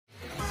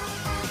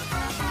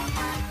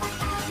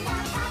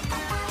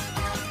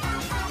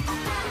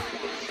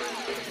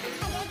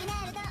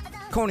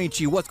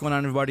Konichi, what's going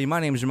on, everybody? My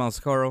name is Jamal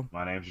Socorro.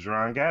 My name's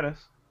Jerron Gaddis.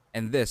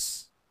 And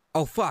this...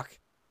 Oh, fuck.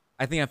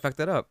 I think I fucked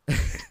that up.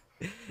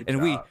 Good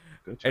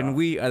job.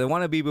 We are the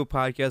Wannabe Boo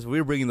Podcast.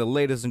 We're bringing the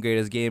latest and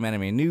greatest game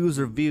anime news,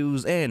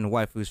 reviews, and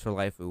waifus for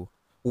laifu.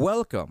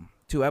 Welcome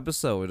to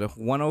episode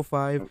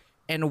 105,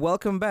 and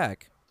welcome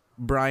back,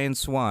 Brian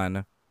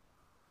Swan.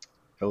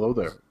 Hello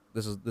there.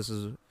 This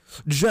is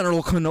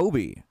General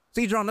Kenobi.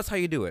 See, John, that's how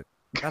you do it.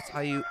 That's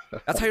how you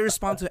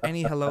respond to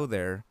any hello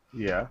there.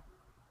 Yeah.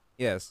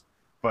 Yes.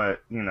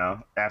 But,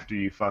 after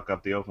you fuck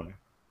up the opener.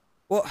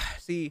 Well,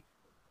 see,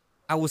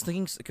 I was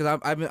thinking, because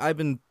I've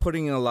been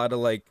putting a lot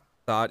of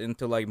thought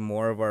into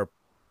more of our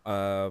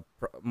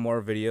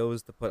more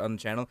videos to put on the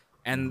channel,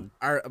 and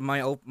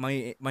my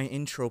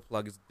intro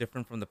plug is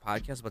different from the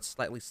podcast, but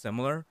slightly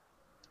similar.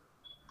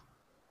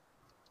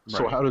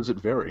 So how does it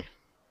vary?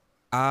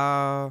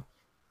 How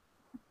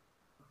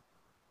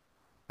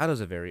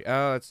does it vary?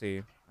 Let's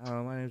see.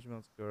 My name is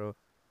Jamal Socorro.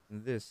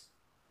 This.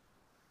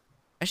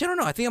 Actually, I don't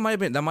know. I think that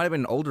might have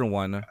been an older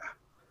one.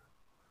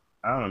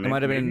 I don't know.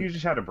 Maybe you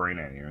just had a brain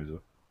aneurysm.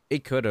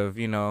 It could have,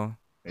 It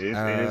is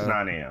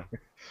 9 a.m.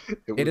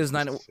 It is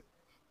 9.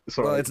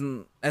 Sorry. Well, it's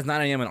 9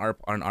 a.m.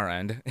 on our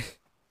end.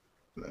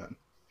 Man.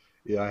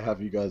 Yeah, I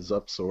have you guys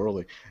up so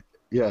early.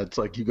 Yeah, it's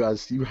like you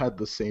had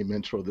the same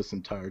intro this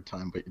entire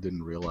time, but you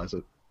didn't realize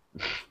it.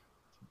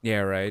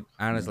 Yeah, right.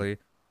 Honestly. Yeah.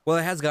 Well,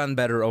 it has gotten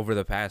better over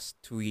the past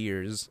 2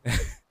 years.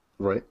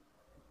 Right.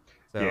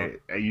 So.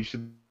 Yeah, you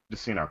should have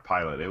seen our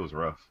pilot. It was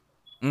rough.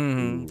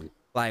 Mm-hmm.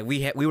 Like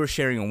we were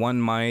sharing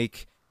one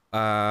mic.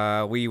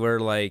 We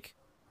were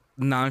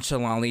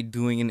nonchalantly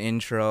doing an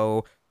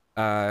intro.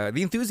 The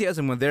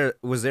enthusiasm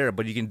was there,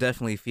 but you can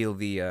definitely feel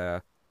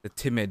the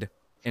timid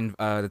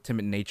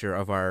nature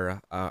of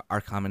our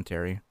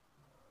commentary.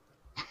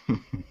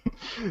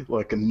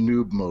 Like a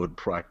noob mode,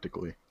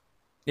 practically.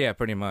 Yeah,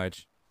 pretty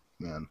much.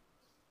 Man.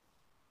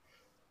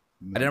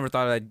 I never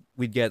thought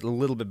we'd get a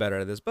little bit better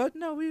at this, but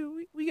no,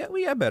 we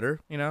got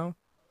better,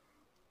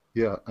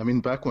 Yeah, I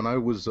mean, back when I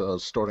was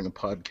starting a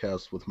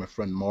podcast with my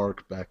friend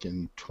Mark back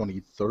in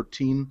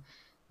 2013,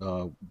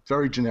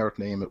 very generic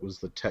name, it was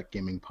the Tech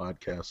Gaming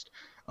Podcast.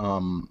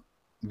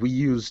 We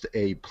used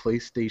a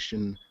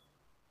PlayStation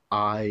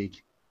Eye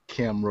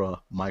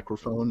camera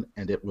microphone,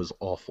 and it was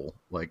awful.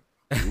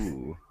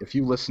 Ooh. If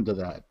you listen to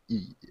that,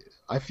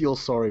 I feel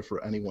sorry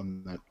for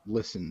anyone that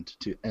listened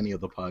to any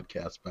of the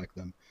podcasts back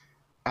then.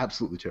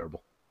 Absolutely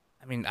terrible.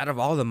 I mean, out of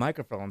all the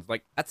microphones,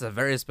 that's a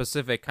very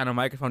specific kind of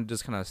microphone to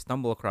just kind of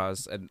stumble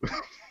across, and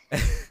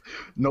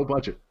no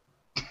budget.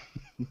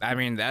 I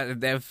mean, if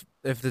there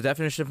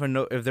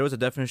was a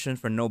definition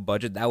for no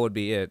budget, that would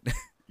be it.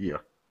 Yeah.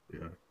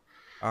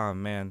 Oh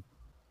man.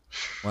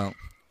 Well,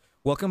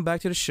 welcome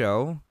back to the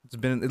show.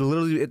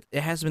 It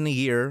has been a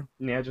year.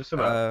 Yeah, just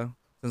about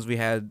since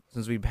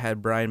we've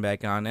had Brian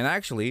back on, and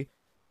actually,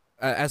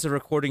 as of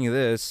recording of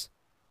this,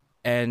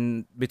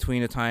 and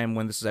between the time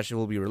when this actually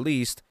will be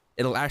released,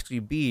 it'll actually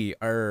be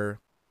our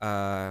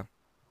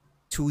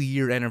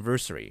 2-year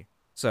anniversary.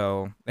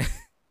 So,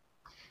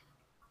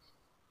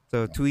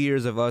 2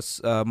 years of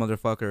us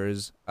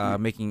motherfuckers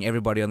making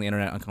everybody on the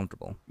internet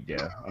uncomfortable.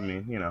 Yeah, I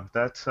mean,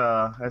 that's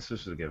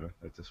just a given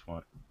at this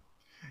point.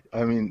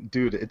 I mean,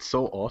 dude, it's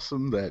so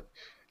awesome that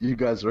you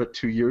guys are at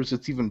 2 years.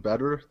 It's even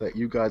better that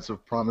you guys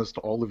have promised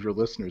all of your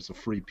listeners a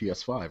free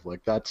PS5.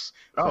 That's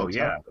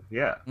fantastic.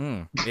 Yeah.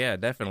 Yeah,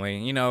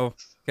 definitely.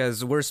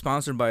 Because we're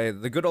sponsored by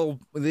the good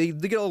old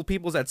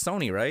peoples at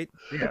Sony, right?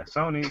 Yeah,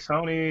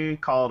 Sony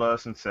called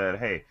us and said,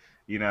 hey,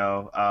 we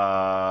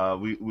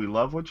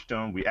love what you're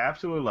doing. We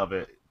absolutely love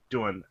it.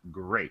 Doing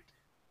great.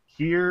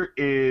 Here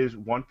is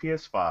one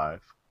PS5.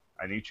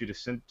 I need you to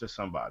send it to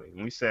somebody.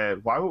 And we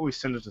said, why would we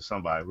send it to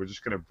somebody? We're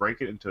just going to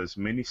break it into as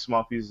many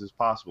small pieces as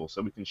possible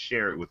so we can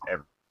share it with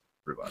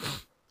everybody.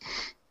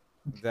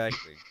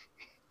 Exactly.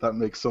 That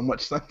makes so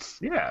much sense.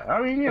 Yeah.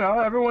 I mean,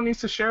 everyone needs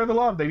to share the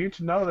love. They need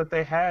to know that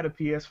they had a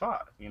PS5.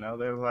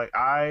 They're like,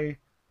 I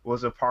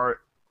was a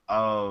part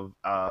of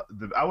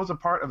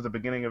the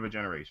beginning of a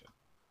generation.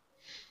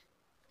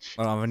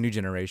 Of a new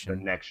generation.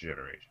 The next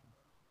generation.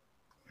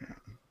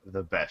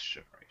 The best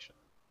generation.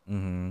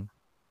 Mm-hmm.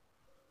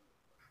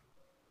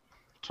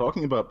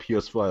 Talking about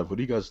PS5, what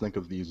do you guys think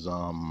of these,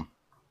 you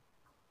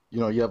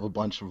have a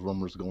bunch of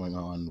rumors going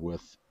on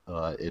with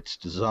its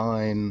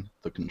design,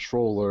 the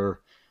controller.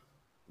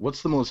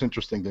 What's the most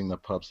interesting thing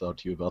that pops out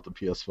to you about the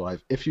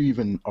PS5, if you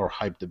even are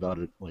hyped about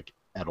it,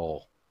 at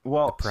all?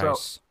 Well, the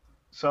price.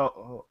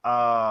 So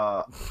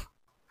I'm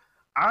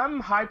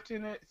hyped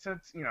in it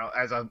since,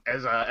 as a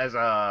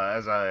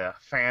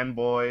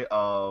fanboy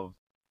of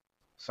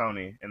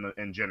Sony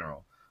in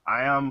general.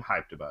 I am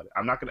hyped about it.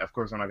 I'm not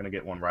gonna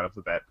get one right off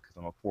the bat because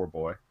I'm a poor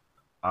boy.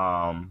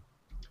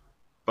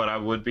 But I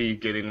would be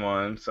getting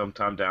one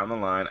sometime down the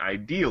line,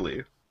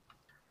 ideally.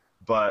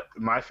 But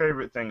my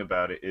favorite thing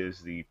about it is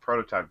the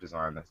prototype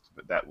design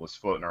that was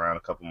floating around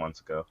a couple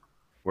months ago,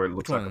 where it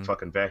looks like a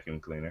fucking vacuum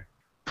cleaner.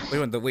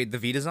 Wait, the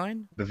V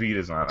design? The V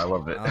design, I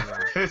love it. Oh.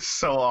 It's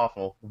so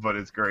awful, but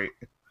it's great.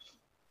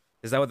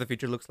 Is that what the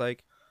feature looks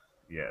like?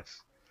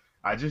 Yes.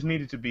 I just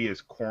need it to be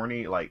as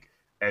corny, like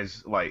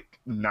as like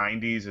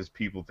 90s as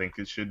people think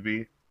it should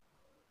be.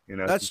 You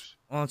know, That's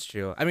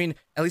true. I mean,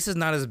 at least it's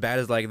not as bad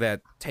as like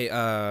that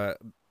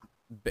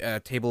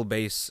table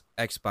base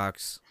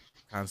Xbox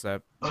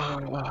concept.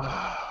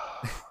 That's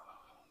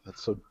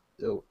so,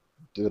 dude.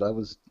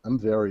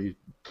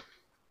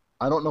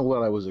 I don't know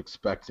what I was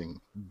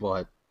expecting,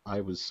 but I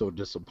was so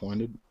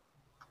disappointed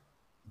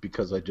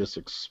because I just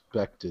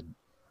expected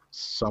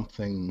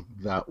something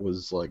that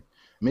was like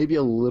maybe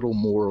a little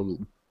more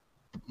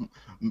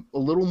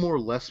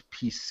less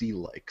PC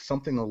like,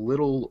 something a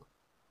little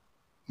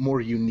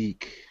more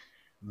unique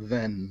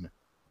than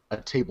a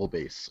table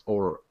base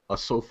or a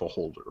sofa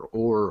holder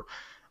or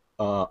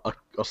a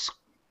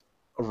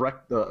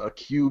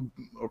cube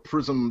or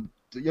prism,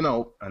 you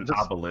know, an just,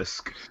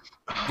 obelisk.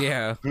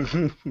 Yeah.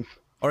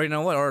 Or you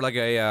know what? Or like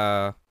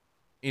a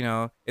you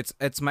know, it's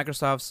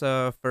Microsoft's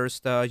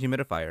first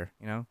humidifier.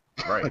 You know.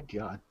 oh my Right.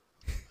 God.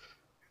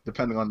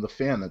 Depending on the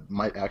fan, it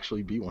might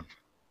actually be one.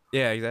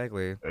 Yeah,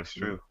 exactly. That's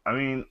true. I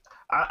mean,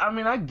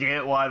 I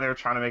get why they're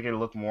trying to make it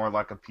look more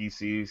like a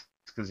PC,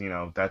 because you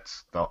know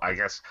that's I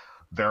guess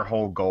their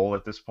whole goal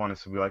at this point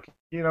is to be like,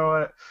 you know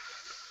what,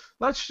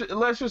 let's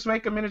just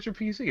make a miniature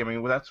PC. I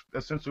mean, well, that's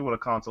essentially what a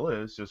console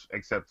is, just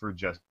except for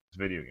just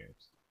video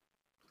games.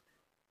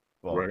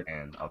 Well, Right.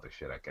 and other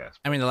shit, I guess.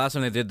 I mean, the last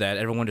time they did that,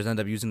 everyone just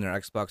ended up using their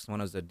Xbox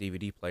One as a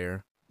DVD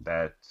player.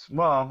 That's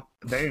well,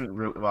 they didn't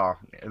really well.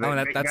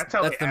 That's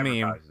how that's they the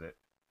meme. advertised it.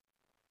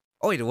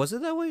 Oh wait, was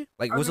it that way?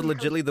 Like, I was it mean,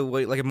 legitimately the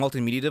way, like a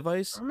multimedia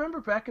device? I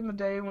remember back in the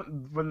day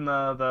when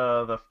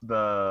the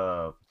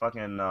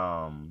fucking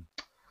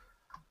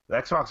the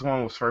Xbox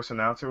One was first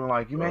announced. They were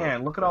like,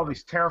 man, look at all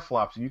these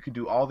teraflops, and you can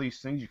do all these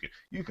things.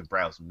 You can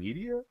browse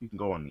media, you can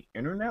go on the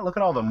internet. Look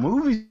at all the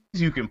movies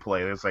you can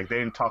play. It's like they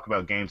didn't talk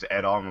about games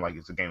at all. I'm like,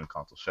 it's a gaming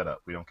console. Shut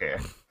up, we don't care.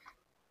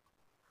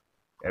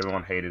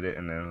 Everyone hated it,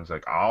 and then it was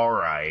like, all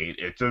right,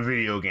 it's a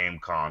video game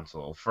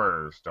console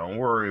first. Don't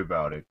worry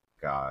about it,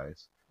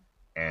 guys.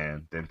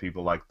 And then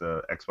people like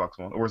the Xbox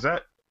One, or is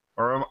that,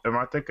 or am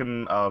I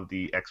thinking of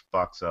the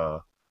Xbox?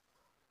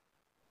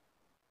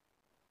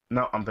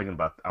 No, I'm thinking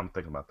about the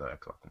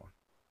Xbox One.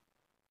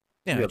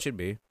 Yeah, Yeah. it should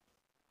be.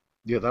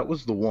 Yeah, that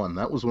was the one.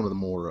 That was one of the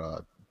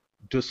more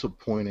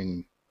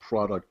disappointing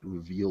product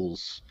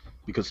reveals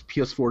because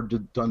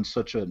PS4 done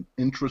such an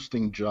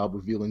interesting job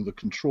revealing the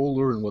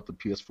controller and what the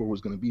PS4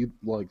 was going to be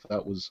like.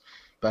 That was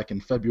back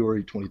in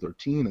February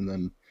 2013, and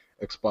then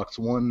Xbox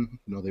One,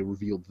 you know, they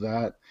revealed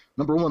that.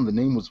 Number one, the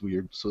name was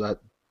weird, so that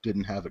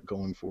didn't have it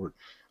going for it.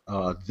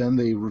 Then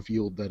they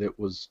revealed that it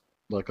was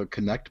like a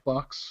Kinect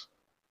box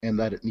and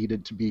that it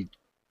needed to be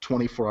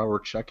 24-hour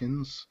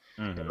check-ins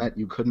and that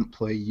you couldn't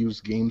play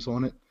used games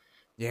on it.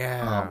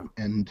 Yeah.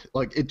 And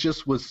like it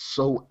just was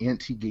so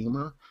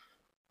anti-gamer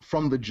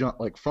from the jump.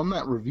 Like from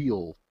that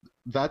reveal,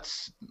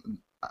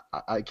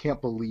 I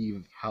can't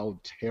believe how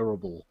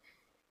terrible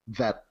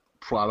that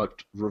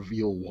product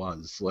reveal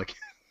was. Like,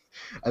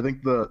 I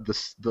think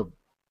the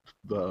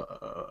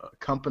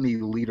company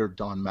leader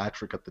Don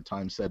Matrick at the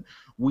time said,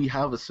 "We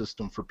have a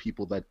system for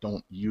people that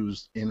don't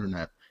use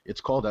internet.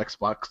 It's called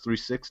Xbox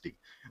 360."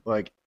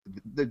 Like,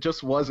 it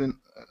just wasn't.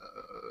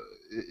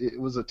 It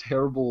was a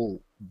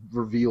terrible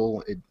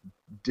reveal. It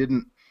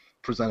didn't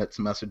present its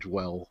message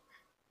well,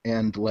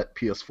 and let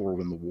PS4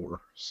 win the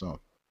war.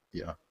 So,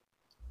 yeah.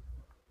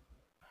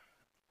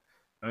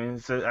 I mean,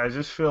 I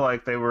just feel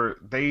like they.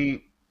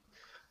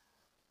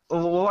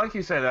 Well, like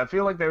you said, I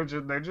feel like they were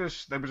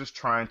just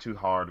trying too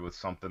hard with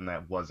something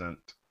that wasn't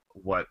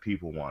what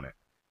people wanted.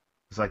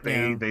 It's like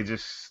Yeah.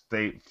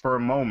 they for a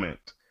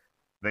moment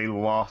they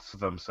lost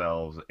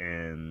themselves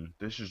in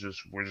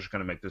we're just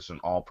gonna make this an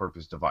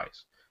all-purpose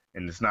device,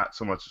 and it's not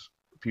so much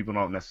people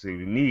don't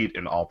necessarily need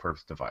an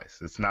all-purpose device.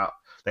 It's not,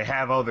 they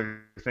have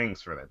other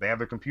things for that. They have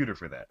their computer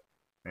for that.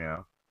 You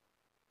know,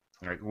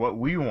 like what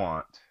we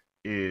want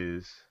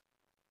is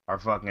our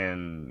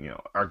fucking, you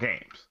know, our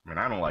games. I mean,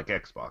 I don't like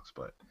Xbox,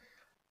 but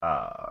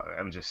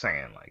I'm just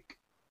saying, like,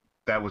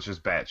 that was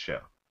just bad show.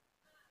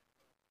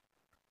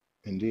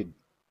 Indeed.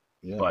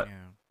 Yeah. But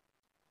Yeah.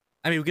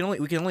 I mean, we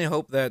can only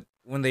hope that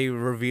when they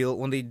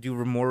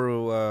do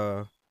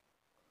more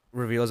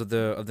reveals of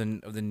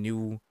the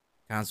new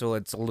console,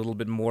 it's a little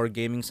bit more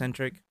gaming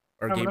centric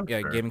or I mean, I'm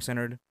sure. gaming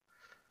centered,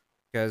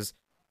 because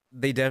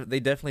they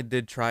definitely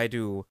did try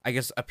to, I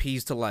guess,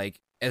 appease to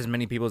like as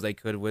many people as they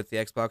could with the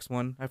Xbox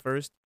One at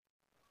first,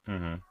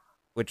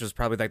 which was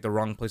probably like the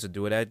wrong place to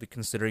do it at,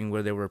 considering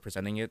where they were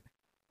presenting it.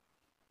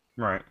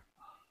 Right.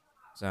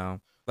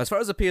 So, but as far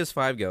as the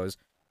PS5 goes,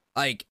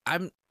 like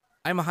I'm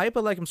hype,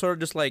 but like I'm sort of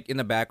just like in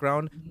the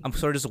background. I'm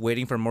sort of just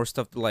waiting for more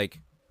stuff to like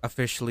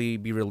officially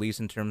be released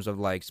in terms of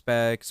like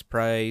specs,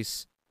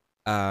 price,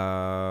 you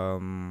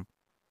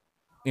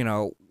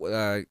know,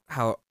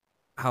 how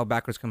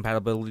backwards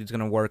compatibility is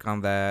gonna work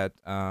on that.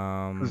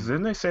 'Cause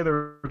didn't they say they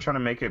were trying to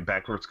make it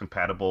backwards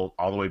compatible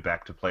all the way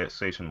back to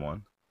PlayStation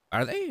 1?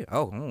 Are they?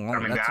 Oh, well, I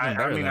mean, that's even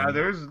better then.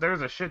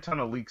 there's a shit ton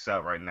of leaks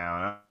out right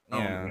now.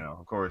 And Yeah. you know,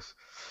 of course,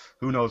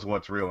 who knows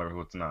what's real or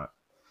what's not.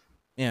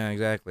 Yeah,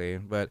 exactly.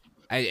 But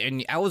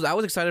I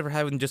was excited for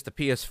having just the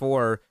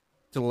PS4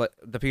 to let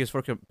the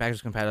PS4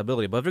 backwards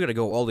compatibility. But if you're gonna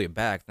go all the way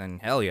back, then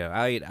hell yeah,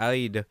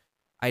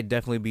 I'd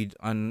definitely be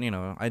on.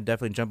 I'd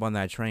definitely jump on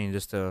that train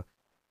just to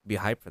be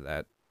hyped for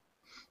that.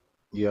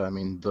 Yeah, I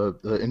mean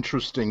the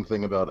interesting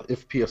thing about it,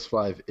 if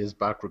PS5 is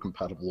backward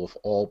compatible with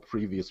all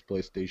previous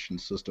PlayStation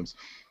systems,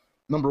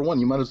 number one,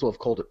 you might as well have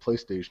called it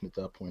PlayStation at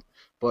that point.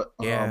 But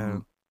Yeah.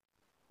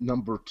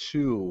 number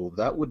two,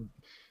 that would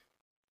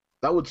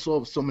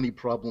solve so many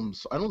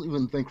problems. I don't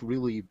even think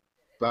really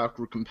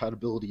backward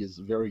compatibility is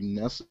very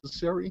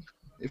necessary.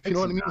 If you know It's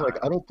what I mean. not.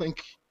 Like I don't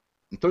think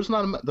there's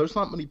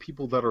not many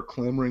people that are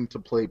clamoring to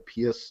play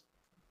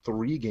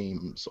PS3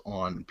 games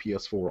on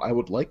PS4. I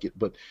would like it,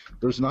 but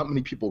there's not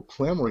many people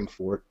clamoring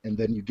for it. And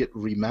then you get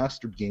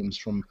remastered games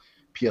from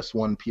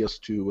PS1,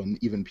 PS2,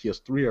 and even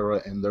PS3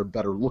 era, and they're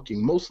better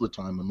looking most of the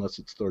time, unless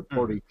it's third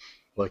party,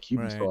 like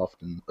Right.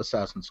 Ubisoft and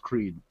Assassin's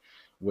Creed,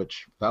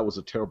 which that was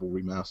a terrible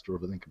remaster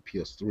of I think a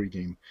PS3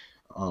 game.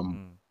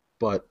 Mm.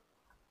 But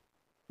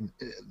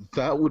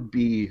that would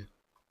be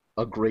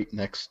a great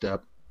next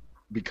step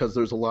because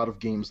there's a lot of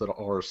games that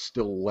are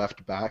still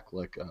left back.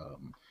 Like I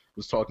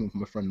was talking with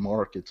my friend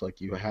Mark, it's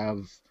like you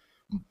have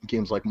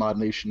games like Mod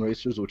Nation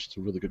Racers, which is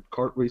a really good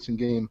kart racing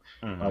game.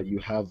 Mhm. You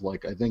have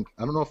like I don't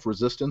know if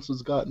Resistance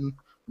has gotten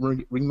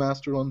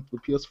remastered on the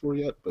PS4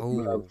 yet, but you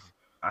have Oh,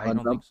 I I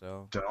don't think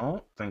so.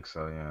 don't think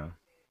so. Yeah.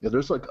 yeah,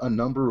 there's like a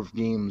number of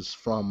games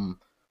from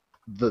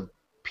the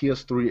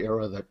PS3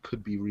 era that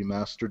could be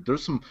remastered.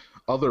 There's some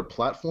other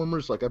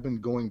platformers, like I've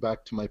been going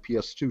back to my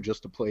PS2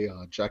 just to play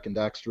Jak and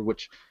Daxter,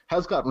 which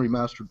has gotten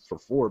remastered for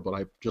 4, but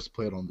I just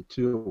played on the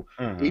 2.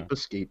 Mhm. Ape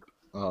Escape,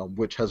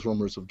 which has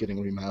rumors of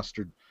getting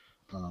remastered.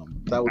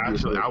 That would be a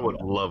Actually, great I would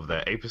one. love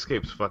that. Ape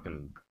Escape's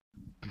fucking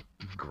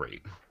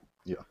great.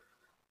 Yeah.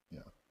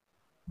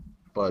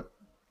 But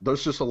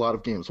there's just a lot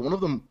of games. One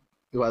of them,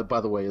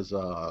 by the way, is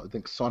I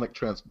think Sonic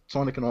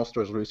and All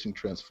Stars Racing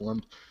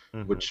Transformed,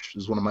 Mhm. which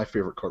is one of my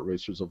favorite kart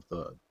racers of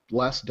the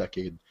last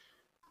decade.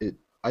 It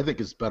I think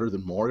is better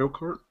than Mario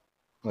Kart.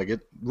 Like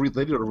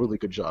they did a really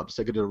good job.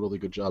 Sega did a really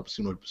good job.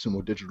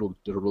 Sumo Digital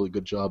did a really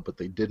good job, but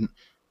they didn't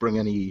bring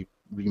any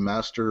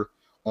remaster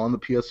on the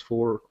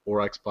PS4 or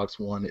Xbox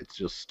One. It's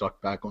just stuck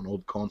back on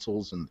old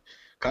consoles and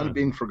kind of Mhm.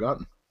 being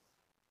forgotten.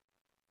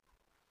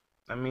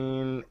 I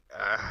mean,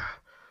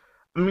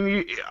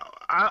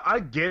 I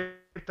get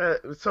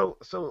that. So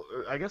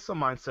I guess the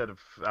mindset of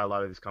a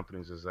lot of these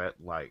companies is that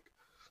like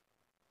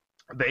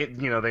they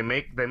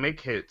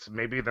make hits.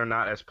 Maybe they're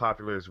not as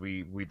popular as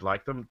we'd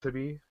like them to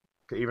be,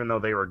 even though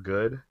they were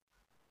good.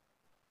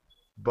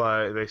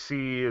 But they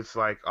see it's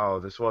like, oh,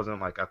 this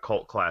wasn't like a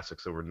cult classic,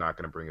 so we're not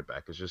gonna bring it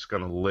back. It's just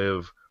gonna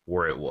live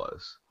where it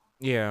was.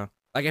 Yeah.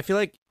 Like I feel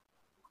like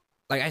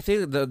I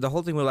think the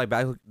whole thing with like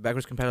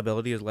backwards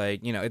compatibility is like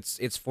it's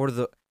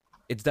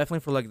definitely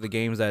for like the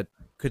games that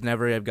could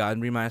never have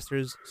gotten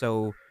remasters.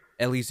 So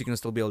at least you can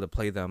still be able to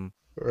play them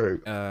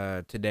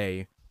Right.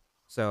 today.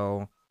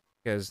 So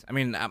because I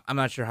mean I'm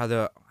not sure how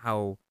their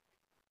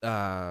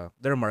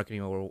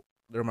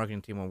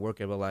marketing team will work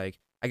it, but like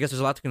I guess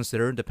there's a lot to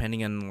consider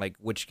depending on like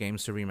which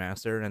games to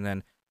remaster and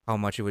then how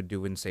much it would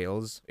do in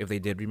sales if they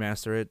did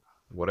remaster it.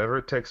 Whatever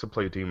it takes to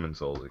play Demon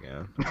Souls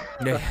again.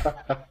 Yeah,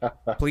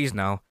 please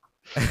no.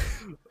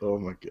 Oh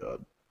my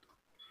god.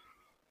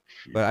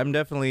 But I'm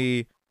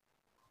definitely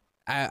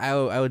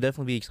I would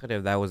definitely be excited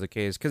if that was the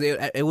case because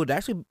it would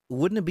actually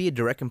wouldn't it be a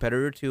direct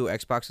competitor to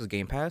Xbox's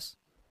Game Pass?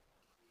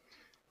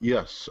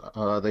 Yes,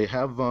 they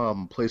have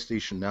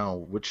PlayStation Now,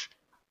 which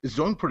is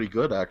doing pretty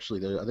good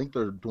actually. I think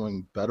they're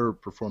doing better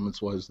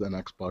performance-wise than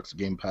Xbox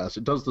Game Pass.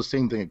 It does the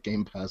same thing at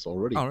Game Pass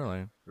already. Oh really?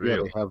 Yeah,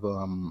 Really?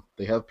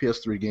 they have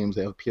PS3 games,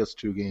 they have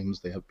PS2 games,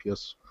 they have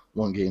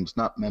PS1 games.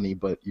 Not many,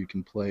 but you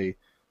can play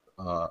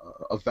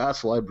a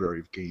vast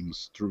library of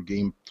games through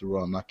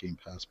not Game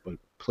Pass, but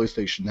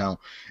PlayStation Now.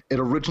 It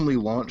originally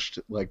launched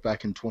like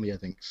back in 20, I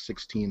think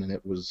 16, and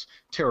it was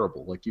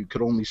terrible. Like you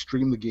could only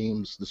stream the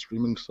games, the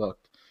streaming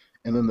sucked.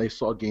 And then they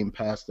saw Game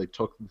Pass. They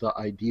took the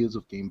ideas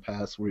of Game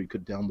Pass, where you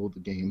could download the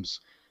games,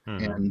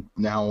 Mhm. and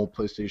now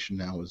PlayStation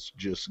Now is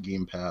just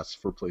Game Pass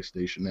for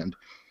PlayStation, and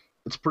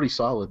it's pretty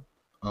solid.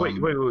 Wait.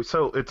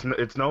 So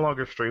it's no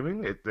longer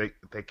streaming.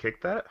 They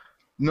kicked that.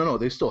 No,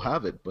 they still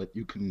have it, but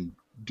you can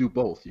do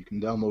both. You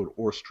can download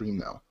or stream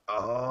now.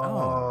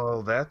 Oh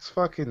Oh, that's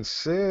fucking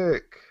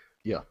sick.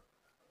 Yeah,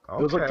 it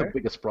was like the Okay.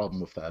 biggest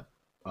problem with that.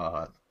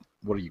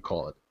 What do you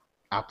call it?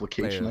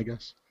 Application, I player.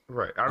 guess.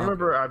 Right. I Okay.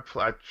 remember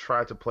I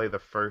tried to play the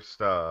first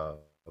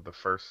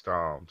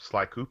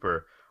Sly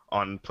Cooper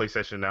on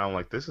PlayStation Now. I'm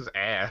like, this is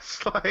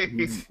ass. Like,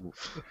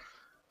 Mm.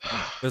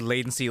 With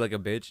latency like a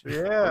bitch.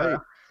 yeah, Right.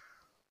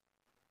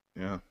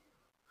 Yeah,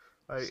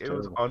 like it's it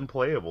was terrible.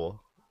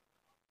 unplayable.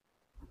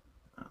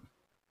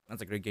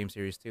 That's a great game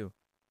series too.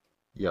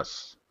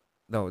 Yes.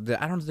 No,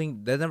 I don't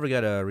think that never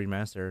got a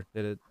remaster,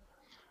 did it?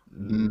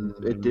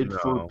 It did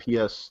for No.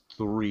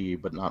 PS3,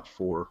 but not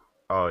 4.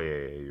 Oh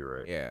yeah, you're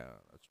right. Yeah,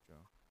 that's true.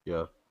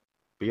 Yeah.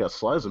 But yeah,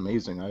 Sly's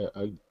amazing.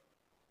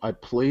 I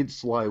played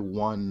Sly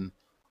 1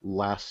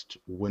 last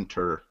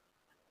winter,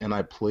 and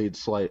I played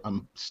Sly.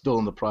 I'm still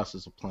in the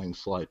process of playing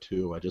Sly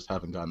 2. I just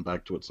haven't gotten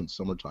back to it since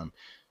summertime.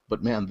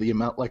 But man, the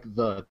amount, like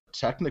the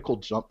technical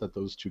jump that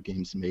those two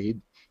games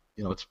made,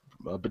 it's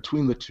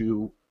between the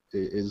two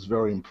is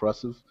very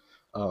impressive.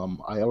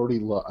 I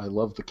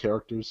love the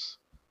characters,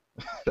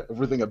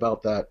 everything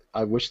about that.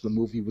 I wish the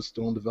movie was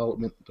still in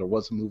development. There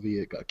was a movie,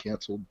 it got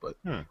canceled, but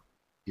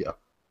yeah.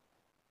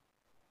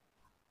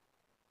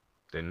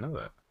 Didn't know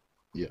that.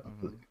 Yeah,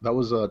 that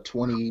was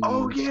 2016.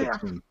 Oh yeah,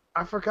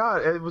 I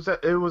forgot. It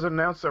was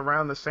announced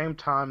around the same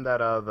time that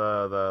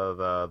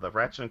the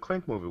Ratchet and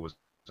Clank movie was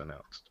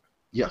announced.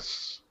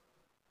 Yes.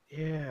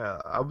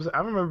 Yeah, I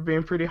remember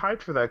being pretty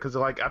hyped for that because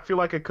I feel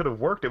like it could have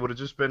worked. It would have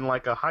just been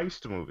like a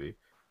heist movie,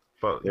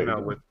 but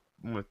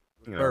with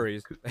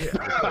furries. Yeah.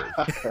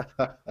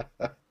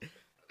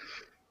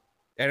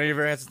 I know you're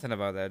very hesitant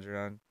about that,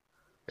 John.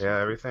 Yeah,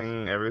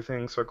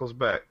 everything circles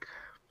back,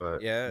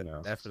 but yeah,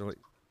 definitely.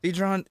 See,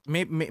 John,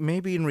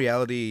 maybe in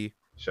reality.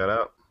 Shut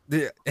up.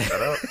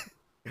 Shut up.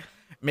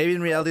 Maybe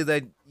in reality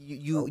that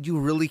you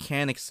really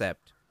can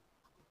accept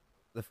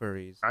the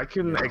furries. I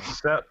can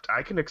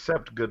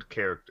accept good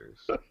characters.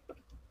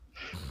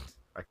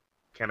 I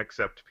can't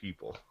accept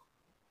people.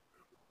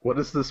 What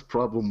is this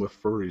problem with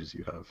furries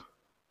you have?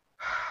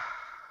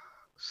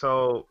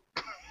 So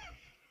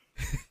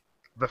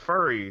the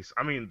furries,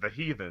 I mean the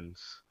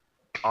heathens,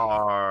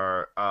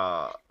 are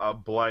a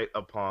blight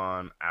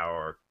upon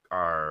our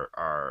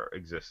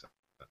existence.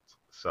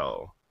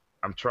 So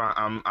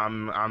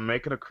I'm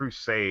making a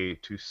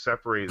crusade to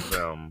separate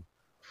them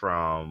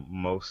from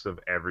most of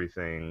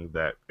everything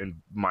that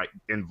might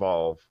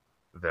involve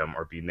them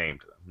or be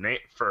named them.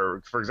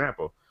 For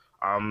example,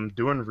 I'm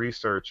doing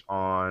research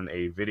on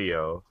a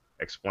video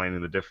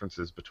explaining the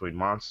differences between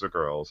monster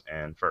girls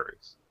and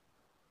furries,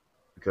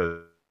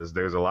 because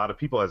there's a lot of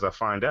people, as I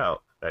find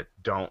out, that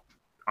don't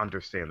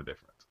understand the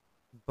difference.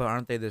 But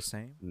aren't they the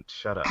same?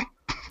 Shut up.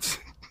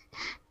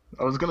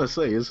 I was gonna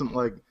say, isn't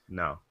like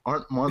no,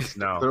 aren't monsters?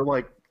 No, they're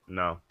like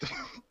no.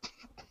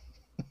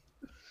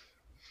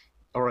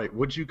 All right,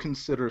 would you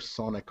consider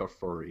Sonic a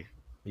furry?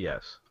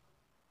 Yes.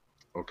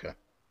 Okay.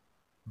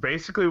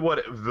 Basically,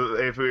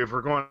 if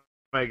we're going to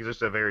make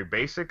just a very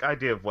basic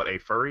idea of what a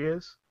furry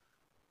is,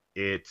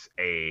 it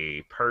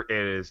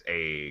is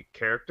a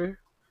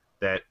character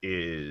that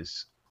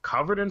is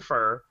covered in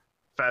fur,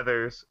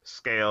 feathers,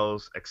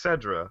 scales,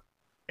 etc.,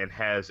 and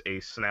has a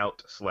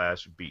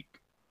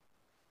snout/beak.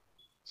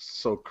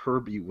 So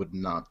Kirby would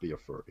not be a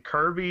furry.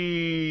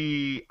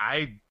 Kirby,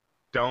 I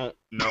don't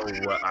know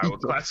what I would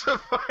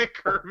classify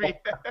Kirby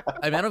as.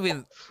 I mean, I don't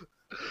mean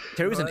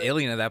Kirby's an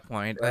alien at that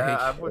point. Yeah,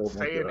 I would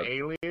say an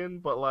alien,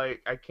 but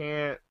like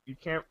you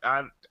can't.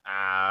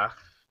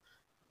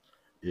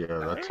 Yeah,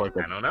 that's like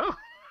I don't know.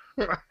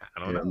 I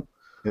don't know.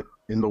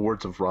 In the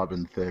words of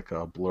Robin Thicke,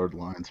 blurred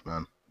lines,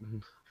 man.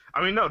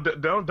 I mean, no,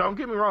 don't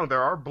get me wrong.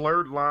 There are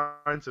blurred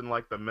lines in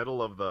like the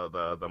middle of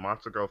the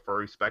monster girl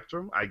furry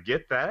spectrum. I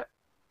get that,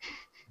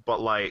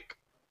 but like,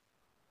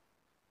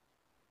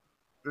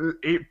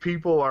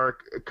 people are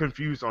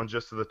confused on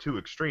just the two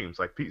extremes.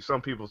 Like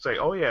some people say,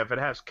 "Oh yeah, if it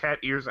has cat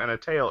ears and a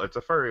tail, it's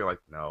a furry." Like,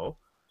 no,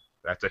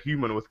 that's a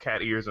human with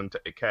cat ears and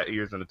a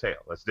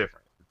tail. That's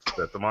different.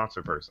 That's a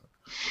monster person.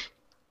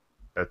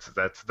 That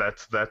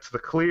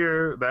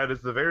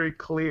is the very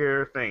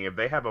clear thing. If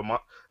they have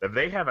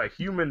a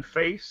human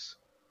face,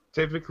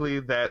 typically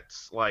that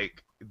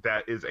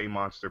is a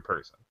monster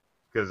person,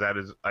 because that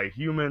is a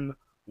human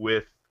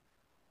with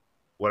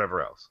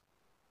whatever else.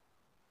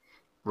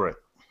 Right.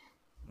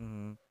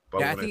 Mm-hmm.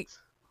 But yeah,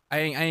 I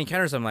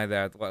encountered something like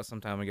that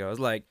some time ago. It was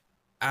like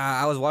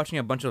I was watching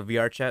a bunch of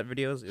VR chat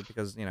videos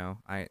because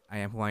I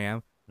am who I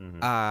am.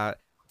 Mm-hmm.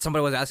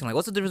 Somebody was asking like,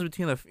 what's the difference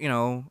between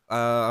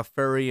a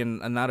furry and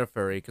not a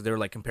furry? Because they were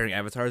like comparing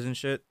avatars and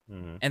shit.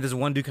 Mm-hmm. And this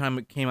one dude kind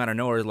of came out of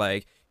nowhere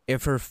like,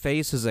 if her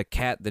face is a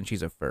cat, then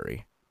she's a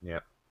furry.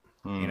 Yeah.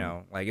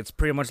 Like it's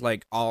pretty much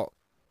like all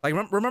like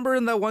remember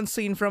in that one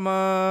scene from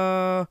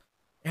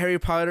Harry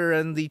Potter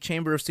and the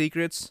Chamber of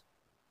Secrets?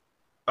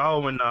 Oh,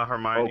 when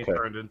Hermione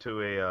turned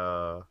into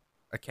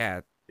a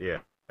cat. Yeah.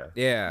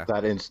 Yeah.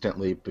 That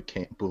instantly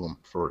became boom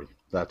furry.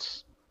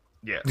 That's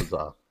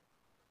bizarre.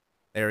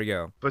 There we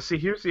go. But see,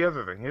 here's the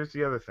other thing.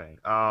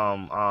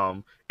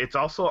 It's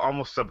also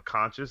almost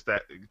subconscious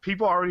that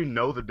people already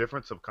know the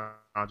difference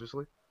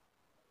subconsciously.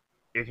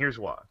 And here's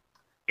why.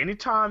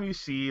 Anytime you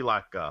see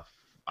like a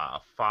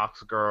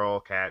fox girl,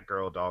 cat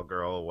girl, dog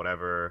girl,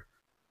 whatever,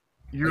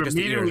 you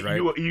immediately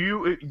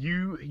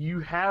you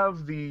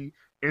have the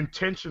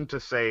intention to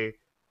say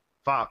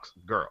fox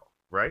girl,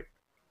 right?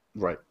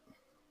 Right.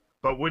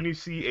 But when you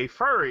see a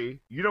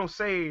furry, you don't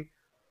say,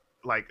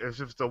 like,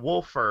 if it's a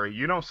wolf furry,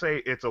 you don't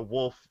say it's a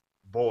wolf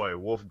boy,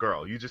 wolf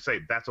girl. You just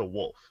say that's a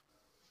wolf,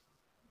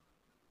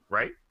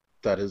 right?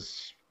 That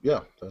is,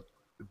 yeah.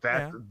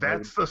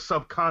 That's the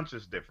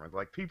subconscious difference.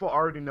 Like, people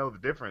already know the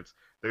difference.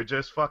 They're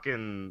just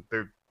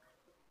they're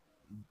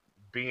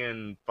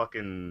being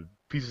fucking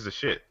pieces of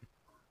shit.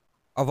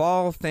 Of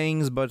all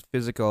things but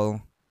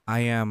physical, I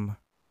am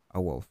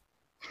a wolf.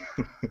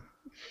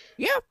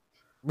 Yep.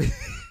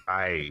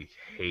 I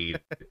hate.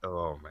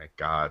 Oh my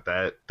god,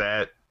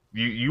 that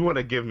you want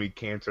to give me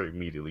cancer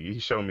immediately? You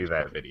show me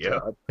that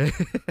video. God.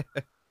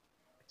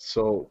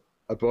 So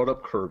I brought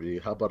up Kirby.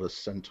 How about a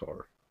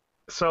centaur?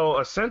 So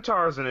a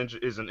centaur is an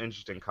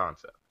interesting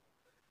concept.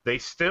 They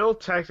still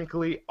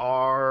technically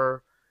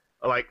are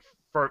like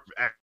for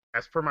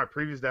as per my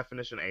previous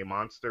definition, a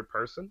monster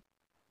person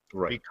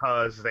Right.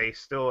 because they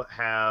still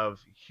have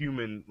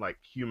human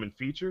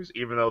features,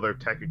 even though they're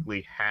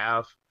technically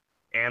half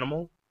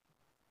animal.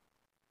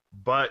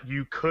 But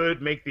you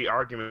could make the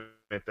argument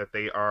that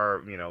they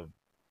are,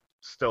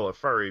 still a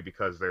furry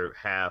because they're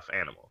half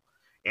animal.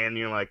 And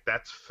you're like,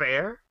 that's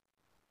fair,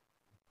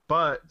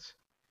 but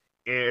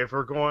if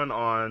we're going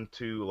on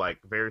to like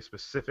very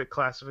specific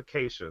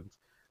classifications,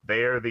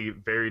 they are the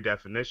very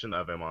definition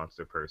of a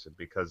monster person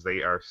because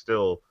they are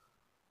still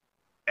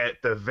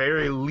at the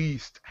very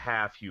least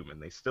half human.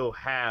 They still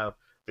have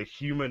the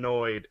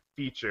humanoid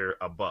feature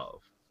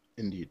above.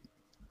 Indeed.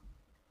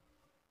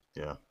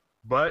 Yeah.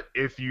 But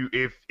if you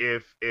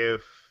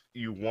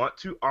want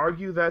to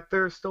argue that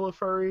they're still a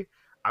furry,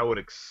 I would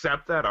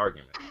accept that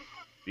argument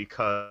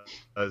because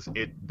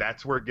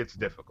that's where it gets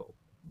difficult.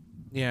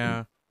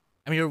 Yeah,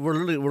 I mean, we're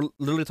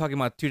literally talking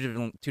about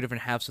two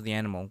different halves of the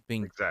animal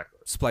being Exactly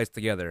spliced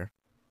together,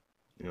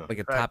 Yeah. like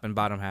a top and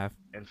bottom half.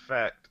 In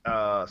fact,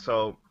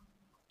 so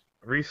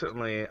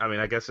recently, I mean,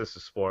 I guess this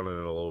is spoiling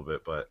it a little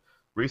bit, but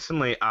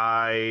recently,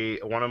 I'm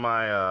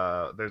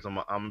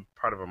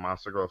part of a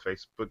Monster Girl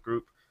Facebook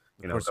group.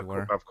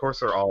 Of course,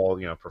 they're all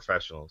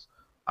professionals.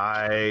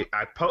 I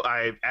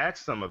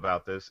asked them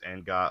about this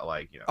and got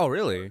Oh,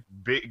 really?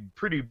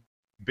 pretty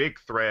big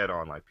thread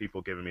on like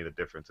people giving me the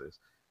differences,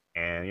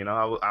 and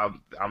I'm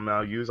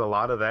gonna use a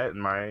lot of that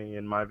in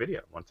my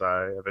video once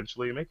I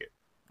eventually make it.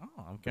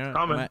 Oh, It's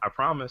coming, I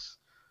promise.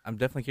 I'm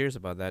definitely curious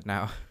about that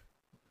now.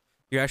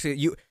 You actually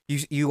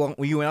you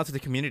went out to the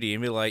community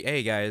and be like,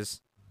 hey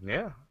guys,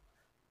 Yeah.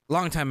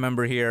 Longtime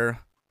member here,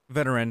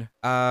 veteran.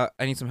 I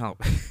need some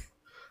help.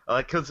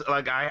 Cause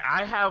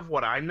I have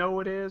what I know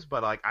it is,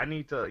 but like I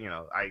need to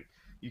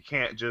you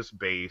can't just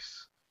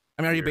base.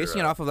 I mean, are you basing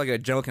it off of like a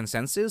general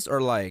consensus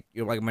or like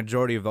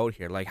majority vote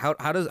here? Like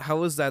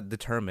how is that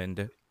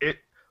determined?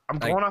 I'm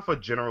going off a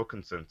general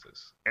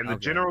consensus, and the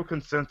general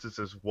consensus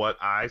is what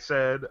I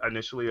said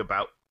initially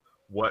about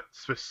what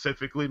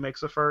specifically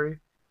makes a furry.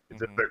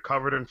 Is if they're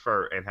covered in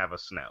fur and have a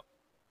snout.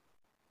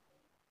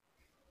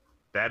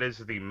 That is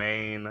the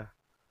main,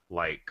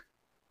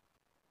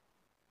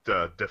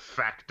 the de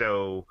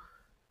facto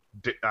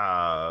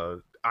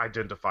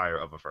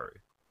identifier of a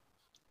furry.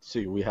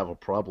 See, we have a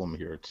problem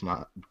here. It's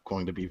not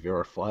going to be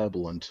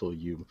verifiable until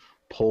you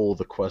poll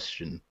the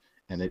question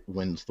and it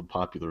wins the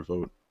popular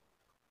vote.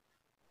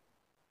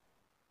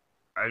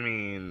 I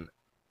mean,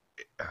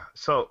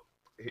 so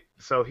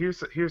here's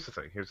the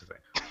thing.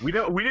 We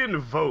didn't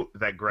vote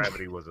that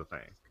gravity was a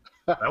thing.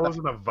 That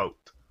wasn't a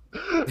vote.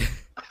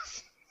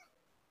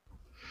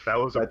 That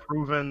was a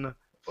proven fact.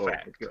 Oh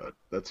my god,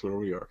 that's where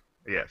we are.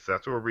 Yes,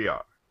 that's where we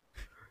are.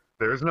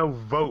 There is no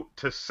vote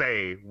to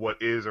say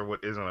what is or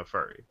what isn't a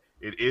furry.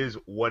 It is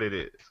what it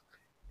is.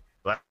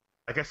 Like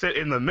I said,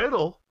 in the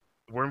middle,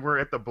 when we're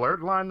at the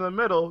blurred line in the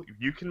middle,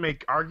 you can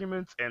make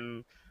arguments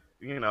and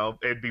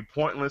it'd be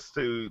pointless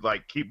to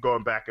keep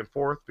going back and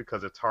forth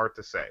because it's hard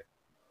to say.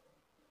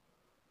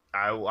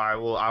 I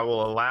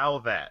will allow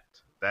that.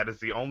 That is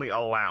the only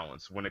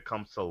allowance when it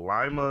comes to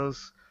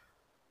limas,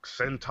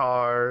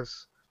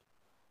 centaurs,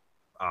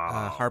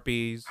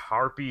 harpies.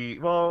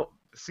 Well,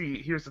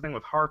 see, here's the thing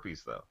with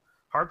harpies though.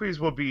 Harpies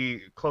will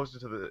be closer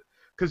to the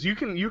because you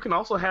can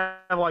also have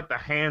the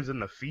hands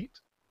and the feet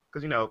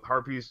because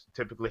harpies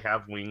typically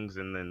have wings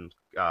and then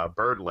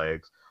bird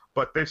legs,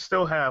 but they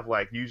still have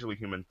usually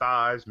human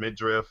thighs,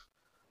 midriff,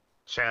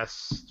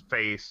 chest,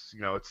 face.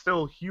 It's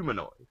still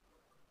humanoid.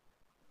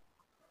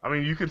 I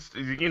mean, you can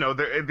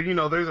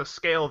there's a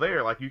scale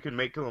there. You can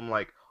make them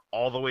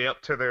all the way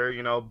up to their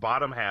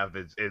bottom half.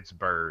 It's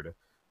bird,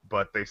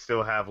 but they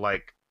still have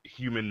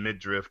human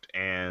midriff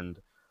and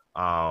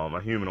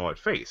a humanoid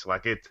face.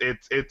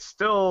 It's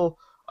still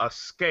a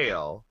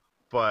scale,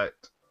 but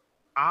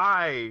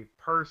I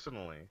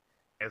personally,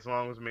 as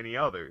long as many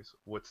others,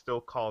 would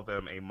still call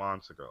them a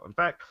monster girl. In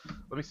fact,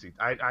 let me see.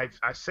 I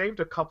saved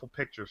a couple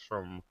pictures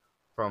from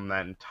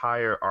that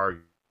entire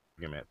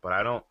argument, but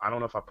I don't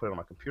know if I put it on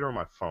my computer or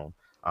my phone.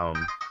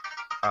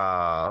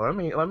 Let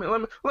me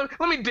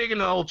dig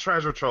into the old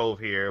treasure trove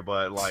here.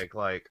 But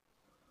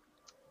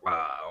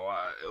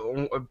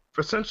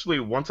essentially,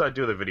 once I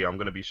do the video, I'm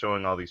gonna be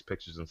showing all these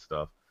pictures and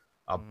stuff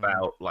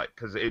about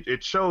because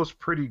it shows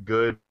pretty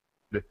good.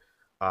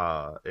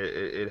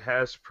 It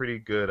has pretty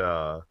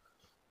good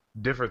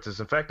differences.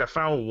 In fact, I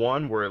found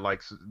one where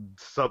it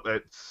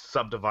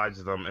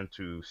subdivides them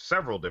into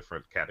several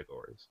different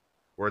categories,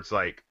 where it's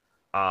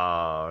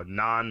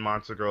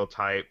non-monster girl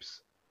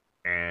types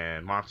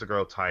and monster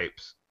girl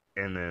types,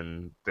 and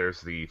then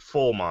there's the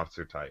full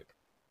monster type.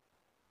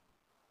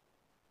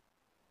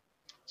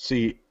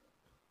 See,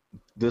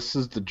 this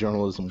is the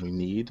journalism we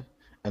need,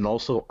 And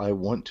also, I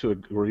want to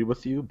agree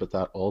with you, but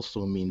that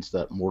also means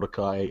that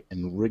Mordecai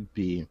and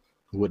Rigby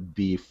would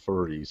be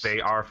furries.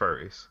 They are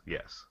furries,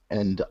 yes.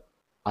 And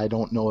I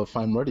don't know if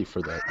I'm ready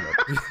for that yet.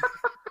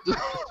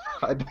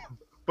 I don't...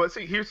 But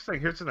see, here's the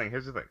thing.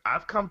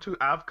 I've come,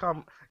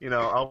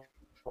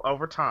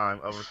 over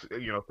time,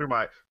 through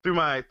my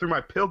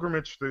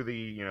pilgrimage through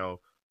the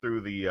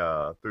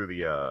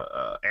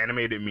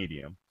animated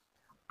medium,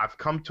 I've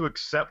come to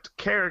accept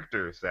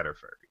characters that are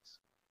furries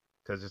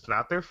because it's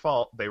not their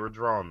fault they were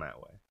drawn that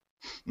way.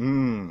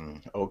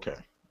 Okay.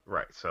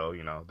 Right. So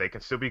they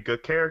can still be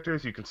good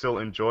characters. You can still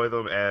enjoy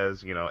them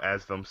as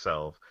as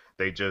themselves.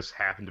 They just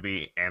happen to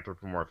be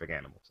anthropomorphic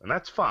animals, and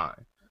that's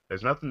fine.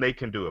 There's nothing they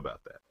can do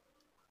about that.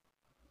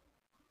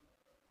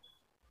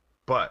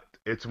 But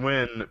it's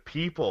when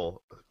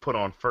people put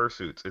on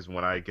fursuits is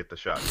when I get the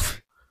shot.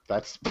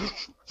 That's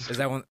Is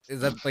that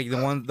like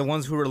the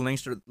ones who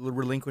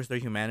relinquish their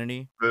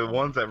humanity? The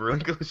ones that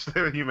relinquish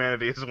their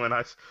humanity is when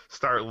I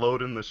start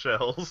loading the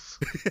shells.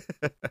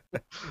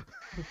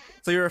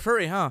 So you're a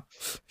furry, huh?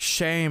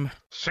 Shame.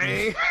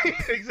 Shame.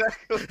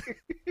 Exactly.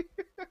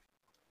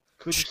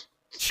 Could you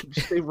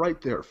stay right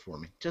there for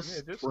me,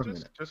 just for a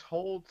minute. Just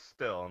hold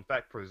still. In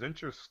fact,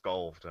 present your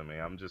skull to me.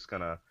 I'll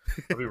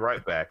be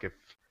right back.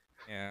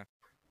 Yeah.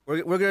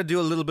 We're gonna do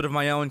a little bit of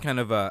my own kind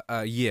of a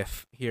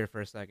yiff here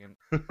for a second.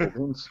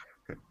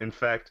 In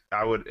fact,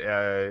 I would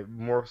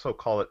more so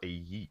call it a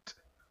yeet.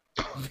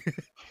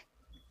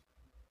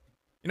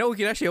 We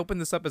could actually open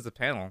this up as a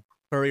panel,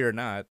 furry or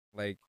not,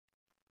 like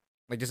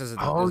just as a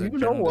you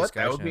know what?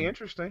 discussion. That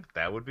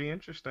would be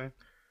interesting.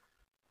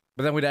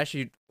 But then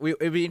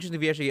it'd be interesting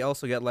if we actually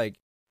also get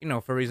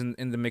furries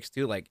in the mix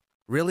too. Like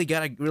really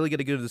get a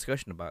good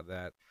discussion about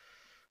that.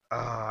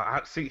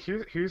 See,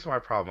 here's my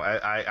problem.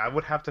 I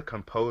would have to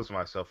compose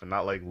myself and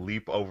not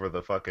leap over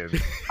the fucking.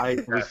 I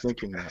was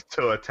thinking that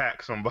to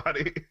attack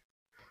somebody.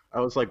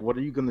 I was like, what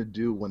are you gonna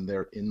do when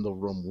they're in the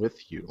room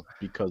with you?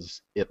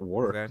 Because it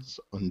works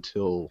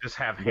until just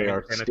have they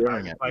are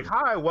staring at you.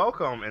 Hi,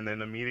 welcome, and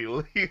then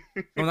immediately.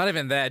 Well, not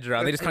even that,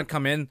 Gerard. They just kind of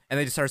come in and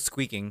they just start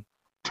squeaking.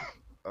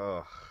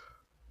 Ugh.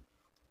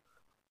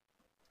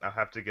 I'll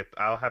have to get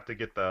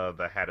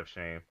the hat of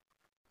shame.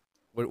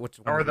 What was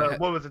it?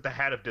 The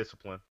hat of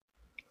discipline.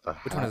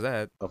 Which one is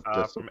that?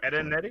 From Ed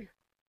and Eddie.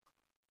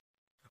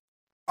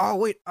 Oh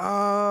wait,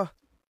 the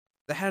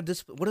hat of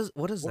discipline. What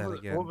is that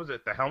again? What was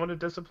it? The helmet of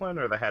discipline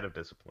or the hat of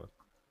discipline?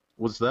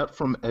 Was that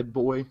from Ed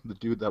Boy, the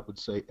dude that would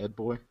say Ed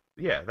Boy?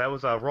 Yeah, that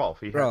was Rolf.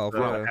 He had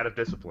the hat of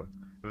discipline.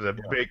 It was a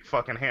big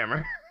fucking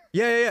hammer.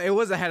 Yeah. It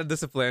was a hat of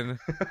discipline.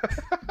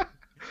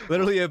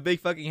 Literally a big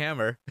fucking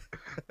hammer.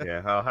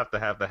 Yeah, I'll have to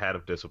have the hat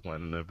of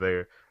discipline, and if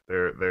they're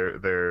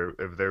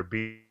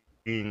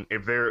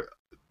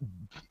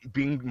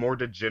being more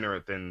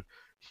degenerate than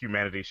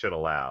humanity should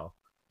allow,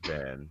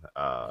 then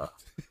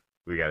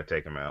we got to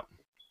take them out.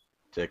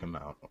 Take them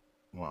out.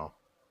 Wow.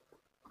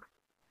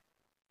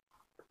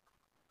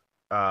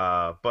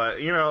 But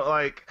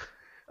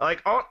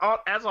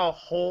as a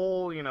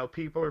whole,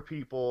 people are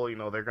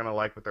people. They're gonna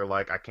like what they're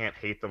like. I can't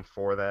hate them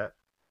for that.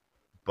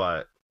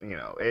 But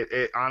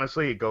it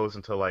honestly it goes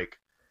into like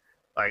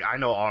I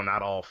know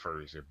not all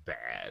furries are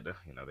bad.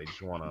 They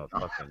just want to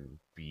fucking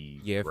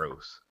be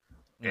gross.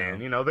 Yeah.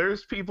 And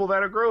there's people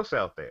that are gross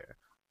out there,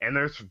 and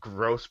there's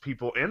gross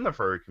people in the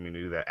furry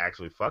community that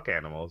actually fuck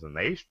animals, and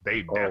they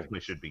definitely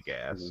should be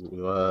gassed.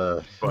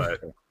 But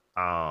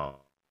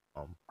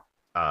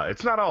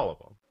it's not all of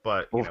them.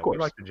 But of course,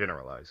 we like to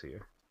generalize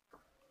here.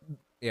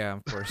 Yeah,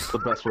 of course. The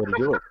best way to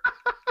do it.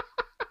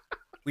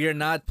 We are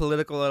not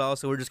political at all,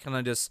 so we're just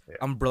kind of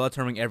umbrella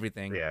terming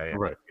everything. Yeah.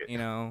 Right.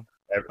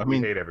 We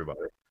hate everybody.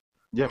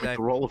 Yeah, exactly.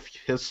 For all of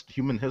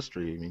human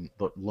history,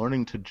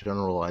 learning to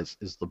generalize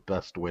is the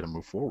best way to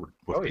move forward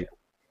with people. Yeah,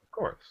 of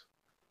course.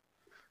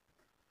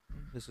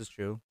 This is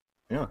true.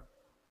 Yeah.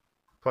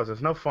 Plus, it's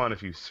no fun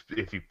if you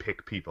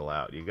pick people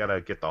out. You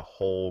gotta get the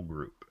whole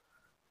group.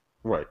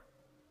 Right.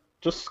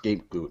 Just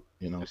scapegoat.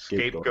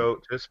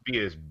 Scapegoat. Just be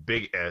as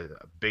big as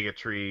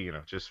bigotry.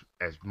 Just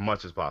as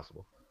much as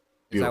possible.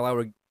 Is that why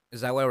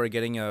we're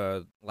getting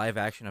a live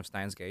action of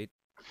Steins Gate?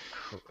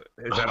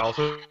 Is that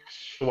also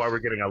why we're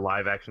getting a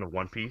live action of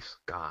One Piece?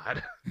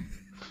 God.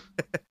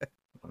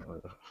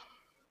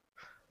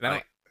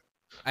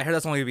 I heard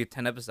that's only gonna be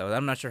 10 episodes.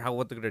 I'm not sure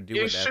what they're gonna do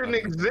with that. It shouldn't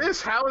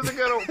exist. How is it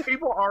gonna?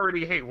 People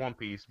already hate One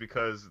Piece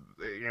because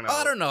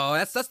I don't know.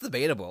 That's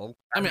debatable.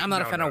 I'm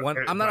not a fan of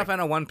a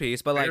fan of One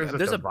Piece, but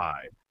there's a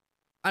vibe.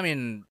 I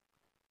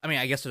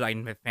guess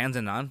there's fans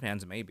and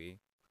non-fans maybe.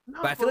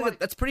 No, but I feel like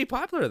that's pretty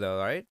popular though,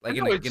 right?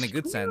 In a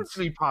good sense. It's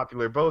hugely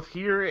popular both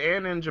here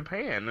and in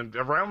Japan and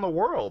around the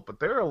world.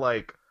 But they're all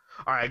right,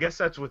 I guess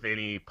that's with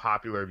any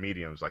popular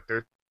mediums.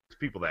 There's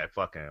people that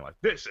fucking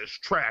this is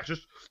trash.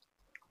 Just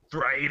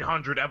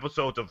 800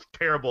 episodes of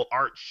terrible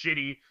art,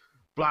 shitty,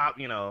 blah,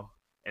 And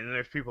then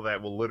there's people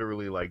that will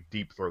literally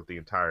deep throat the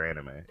entire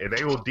anime. And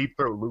they will deep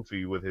throat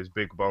Luffy with his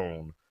big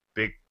balloon,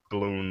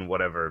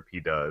 whatever he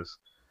does.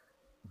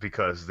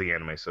 Because the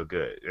anime's so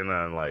good. And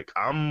then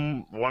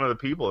I'm one of the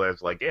people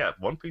that's yeah,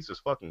 One Piece is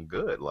fucking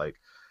good.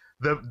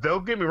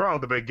 Don't get me wrong,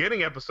 the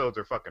beginning episodes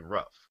are fucking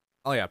rough.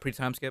 Oh yeah,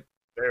 pre-time skip.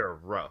 They're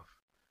rough.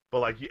 But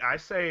like I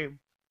say,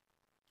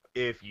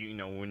 if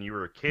when you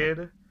were a kid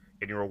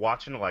and you were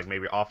watching like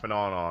maybe off and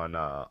on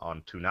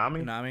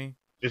Toonami, Konami.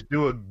 just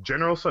do a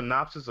general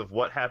synopsis of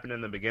what happened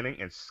in the beginning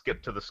and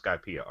skip to the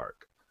Skypiea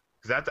arc.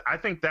 Because I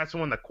think that's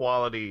when the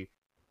quality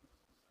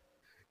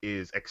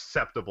is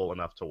acceptable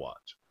enough to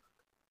watch.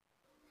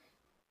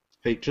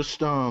 Hey,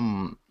 just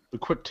a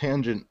quick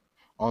tangent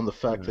on the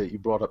fact Mm-hmm. that you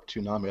brought up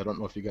Toonami. I don't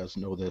know if you guys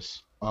know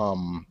this.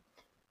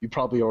 You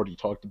probably already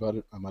talked about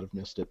it. I might have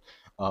missed it.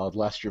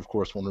 Last year, of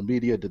course, Warner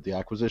Media did the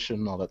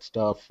acquisition, all that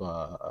stuff.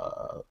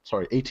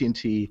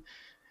 AT&T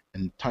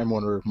and Time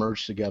Warner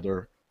merged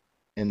together.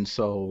 And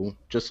so,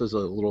 just as a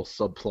little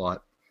subplot,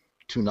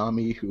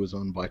 Toonami, who is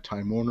owned by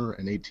Time Warner,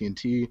 and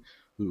AT&T,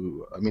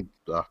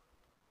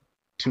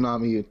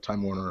 Toonami,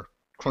 Time Warner,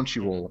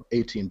 Crunchyroll,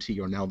 AT&T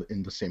are now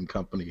in the same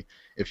company.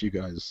 If you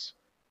guys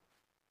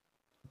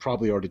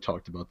probably already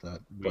talked about that,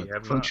 We but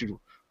have not.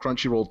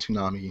 Crunchyroll,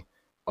 Toonami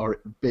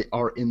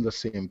are in the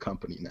same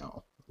company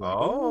now. Like,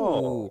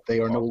 Oh, they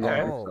are no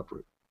okay. longer Oh.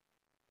 separate.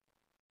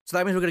 So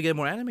that means we're gonna get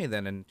more anime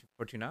then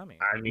for Toonami.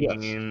 I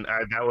mean,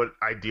 that would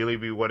ideally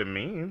be what it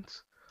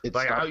means. It's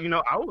Like,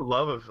 not, I would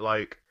love if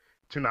like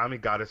Toonami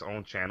got its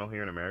own channel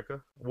here in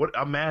America.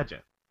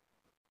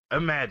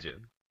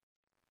 Imagine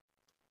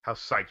how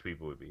psyched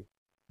people would be.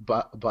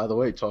 by the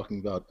way, talking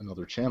about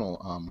another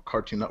channel,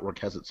 Cartoon Network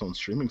has its own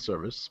streaming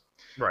service,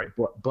 Right.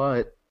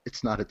 but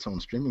it's not its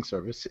own streaming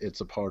service. It's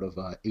a part of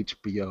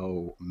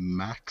HBO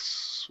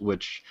Max,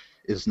 which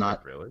is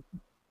not Really.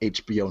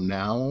 HBO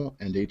Now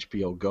and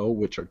HBO Go,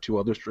 which are two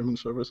other streaming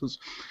services.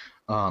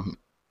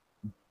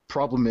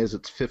 Problem is,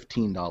 it's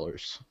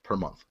 $15 per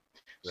month.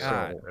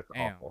 God. So That's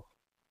damn. awful.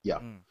 Yeah.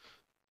 Mm.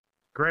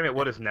 Granted,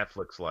 what is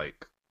Netflix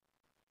like?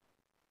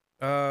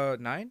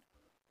 9?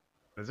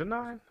 Is it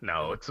 9?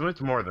 No, it's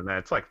much more than that.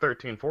 It's like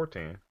 13,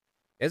 14.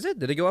 Is it?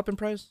 Did it go up in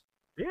price?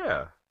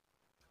 Yeah.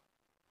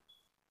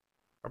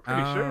 I'm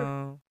pretty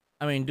sure.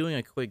 I mean, doing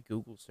a quick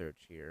Google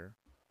search here.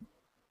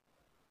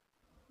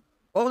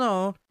 Oh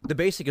no, the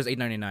basic is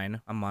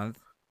 $8.99 a month.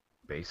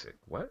 Basic.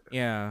 What?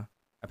 Yeah,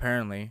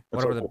 apparently.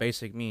 That's Whatever a- the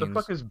basic means. The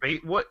fuck is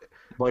what?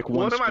 Like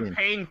one What am I screen,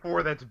 paying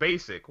for that's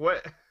basic?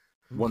 What?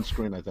 one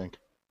screen, I think.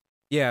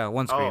 Yeah,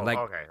 one screen. Oh, like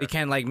okay. you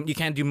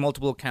can't do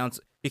multiple accounts.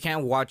 You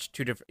can't watch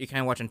you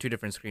can't watch on two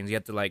different screens. You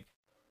have to like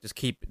just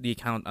keep the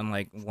account on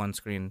like one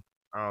screen.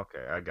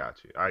 Okay, I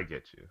got you. I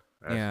get you.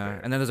 That's yeah, fair.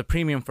 and then there's a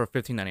premium for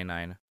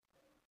 $15.99.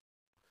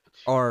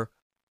 Or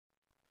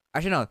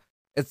actually no,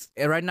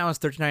 right now it's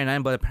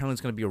 $13.99, but apparently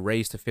it's gonna be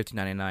raised to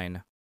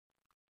 $15.99.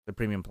 The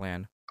premium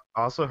plan.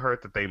 I also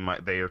heard that they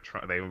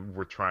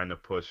were trying to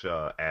push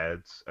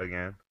ads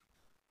again.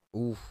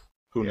 Oof.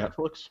 Who, Yeah.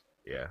 Netflix?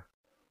 Yeah.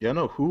 Yeah,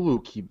 no,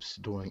 Hulu keeps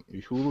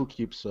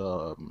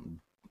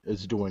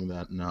is doing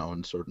that now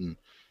in certain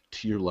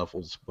tier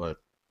levels, but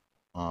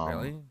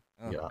Really?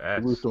 Oh. yeah,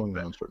 That's- Hulu's doing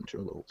that that- on certain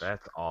tier levels.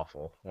 That's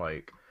awful.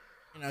 Like,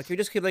 You know, can we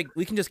just keep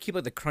we can just keep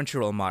like the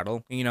Crunchyroll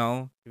model. You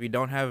know, if you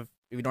don't have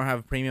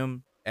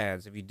premium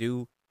ads, if you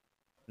do,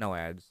 no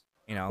ads.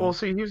 You know. well,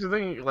 see, here's the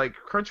thing. Like,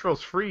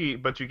 Crunchyroll's free,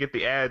 but you get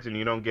the ads and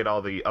you don't get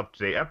all the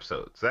up-to-date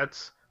episodes.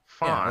 That's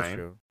fine. yeah, that's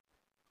true.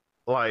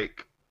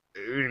 Like,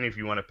 and if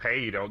you want to pay,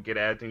 you don't get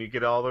ads and you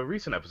get all the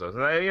recent episodes.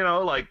 And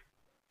like,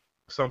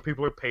 some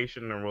people are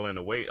patient and willing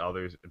to wait.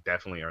 Others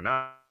definitely are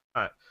not.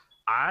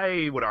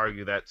 I would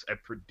argue that's a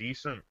pretty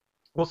decent.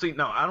 Well, see,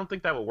 no, I don't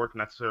think that would work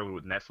necessarily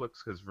with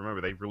Netflix because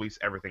remember they release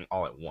everything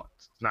all at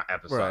once. It's not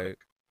episodic.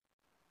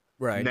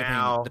 Right.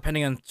 Now-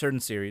 depending on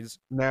certain series.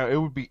 Now, it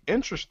would be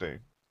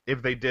interesting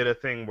if they did a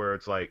thing where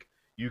it's like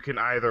you can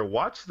either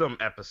watch them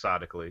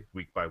episodically,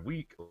 week by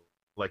week,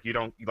 like you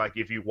don't like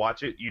if you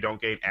watch it, you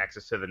don't gain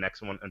access to the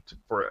next one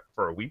for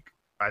a week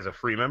as a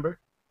free member,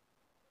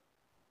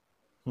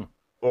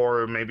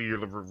 or maybe you're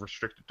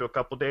restricted to a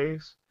couple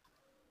days.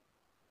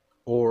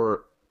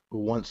 Or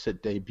once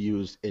it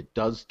debuts, it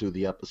does do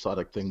the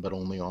episodic thing, but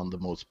only on the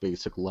most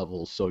basic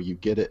level. So you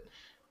get it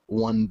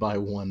one by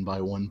one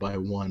by one by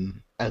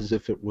one, as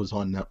if it was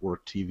on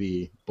network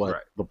TV, but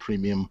Right. the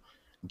premium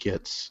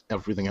gets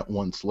everything at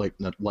once, like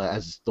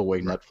as the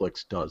way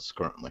Netflix does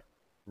currently.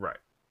 Right.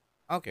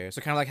 Okay,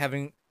 so kind of like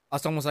having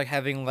it's almost like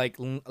having like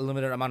a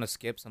limited amount of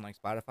skips on like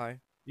Spotify. In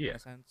Yeah. a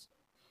sense.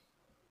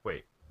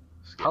 Wait.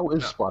 Skip. How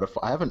is No. Spotify?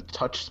 I haven't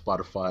touched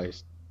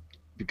Spotify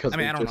because I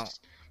mean, they I don't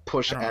just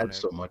push I don't own ads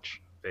it. so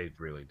much. They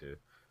really do.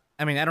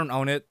 I mean, I don't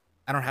own it.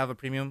 I don't have a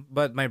premium,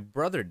 but my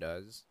brother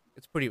does.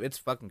 It's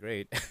fucking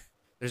great.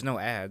 There's no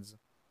ads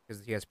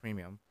because he has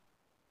premium.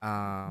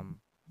 I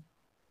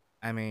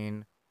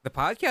mean, the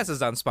podcast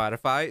is on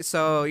Spotify,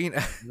 so you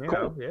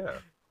know, Yeah. Yeah.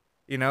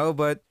 you know.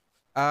 But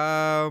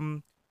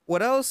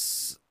what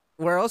else?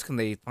 Where else can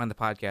they find the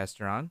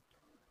podcast, Ron?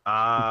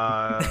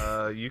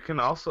 You can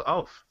also.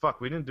 Oh fuck,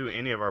 we didn't do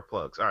any of our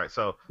plugs. All right,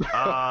 so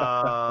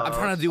I'm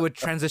trying to do a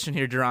transition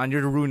here, Duran.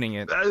 You're ruining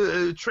it.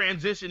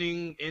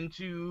 transitioning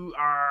into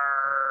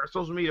our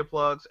social media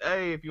plugs.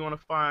 Hey, if you want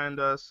to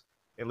find us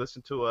and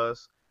listen to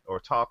us or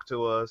talk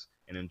to us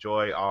and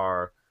enjoy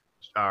our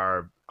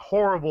are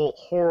horrible,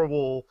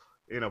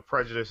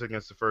 prejudice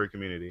against the furry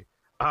community.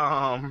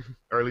 Or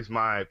at least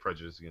my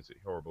prejudice against the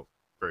horrible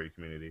furry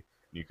community.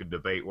 You could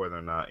debate whether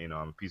or not, I'm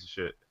a piece of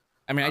shit.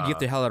 I mean, I get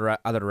the hell out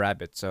of the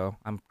rabbit, so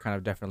I'm kind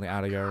of definitely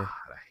out of your God,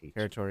 I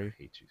territory.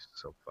 hate you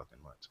so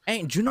fucking much.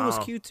 Hey, Juno was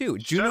cute too.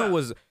 Juno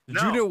was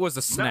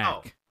a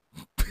snack.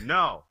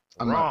 No,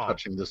 I'm not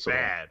touching this at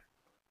all.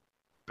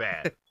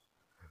 Bad.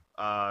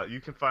 You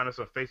can find us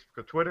on Facebook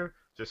or Twitter.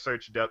 Just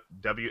search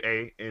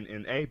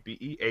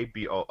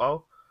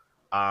WANNABEABOO.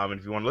 And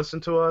if you want to listen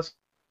to us,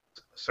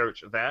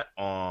 search that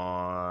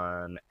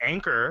on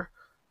Anchor,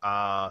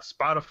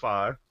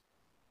 Spotify,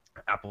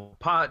 Apple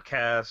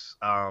Podcasts,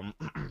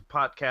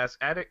 Podcast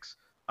Addicts,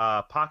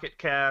 Pocket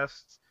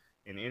Casts,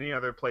 and any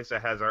other place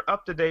that has our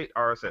up-to-date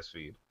RSS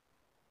feed.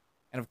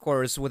 And of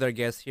course, with our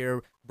guest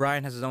here,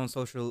 Brian has his own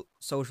social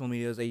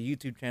medias, a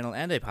YouTube channel,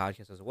 and a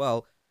podcast as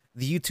well.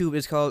 The YouTube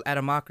is called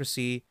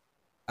Atomocracy,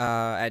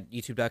 at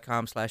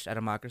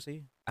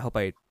youtube.com/Atomocracy. I hope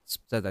I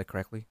said that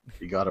correctly.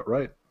 You got it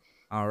right.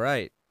 All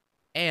right.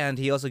 And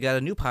he also got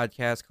a new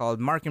podcast called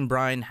Mark and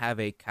Brian Have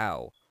a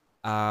Cow,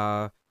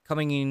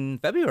 coming in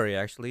February,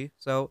 actually.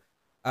 So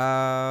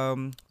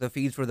the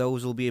feeds for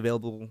those will be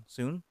available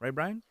soon, right,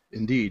 Brian?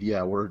 Indeed,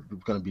 yeah. We're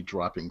going to be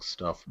dropping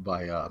stuff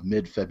by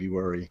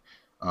mid-February.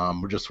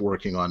 We're just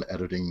working on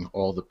editing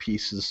all the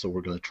pieces, so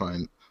we're going to try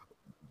and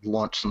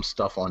launch some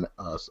stuff on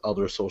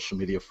other social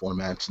media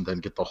formats and then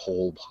get the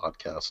whole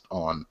podcast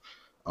on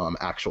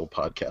actual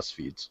podcast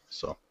feeds.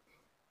 So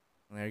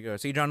there you go.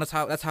 See, John,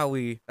 that's how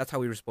we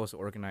were supposed to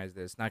organize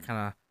this, not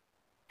kind of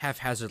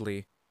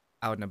haphazardly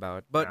out and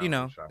about. But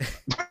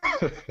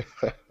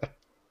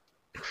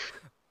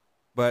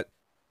but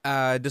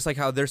just like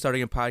how they're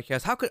starting a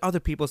podcast, how could other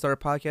people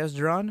start a podcast,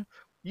 John?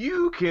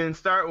 You can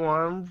start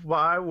one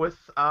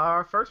with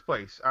our first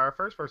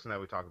person that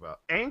we talk about,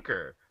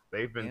 Anchor.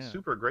 They've been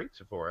super great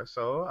for us,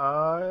 so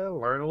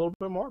learn a little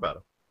bit more about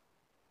them.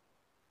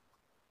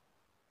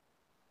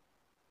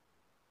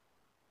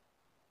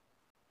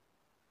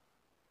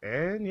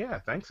 And yeah,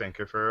 thanks,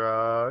 Anchor,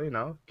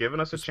 for giving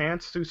us a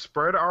chance to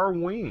spread our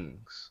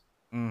wings.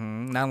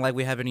 Mm-hmm. Not like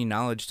we have any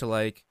knowledge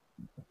to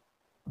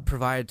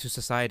provide to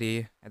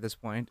society at this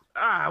point.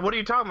 What are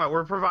you talking about?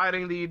 We're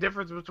providing the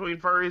difference between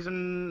furries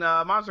and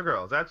monster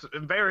girls. That's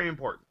very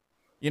important.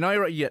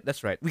 You're right. Yeah,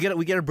 that's right. We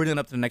gotta bring it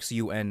up to the next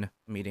UN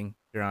meeting,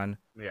 John.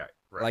 Yeah,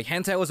 right. Like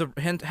hentai was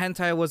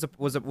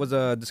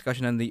a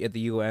discussion at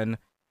the UN.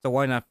 So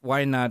why not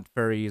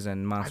furries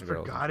and monster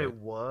girls? I forgot it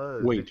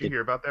was. Wait, did you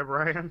hear about that,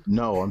 Brian?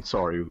 No, I'm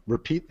sorry.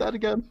 Repeat that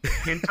again.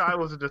 Hentai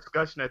was a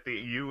discussion at the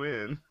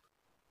UN.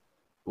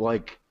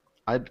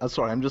 I'm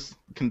sorry. I'm just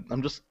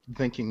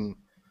thinking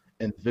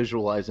and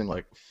visualizing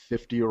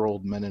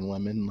 50-year-old men and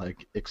women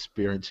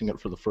experiencing it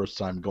for the first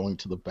time, going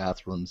to the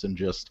bathrooms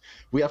and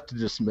we have to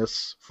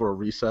dismiss for a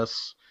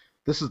recess.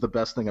 This is the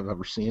best thing I've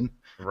ever seen.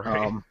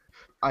 Right.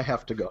 I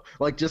have to go.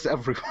 Just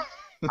everyone.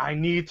 I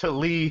need to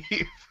leave.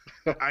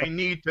 I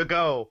need to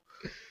go.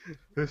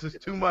 This is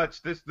too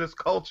much. This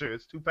culture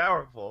is too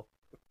powerful.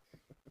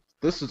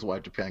 This is why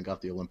Japan got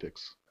the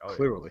Olympics. Oh,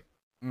 clearly.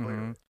 Yeah.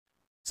 Mm-hmm.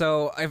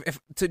 So if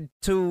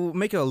to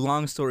make a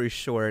long story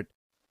short,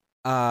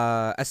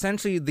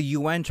 essentially the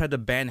UN tried to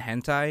ban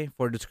hentai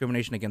for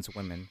discrimination against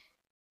women,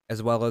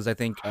 as well as I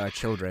think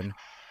children.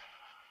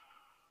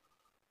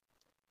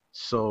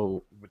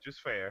 So, which is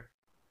fair,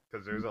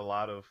 because there's a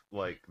lot of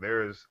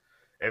there's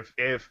if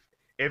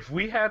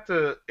we had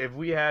to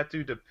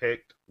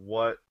depict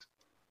what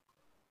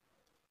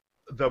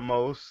the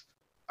most,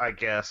 I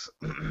guess,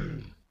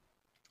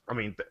 I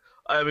mean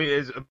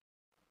is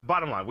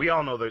bottom line. We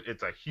all know that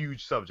it's a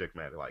huge subject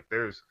matter.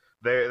 There is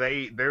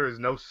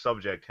no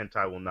subject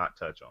hentai will not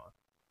touch on.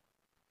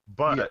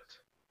 But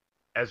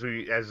as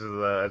we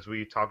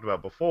talked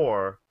about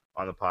before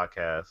on the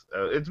podcast,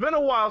 it's been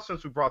a while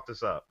since we brought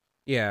this up.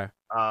 Yeah,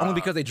 only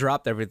because they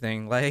dropped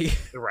everything. Right,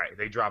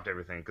 they dropped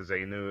everything because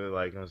they knew it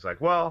was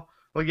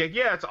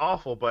it's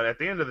awful, but at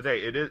the end of the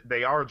day,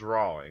 they are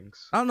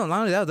drawings. I don't know. Not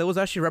only that, there was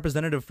actually a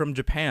representative from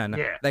Japan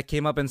that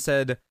came up and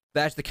said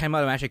that actually came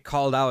out and actually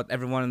called out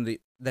everyone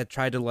that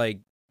tried to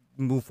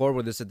move forward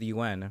with this at the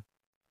UN.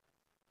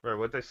 Right,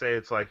 what they say,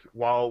 it's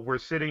while we're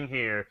sitting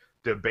here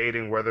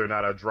debating whether or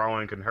not a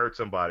drawing can hurt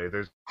somebody,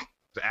 there's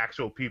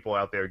actual people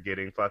out there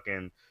getting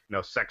fucking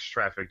sex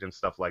trafficked and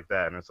stuff like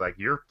that, and it's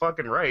you're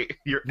fucking right.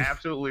 You're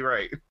absolutely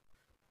right.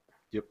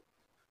 Yep,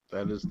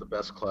 that is the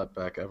best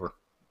clapback ever.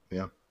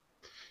 Yeah.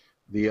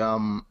 The I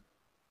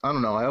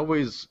don't know. I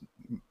always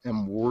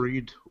am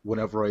worried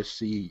whenever I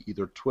see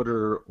either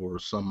Twitter or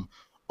some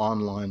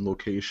online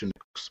location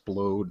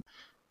explode,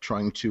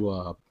 trying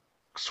to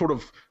sort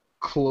of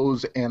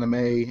close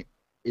anime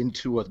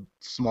into a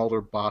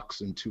smaller box,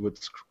 into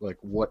its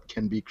what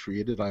can be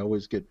created. I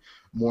always get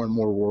more and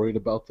more worried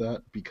about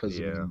that because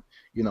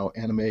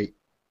anime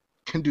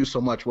can do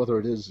so much, whether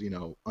it is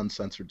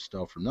uncensored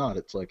stuff or not.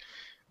 It's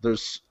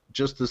there's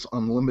just this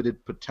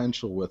unlimited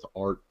potential with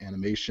art,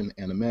 animation,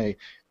 anime,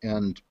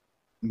 and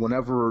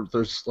whenever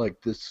there's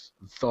this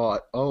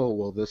thought, oh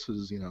well, this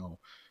is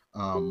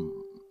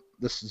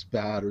this is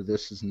bad or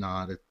this is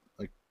not.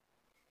 Like,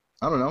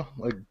 I don't know.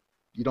 Like,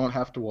 you don't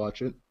have to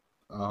watch it.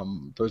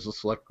 There's a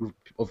select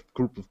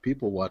group of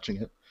people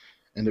watching it,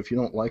 and if you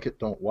don't like it,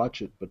 don't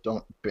watch it, but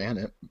don't ban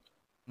it.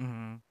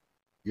 Mm-hmm.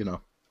 You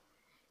know.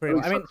 Pretty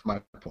much. I mean, that's my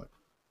point.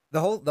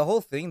 The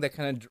whole thing that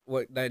kind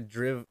of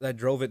that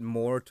drove it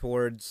more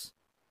towards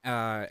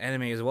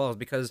anime as well is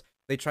because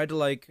they tried to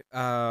like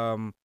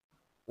what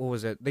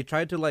was it? They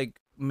tried to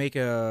like make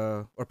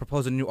or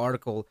propose a new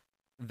article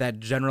that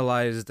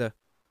generalized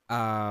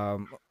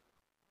that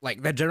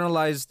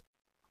generalized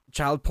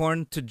child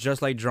porn to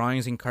just like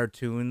drawings and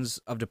cartoons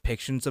of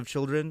depictions of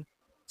children.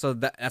 So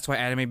that's why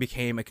anime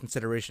became a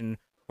consideration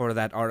for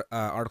that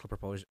article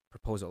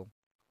proposal.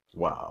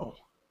 Wow.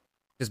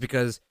 Just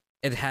because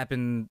it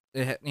happened,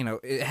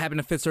 it happened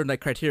to fit certain like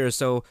criteria.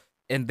 So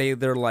and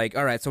they're like,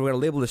 all right, so we're gonna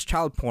label this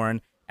child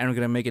porn and we're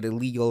gonna make it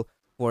illegal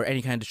for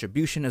any kind of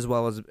distribution as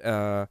well as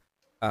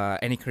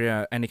any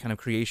kind of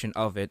creation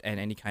of it and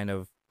any kind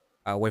of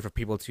way for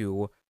people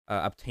to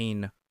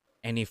obtain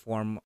any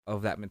form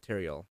of that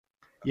material.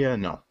 Yeah,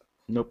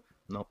 nope.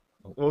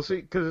 Well,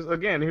 see, because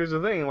again, here's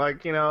the thing.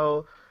 Like,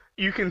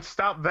 you can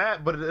stop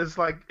that, but it's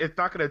like it's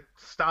not going to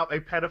stop a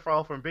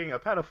pedophile from being a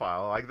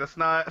pedophile. Like, that's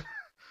not.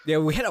 Yeah,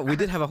 we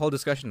did have a whole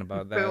discussion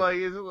about that. Like,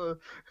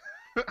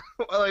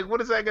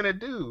 what is that going to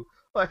do?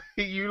 Like,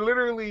 you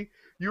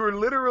were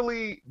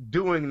literally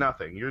doing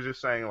nothing. You're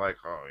just saying like,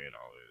 oh,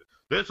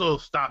 this will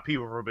stop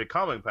people from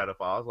becoming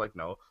pedophiles. Like,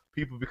 no,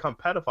 people become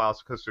pedophiles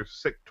because they're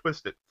sick,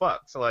 twisted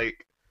fucks.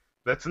 Like,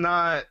 that's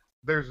not.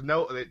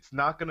 It's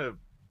not going to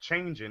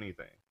change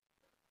anything.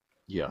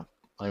 Yeah,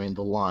 I mean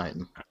the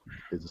line,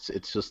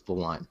 it's just the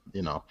line,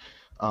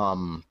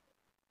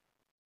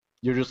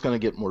 You're just going to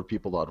get more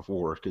people out of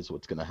work is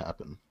what's going to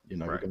happen. Right.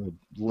 You're going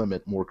to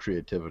limit more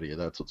creativity.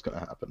 That's what's going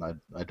to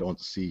happen. I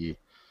don't see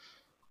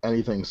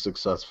anything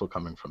successful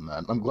coming from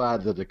that. I'm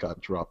glad that it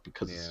got dropped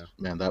because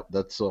man,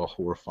 that's a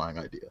horrifying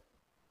idea.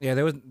 Yeah,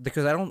 there was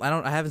because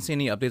I haven't seen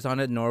any updates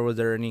on it, nor was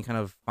there any kind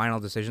of final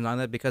decisions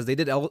on it because they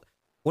did.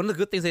 One of the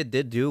good things they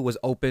did do was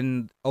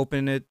open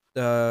it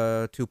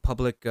to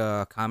public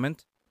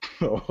comment.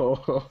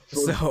 Oh,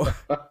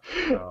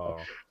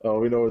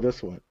 we know where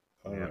this went.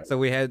 All right. So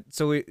we had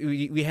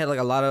like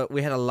a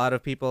lot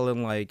of people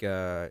in like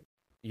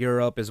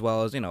Europe as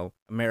well as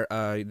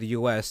the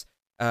U.S.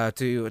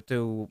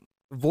 To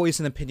voice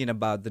an opinion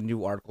about the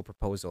new article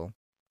proposal.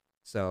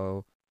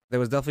 So there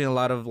was definitely a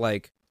lot of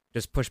like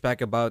just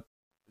pushback about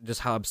just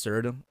how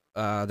absurd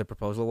the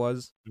proposal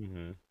was,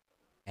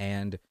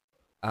 and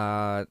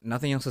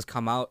nothing else has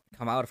come out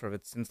from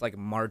it since like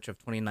March of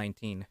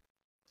 2019.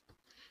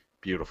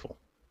 Beautiful.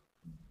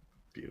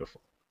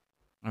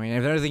 I mean,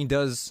 if everything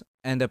does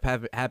end up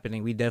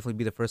happening, we'd definitely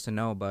be the first to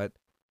know. But,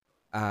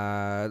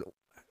 I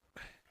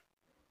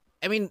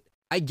mean,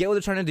 I get what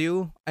they're trying to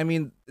do. I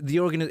mean,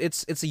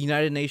 it's a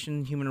United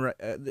Nations human right.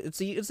 It's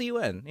the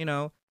UN.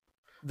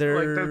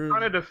 They're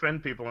trying to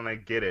defend people, and I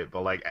get it,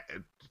 but like,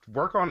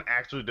 work on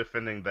actually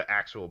defending the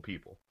actual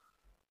people.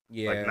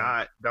 Yeah.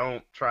 Like,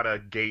 don't try to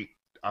gate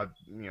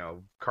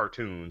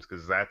cartoons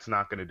because that's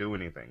not going to do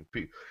anything.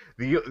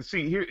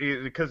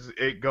 Because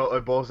it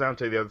boils down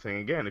to the other thing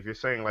again. If you're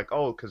saying like,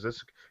 oh, because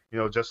this,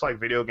 just like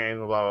video games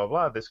and blah blah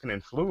blah, this can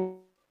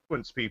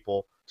influence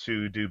people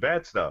to do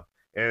bad stuff.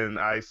 And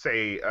I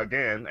say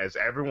again, as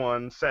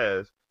everyone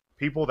says,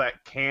 people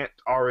that can't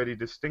already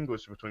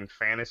distinguish between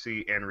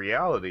fantasy and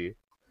reality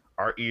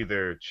are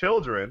either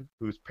children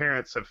whose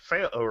parents have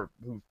failed or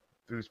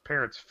whose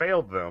parents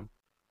failed them.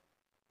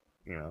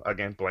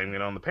 Again, blaming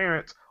it on the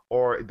parents.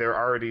 Or they're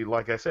already,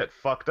 like I said,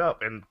 fucked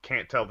up and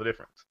can't tell the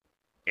difference.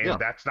 And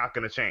that's not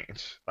going to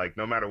change. Like,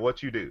 no matter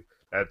what you do,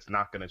 that's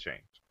not going to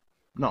change.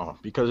 No,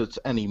 because it's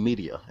any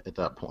media at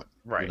that point.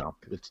 Right.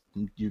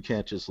 You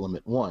can't just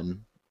limit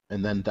one,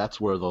 and then that's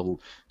where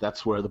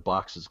the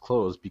box is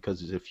closed,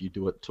 because if you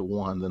do it to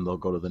one, then they'll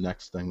go to the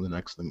next thing, the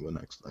next thing, the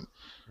next thing.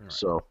 Right.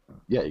 So,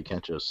 yeah, you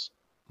can't just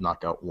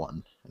knock out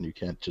one, and you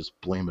can't just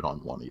blame it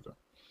on one either.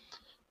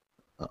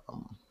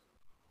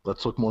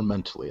 Let's look more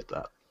mentally at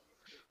that.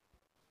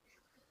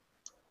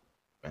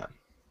 Man.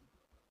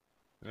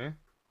 Yeah.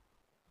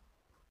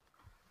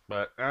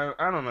 But I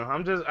don't know.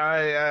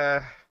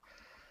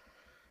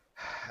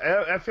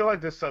 I feel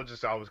like this stuff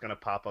just always gonna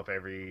pop up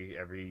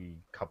every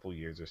couple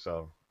years or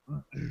so.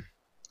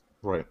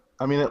 Right.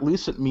 I mean, at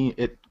least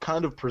it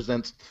kind of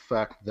presents the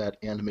fact that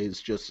anime's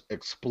just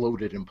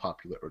exploded in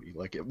popularity.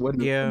 Like, it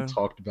wouldn't have been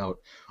talked about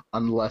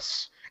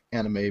unless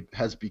anime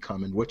has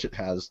become, in which it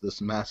has,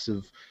 this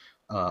massive.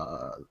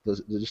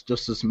 There's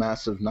just this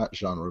massive, not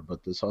genre,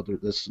 but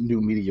this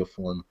new media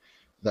form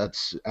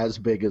that's as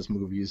big as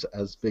movies,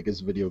 as big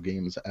as video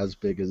games, as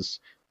big as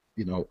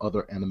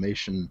other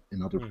animation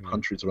in other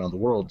countries around the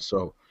world.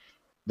 So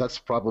that's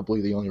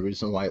probably the only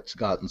reason why it's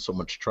gotten so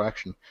much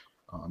traction.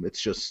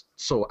 It's just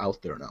so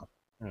out there now.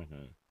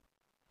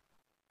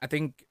 I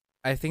think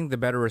the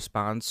better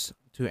response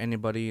to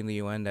anybody in the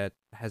UN that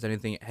has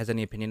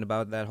any opinion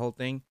about that whole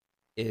thing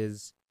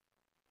is,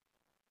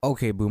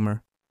 okay,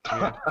 boomer.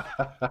 Yeah,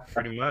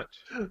 pretty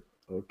much.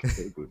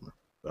 Okay, boomer.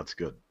 That's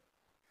good.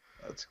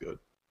 That's good.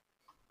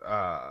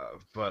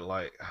 But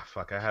like,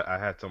 fuck, I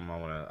had something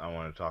I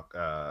wanna talk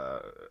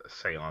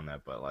say on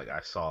that, but like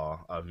I saw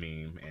a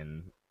meme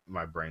and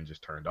my brain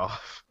just turned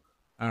off.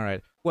 All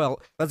right.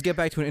 Well, let's get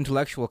back to an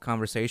intellectual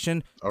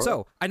conversation. All right.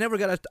 So I never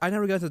got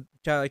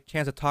a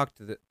chance to talk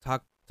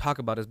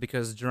about this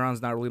because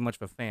Jerron's not really much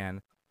of a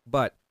fan.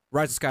 But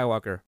Rise of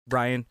Skywalker,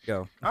 Brian,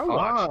 go. I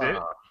watched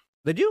it.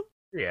 Did you?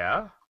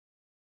 Yeah,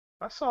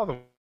 I saw the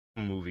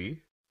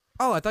movie.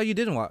 Oh, I thought you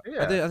didn't watch.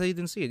 Yeah. I thought you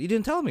didn't see it. You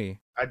didn't tell me.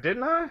 I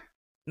didn't I?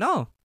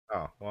 No.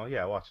 Oh well,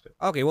 yeah, I watched it.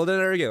 Okay. Well, then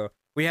there we go.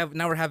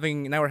 We're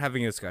having a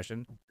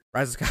discussion.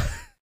 Rise of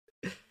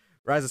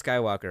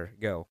Skywalker,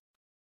 go.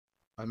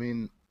 I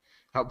mean,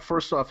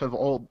 first off,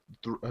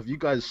 have you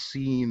guys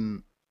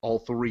seen all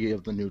three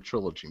of the new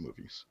trilogy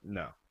movies?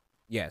 No.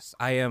 Yes,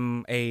 I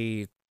am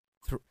I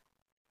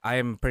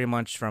am pretty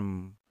much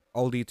from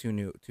oldie to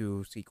new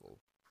to sequel.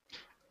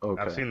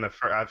 Okay.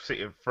 I've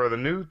seen for the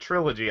new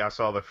trilogy. I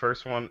saw the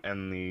first one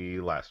and the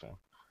last one.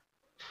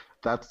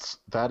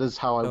 That is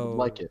how I would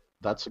like it.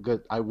 That's a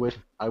good. I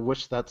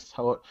wish that's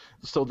how it.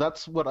 So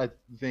that's what I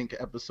think.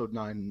 Episode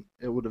 9.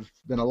 It would have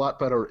been a lot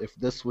better if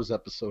this was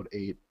Episode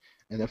 8,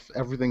 and if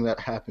everything that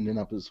happened in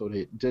Episode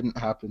 8 didn't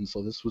happen.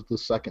 So this was the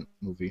second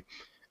movie,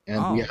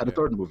 and we had a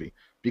third movie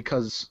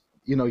because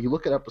you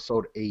look at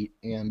Episode 8,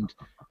 and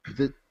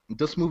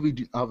this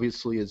movie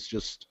obviously is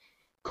just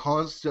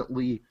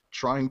constantly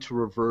trying to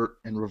revert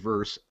and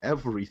reverse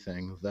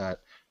everything that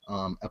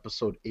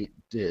Episode 8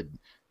 did.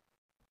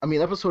 I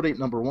mean, Episode 8,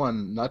 number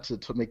one, not to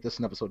make this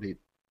an Episode 8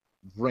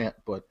 rant,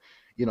 but,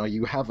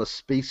 you have a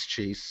space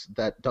chase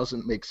that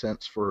doesn't make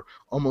sense for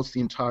almost the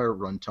entire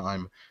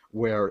runtime,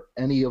 where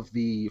any of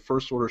the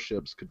First Order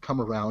ships could come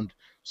around,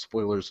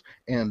 spoilers,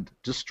 and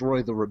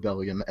destroy the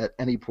rebellion at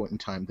any point in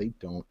time. They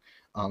don't.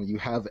 You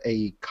have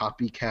a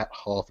copycat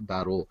Hoth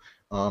battle.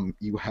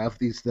 You have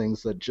these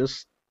things that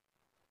just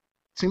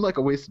seem like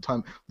a waste of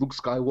time. Luke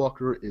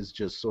Skywalker is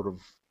just sort of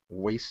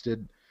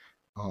wasted.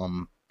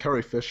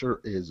 Carrie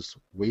Fisher is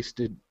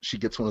wasted. She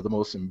gets one of the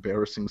most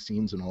embarrassing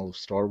scenes in all of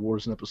Star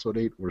Wars in Episode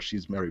 8, where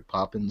she's Mary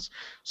Poppins.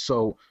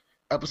 So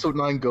Episode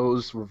 9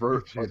 goes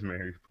revert. She's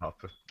Mary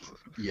Poppins.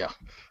 Yeah.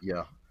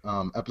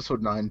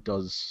 Episode 9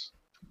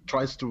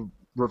 tries to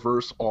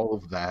reverse all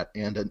of that,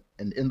 and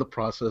in the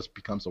process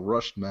becomes a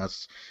rushed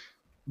mess.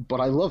 But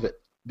I love it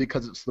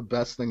because it's the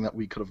best thing that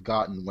we could have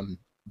gotten when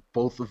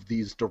both of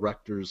these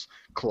directors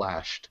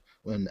clashed.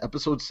 When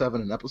Episode 7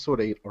 and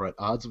Episode 8 are at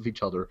odds of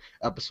each other,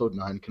 Episode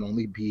 9 can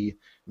only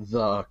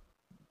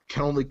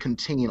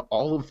contain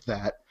all of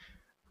that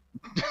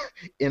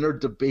inner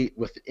debate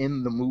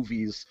within the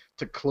movies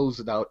to close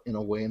it out in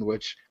a way in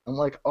which I'm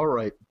like, all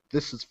right,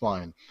 this is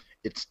fine.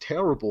 It's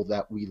terrible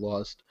that we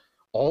lost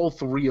all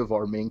three of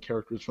our main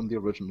characters from the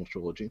original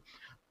trilogy.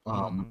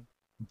 And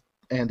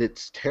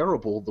it's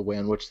terrible the way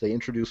in which they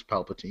introduced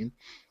Palpatine.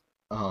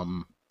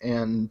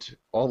 And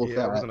all of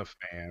that. I wasn't a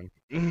fan.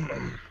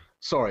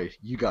 Sorry,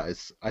 you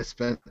guys. I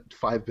spent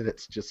 5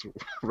 minutes just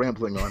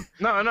rambling on.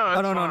 No,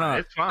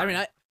 it's fine. I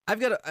mean, I've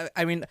got.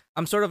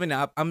 I'm sort of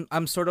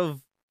I'm sort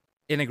of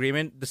in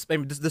agreement.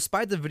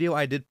 Despite the video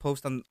I did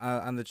post on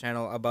the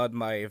channel about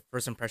my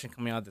first impression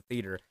coming out of the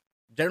theater,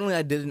 generally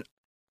I didn't.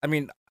 I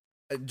mean,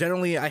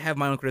 generally I have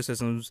my own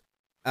criticisms.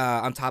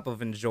 On top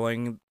of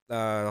enjoying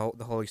the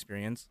whole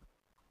experience.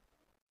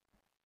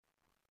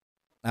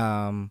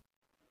 Yeah,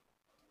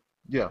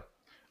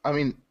 I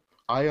mean,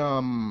 I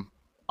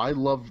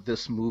loved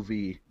this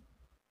movie.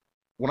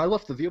 When I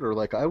left the theater,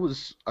 like I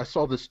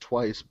saw this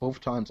twice.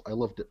 Both times I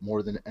loved it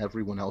more than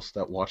everyone else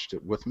that watched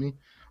it with me.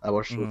 I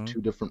watched it with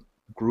two different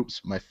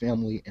groups, my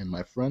family and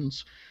my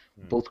friends.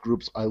 Both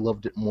groups, I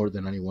loved it more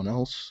than anyone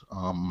else.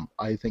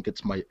 I think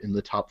it's in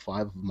the top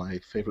 5 of my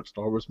favorite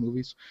Star Wars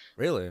movies.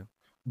 Really?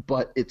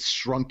 But it's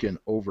shrunken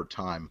over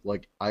time.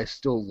 Like, I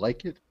still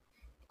like it.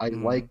 I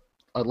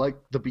like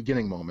the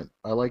beginning moment.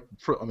 I like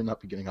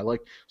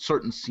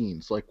certain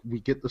scenes. Like, we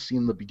get the scene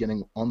in the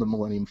beginning on the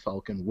Millennium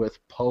Falcon with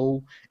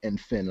Poe and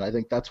Finn. And I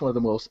think that's one of the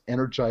most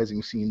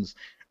energizing scenes.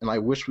 And I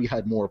wish we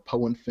had more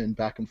Poe and Finn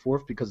back and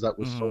forth because that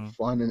was so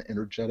fun and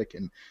energetic.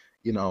 And,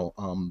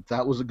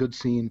 that was a good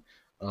scene.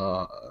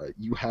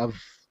 You have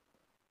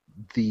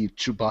the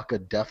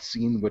Chewbacca death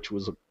scene, which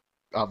was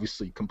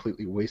obviously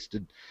completely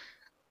wasted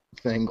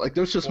thing. Like,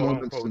 there's just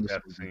moments in this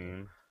movie.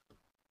 Scene.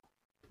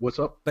 What's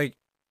up? Like,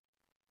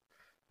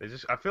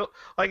 I feel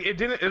like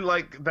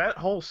that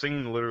whole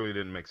scene literally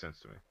didn't make sense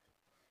to me.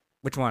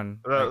 Which one?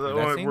 The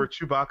one where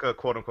Chewbacca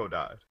quote unquote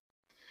died.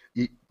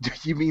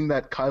 You mean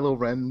that Kylo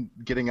Ren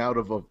getting out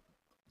of a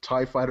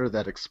TIE fighter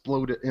that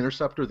exploded,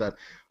 interceptor that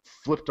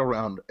flipped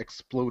around,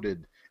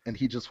 exploded, and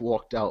he just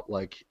walked out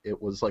like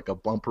it was like a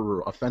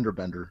bumper, a fender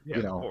bender. Yeah,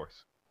 of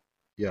course.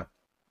 Yeah.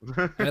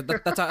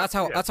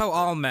 That's how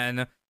all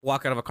men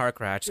walk out of a car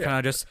crash. Yeah.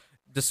 Kind of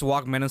just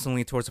walk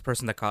menacingly towards the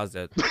person that caused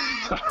it.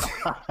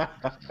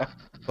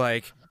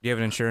 Like, do you have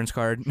an insurance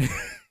card? Yeah.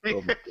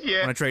 Want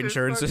to trade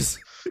insurances?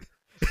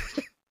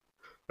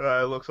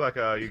 It looks like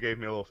you gave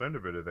me a little fender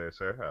bender there,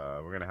 sir.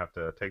 We're gonna have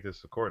to take this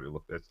to court.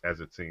 As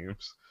it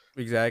seems.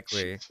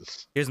 Exactly.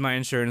 Jesus. Here's my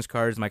insurance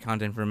cards, my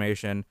contact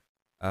information.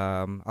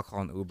 I'll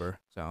call an Uber.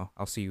 So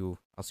I'll see you.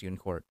 I'll see you in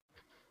court.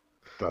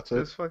 That's it.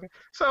 This fucking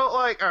so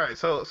like all right.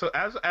 So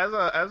as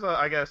a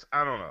I guess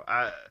I don't know.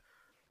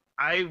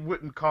 I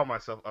wouldn't call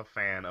myself a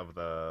fan of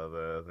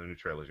the new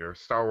trilogy or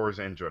Star Wars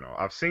in general.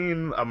 I've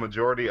seen a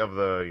majority of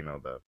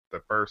the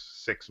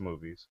first 6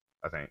 movies.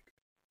 I think.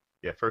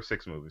 Yeah, first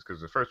 6 movies because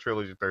the first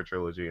trilogy, third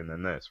trilogy, and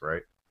then this,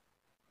 right?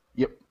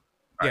 Yep.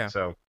 All Yeah. right,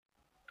 so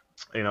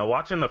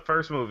watching the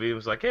first movie, it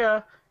was like,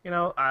 yeah,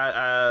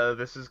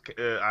 this is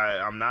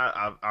I'm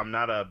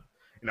not a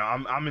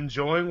I'm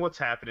enjoying what's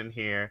happening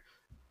here.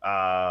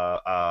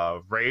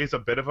 Rey's a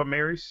bit of a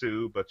Mary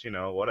Sue, but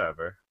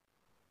whatever.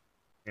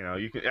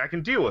 I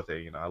can deal with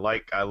it. I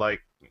like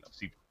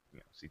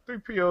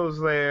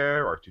C3PO's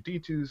there,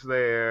 R2D2's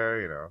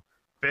there.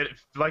 Finn,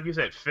 like you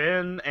said,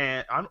 Finn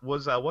and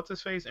was what's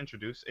his face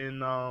introduced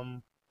in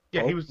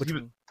yeah, Poe? he was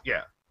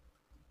yeah,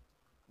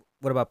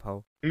 What about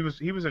Poe? he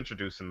was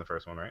introduced in the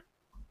first one, right?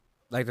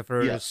 Like the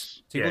first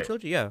Yes. sequel Yeah.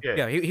 trilogy? Yeah. Yeah.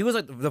 Yeah. He was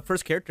like the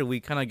first character we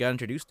kind of got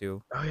introduced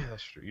to. Oh yeah,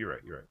 that's true. You're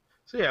right.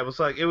 So yeah, it was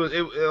like it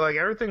like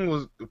everything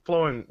was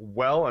flowing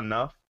well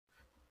enough.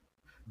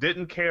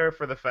 Didn't care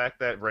for the fact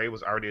that Rey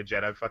was already a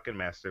Jedi fucking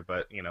master,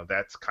 but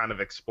that's kind of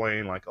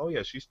explained like, oh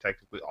yeah, she's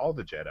technically all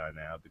the Jedi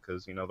now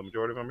because the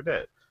majority of them are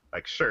dead.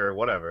 Like sure,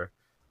 whatever.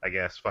 I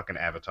guess fucking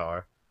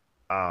Avatar.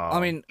 I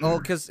mean,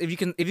 because if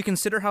you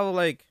consider how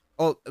like,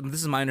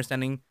 this is my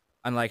understanding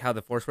on like how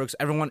the Force works.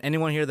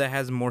 Anyone here that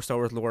has more Star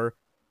Wars lore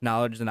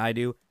knowledge than I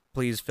do,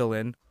 please fill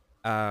in.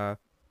 Because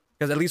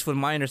at least with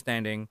my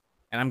understanding,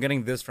 and I'm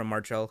getting this from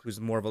Marchell, who's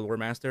more of a lore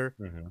master.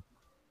 Mm-hmm.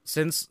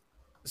 Since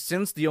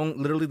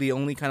literally the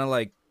only kind of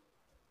like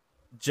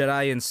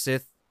Jedi and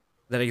Sith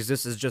that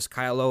exists is just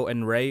Kylo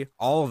and Rey.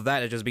 All of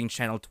that is just being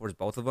channeled towards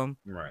both of them.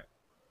 Right.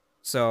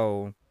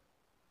 So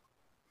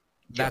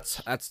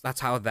Yes.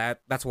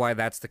 that's why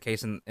that's the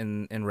case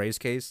in Rey's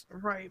case.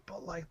 Right,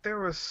 but like there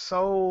was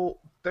so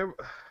like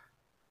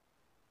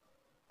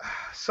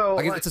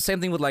It's the same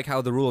thing with like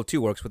how the rule of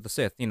 2 works with the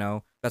Sith.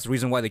 That's the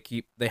reason why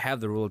they have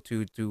the rule of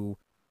 2 to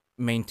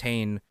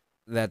maintain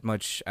that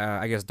much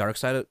I guess dark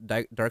side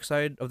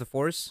of the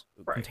Force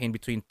Right. contained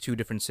between 2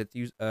 different Sith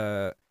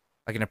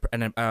like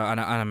on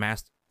a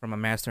master from a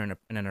master and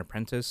an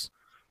apprentice.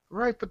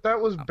 right, but that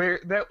was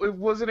that it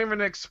wasn't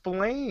even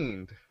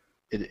explained.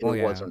 It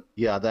yeah. wasn't.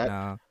 Yeah, that.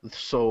 Nah.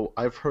 So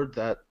I've heard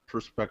that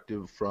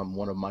perspective from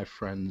one of my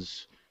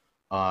friends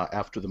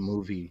after the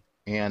movie,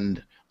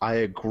 and I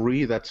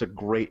agree that's a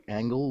great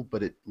angle,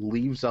 but it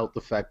leaves out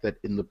the fact that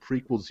in the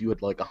prequels you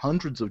had like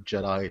hundreds of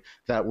Jedi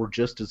that were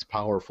just as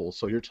powerful.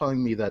 So you're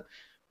telling me that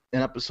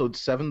in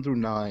episodes 7 through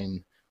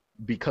 9,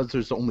 because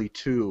there's only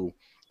 2,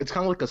 it's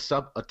kind of like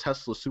a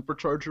Tesla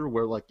supercharger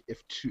where like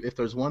if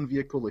there's one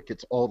vehicle it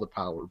gets all the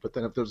power, but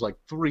then if there's like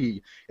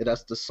 3, it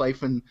has to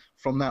siphon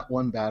from that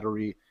one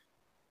battery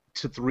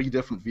to 3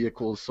 different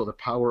vehicles, so the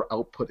power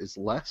output is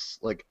less.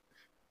 Like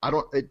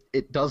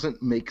it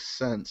doesn't make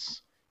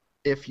sense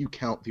if you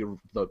count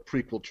the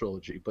prequel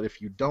trilogy, but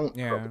if you don't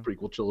count the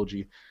prequel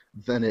trilogy,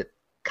 then it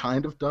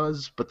kind of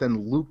does. But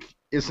then Luke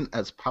isn't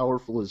as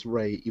powerful as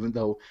Rey, even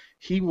though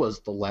he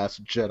was the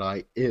last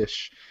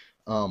Jedi-ish.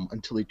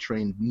 Until he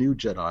trained new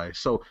Jedi.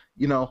 So,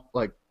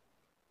 like,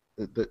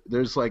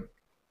 there's like,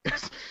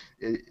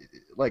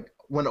 like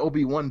when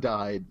Obi-Wan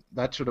died,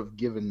 that should have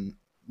given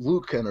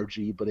Luke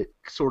energy, but it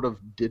sort of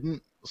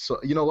didn't. So,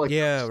 like.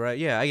 Yeah, right.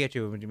 Yeah, I get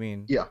you what you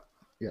mean. Yeah,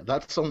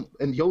 that's and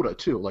Yoda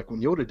too. Like when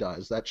Yoda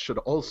dies, that should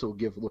also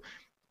give.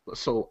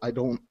 So I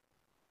don't.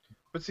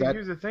 But see,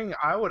 here's the thing.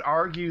 I would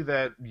argue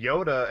that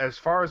Yoda, as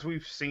far as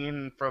we've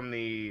seen from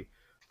the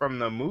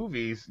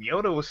movies,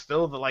 Yoda was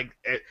still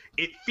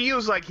it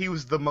feels like he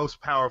was the most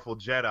powerful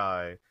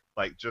Jedi,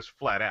 like just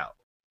flat out.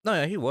 No,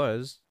 yeah, he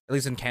was. At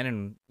least in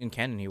canon he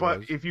was.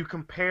 But if you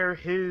compare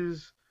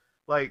his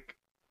like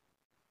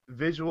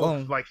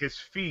visual, like his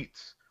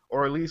feats,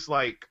 or at least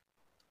like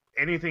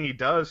anything he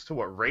does to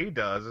what Rey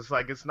does, it's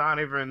like it's not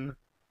even.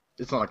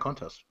 It's not a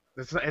contest.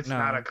 It's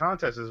not a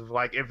contest. It's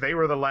like if they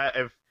were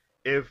the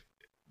if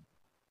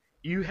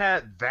you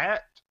had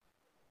that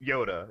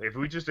Yoda, if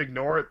we just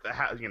ignore it,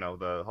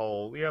 the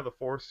whole the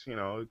Force,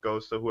 it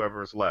goes to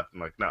whoever's left. I'm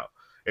like, no.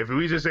 If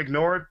we just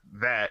ignored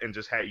that and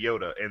just had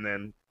Yoda, and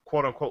then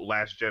quote unquote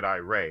Last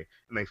Jedi Rey,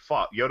 and they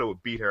fought, Yoda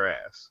would beat her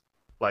ass.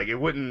 Like it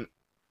wouldn't.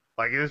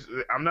 Like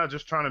I'm not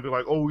just trying to be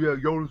like, oh yeah,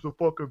 Yoda's the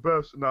fucking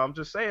best. No, I'm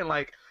just saying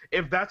like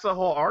if that's a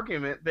whole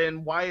argument,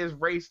 then why is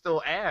Rey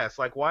still ass?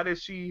 Like why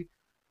does she,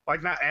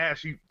 like not ass?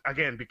 She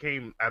again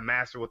became a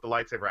master with the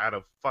lightsaber out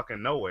of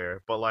fucking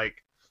nowhere. But like,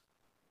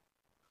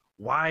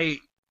 why?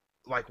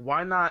 Like,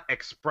 why not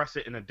express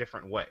it in a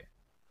different way?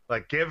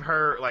 Like, give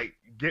her, like,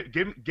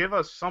 give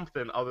us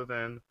something other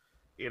than,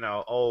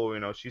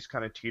 she's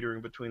kind of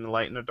teetering between the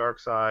light and the dark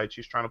side.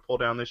 She's trying to pull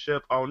down the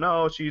ship. Oh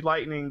no, she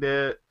lightninged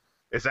it.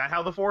 Is that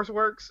how the Force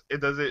works?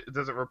 Does it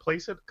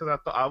replace it? Because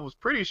I was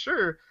pretty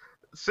sure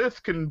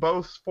Sith can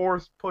both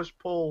force, push,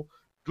 pull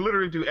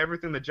literally do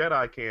everything the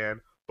Jedi can,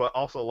 but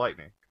also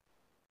lightning.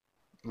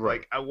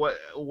 Right. Like,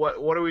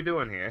 what are we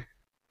doing here?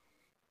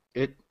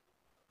 It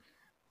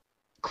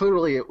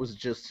clearly it was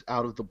just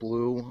out of the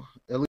blue.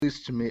 At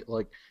least to me,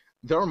 like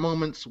there are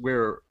moments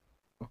where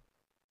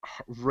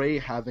Rey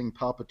having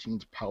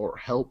Palpatine's power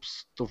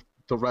helps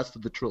the rest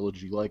of the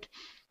trilogy. Like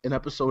in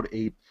Episode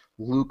 8,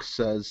 Luke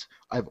says,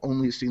 "I've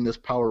only seen this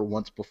power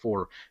once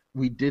before."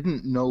 We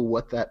didn't know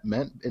what that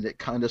meant, and it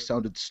kind of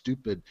sounded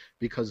stupid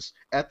because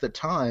at the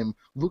time,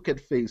 Luke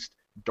had faced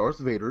Darth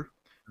Vader,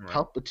 Right.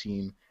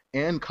 Palpatine,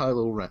 and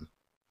Kylo Ren.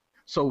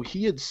 So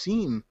he had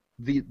seen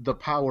the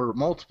power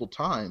multiple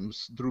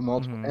times through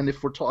multiple. Mhm. And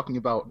if we're talking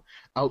about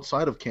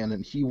outside of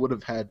canon, he would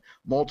have had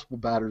multiple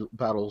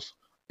battles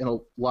in a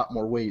lot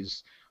more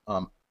ways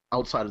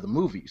outside of the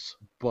movies.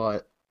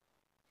 But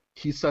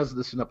he says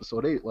this in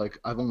Episode 8, like,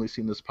 I've only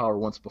seen this power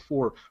once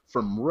before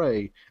from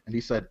Rey, and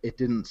he said it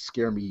didn't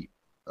scare me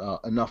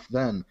enough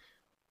then.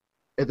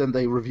 And then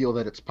they reveal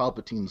that it's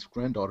Palpatine's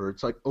granddaughter.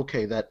 It's like,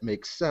 okay, that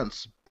makes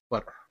sense,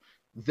 but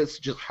this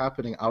just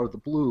happening out of the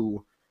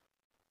blue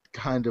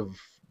kind of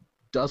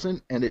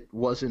doesn't, and it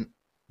wasn't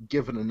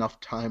given enough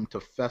time to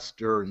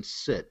fester and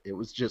sit. It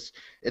was just,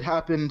 it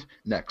happened,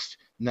 next,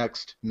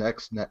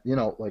 you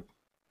know, like,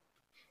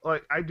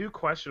 I do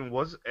question,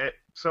 was it,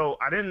 so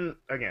I didn't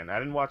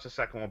watch the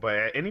second one, but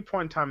at any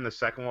point in time in the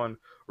second one,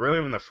 really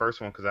even the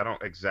first one, because I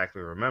don't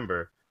exactly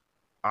remember,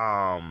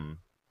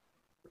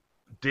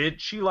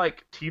 did she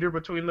like teeter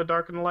between the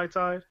dark and the light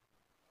side?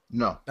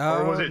 no.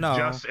 Or was it No.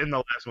 just in the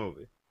last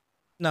movie?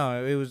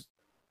 No, it was.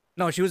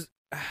 No, she was.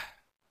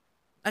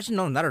 Actually,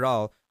 no, not at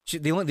all.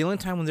 The only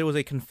time when there was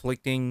a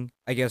conflicting,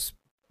 I guess,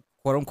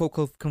 quote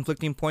unquote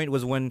conflicting point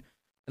was when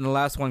in the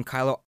last one,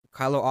 Kylo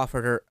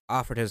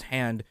offered his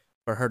hand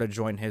for her to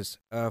join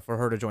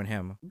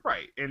him.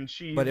 Right, and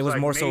she But it was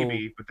like, more so-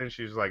 maybe, but then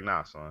she was like,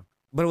 nah, son.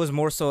 But it was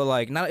more so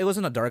like not. It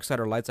wasn't a dark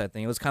side or light side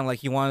thing. It was kind of like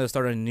he wanted to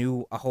start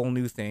a whole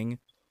new thing,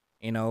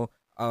 you know.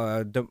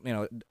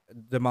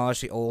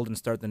 Demolish the old and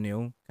start the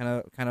new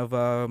kind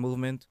of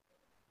movement.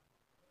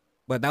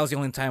 But that was the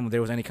only time there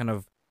was any kind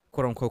of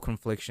quote unquote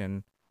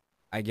confliction,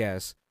 I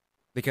guess,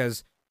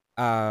 because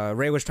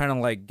Rey was trying to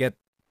like get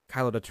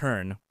Kylo to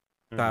turn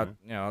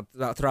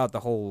Mhm. throughout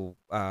the whole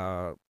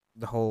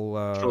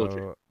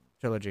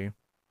trilogy,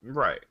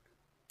 Right.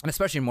 and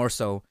especially more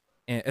so,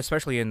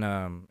 especially in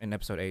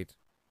Episode 8,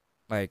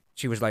 like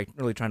she was like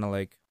really trying to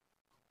like,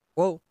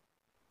 well,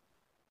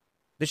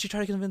 did she try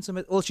to convince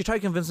him? Well, she tried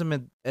to convince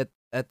him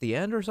at the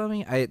end or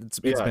something. It's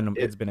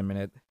been a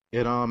minute.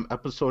 In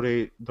Episode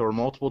 8, there were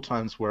multiple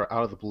times where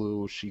out of the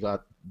blue,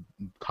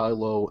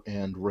 Kylo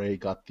and Rey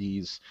got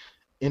these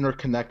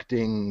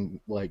interconnecting,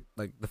 like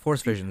The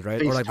Force visions,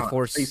 right? Or like the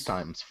Force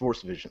FaceTimes,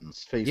 Force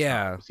visions, FaceTimes,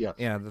 Yeah, yeah.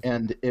 yeah,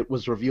 And it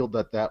was revealed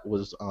that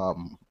was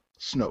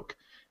Snoke.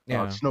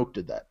 yeah. Snoke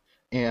did that,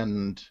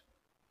 and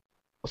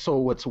so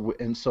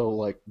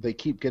like they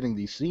keep getting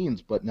these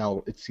scenes, but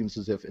now it seems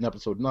as if in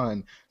Episode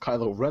 9,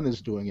 Kylo Ren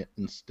is doing it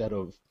instead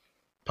of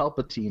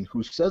Palpatine,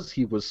 who says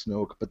he was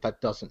Snoke, but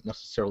that doesn't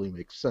necessarily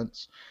make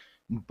sense.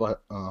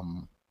 But I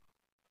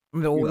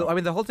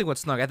mean, the whole thing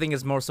with Snoke, I think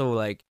is more so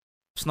like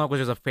Snoke was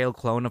just a failed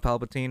clone of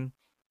Palpatine.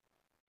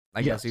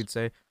 I guess Yes. you'd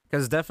say,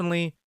 because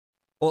definitely,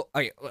 well,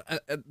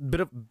 a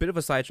bit of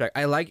a sidetrack.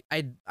 I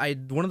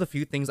one of the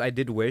few things I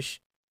did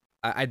wish,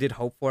 I did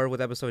hope for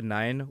with Episode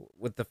 9,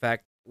 with the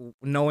fact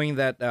knowing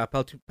that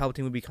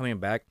Palpatine would be coming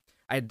back.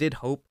 I did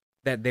hope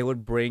that they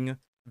would bring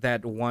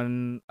that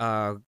one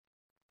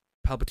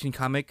Palpatine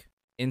comic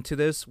into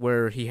this,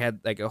 where he had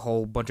like a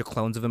whole bunch of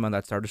clones of him on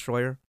that Star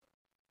Destroyer.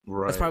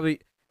 right,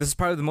 This is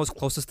probably the most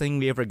closest thing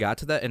we ever got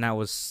to that, and I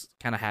was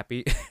kind of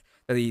happy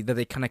that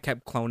they kind of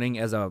kept cloning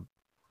as a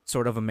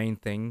sort of a main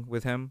thing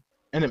with him.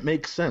 and it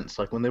makes sense.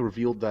 Like when they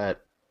revealed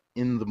that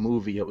in the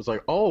movie, it was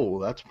like,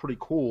 oh, that's pretty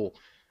cool,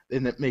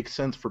 and it makes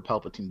sense for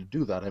Palpatine to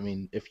do that. I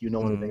mean, if you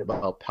know anything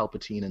about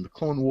Palpatine and the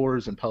Clone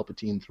Wars and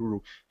Palpatine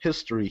through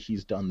history,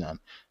 he's done that.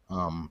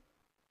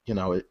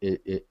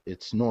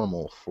 It's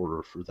normal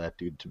for that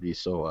dude to be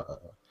so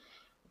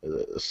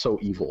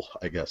evil,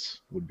 I guess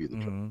would be the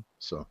term.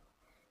 So,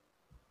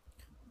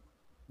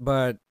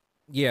 but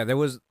yeah, there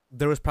was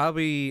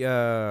probably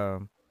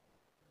well,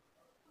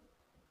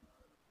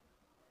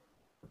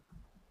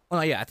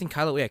 yeah, I think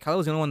Kylo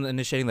was the only one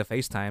initiating the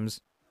FaceTimes,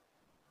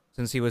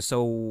 since he was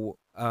so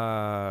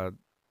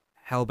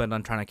hellbent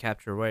on trying to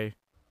capture Rey.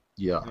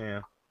 yeah.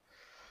 Yeah.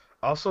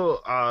 Also,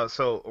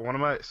 so all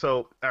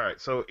right,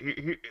 so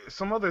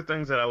some other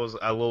things that I was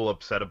a little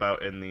upset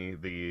about in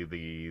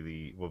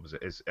the what was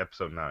it? It's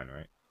Episode 9,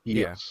 right?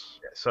 Yes.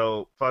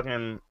 So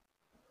fucking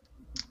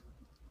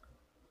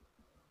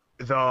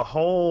the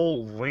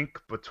whole link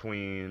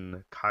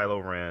between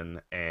Kylo Ren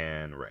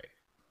and Rey.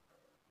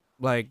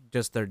 Like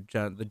just the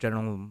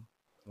general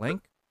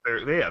link.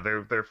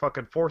 Their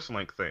fucking Force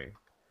link thing.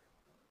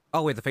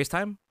 Oh wait, the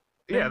FaceTime.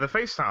 Yeah, the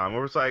FaceTime,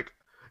 where it's like,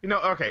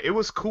 okay, it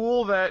was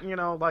cool that,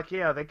 like,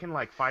 they can,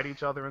 like, fight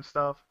each other and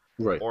stuff.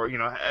 Right. Or,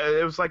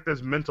 it was like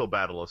this mental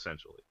battle,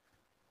 essentially.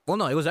 Well,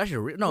 no, it was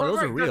actually no,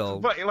 those are real.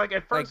 But like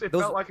at first, it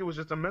those... felt like it was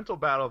just a mental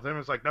battle. Then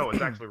it's like, no,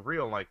 it's actually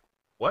real. Like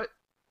what?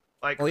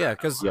 Like, oh yeah,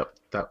 because Yep.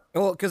 That.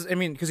 well, because I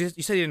mean, because you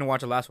said you didn't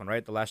watch the last one,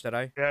 right? The Last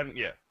Jedi. and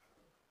yeah,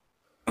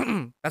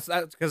 That's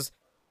because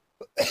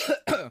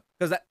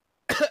because that.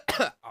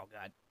 Oh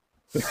god,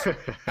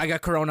 I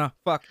got corona.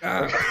 Fuck.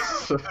 I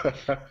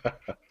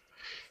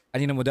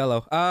need a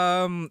Modelo.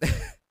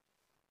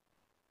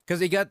 Because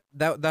they got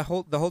the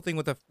whole thing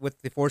with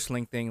the Force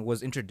Link thing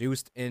was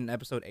introduced in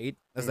Episode 8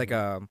 as like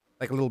a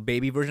little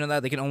baby version of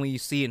that. They can only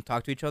see and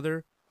talk to each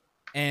other,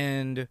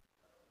 and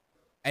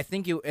I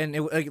think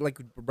like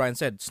Brian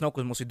said, Snoke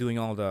was mostly doing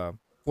all the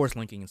Force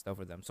linking and stuff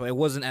with them, so it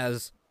wasn't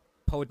as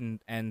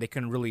potent, and they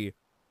couldn't really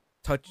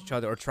touch each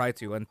other or try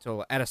to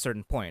until at a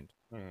certain point.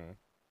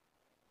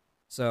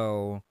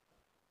 So,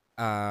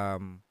 that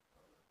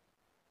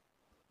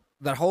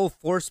whole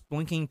Force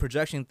blinking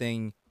projection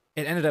thing,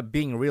 it ended up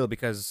being real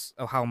because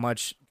of how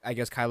much I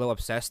guess Kylo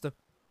obsessed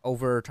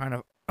over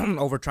trying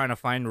to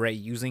find Rey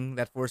using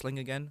that Force link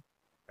again.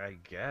 I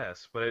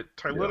guess, but it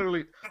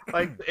literally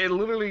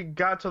literally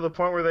got to the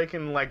point where they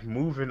can like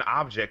move an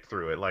object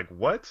through it. Like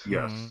what?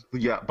 Yes.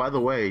 Yeah. By the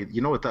way,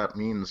 you know what that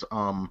means?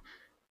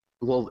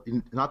 Well,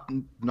 not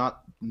do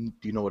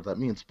you know what that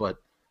means? But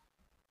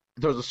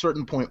there's a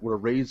certain point where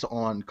Rey's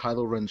on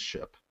Kylo Ren's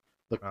ship,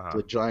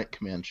 the giant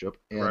command ship,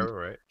 and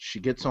right. she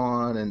gets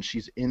on and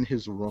she's in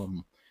his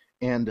room,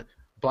 and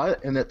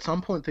at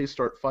some point they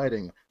start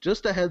fighting.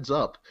 Just a heads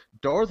up,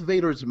 Darth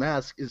Vader's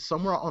mask is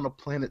somewhere on a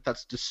planet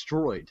that's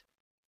destroyed.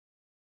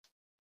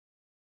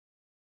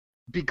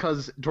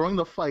 Because during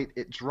the fight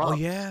it dropped. Oh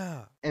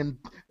yeah. And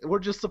we're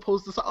just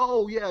supposed to say,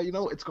 oh yeah,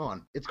 it's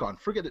gone. It's gone.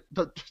 Forget it.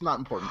 That's not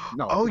important.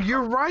 No. Oh,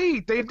 you're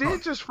right. They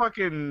did just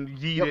fucking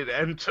yeet it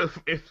into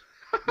it.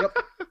 Yep.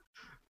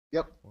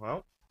 Yep.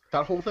 Well,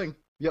 that whole thing.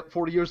 Yep,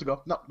 40 years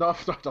ago. No,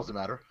 it doesn't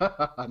matter.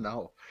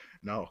 No,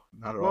 not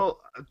at all. Well,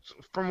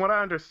 from what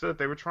I understood,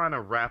 they were trying to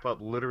wrap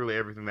up literally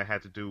everything that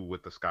had to do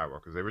with the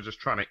Skywalkers. They were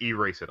just trying to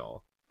erase it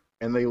all.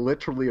 And they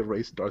literally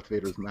erased Darth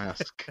Vader's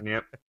mask.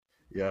 Yep.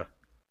 Yeah.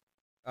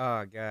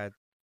 Oh god.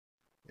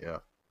 Yeah.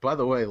 By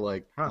the way,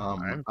 like, I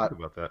didn't think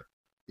about that.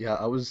 Yeah,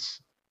 I was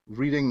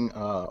reading,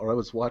 or I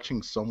was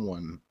watching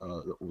someone,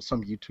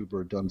 some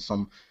YouTuber done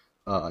some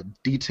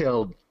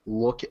detailed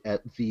look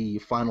at the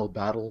final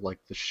battle, like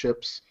the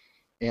ships,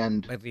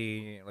 and like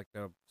the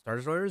Star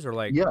Destroyers, or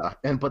like yeah,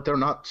 but they're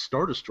not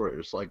Star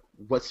Destroyers. Like,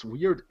 what's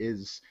weird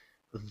is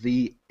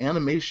the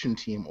animation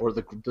team or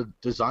the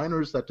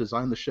designers that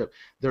designed the ship,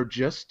 they're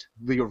just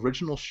the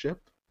original ship.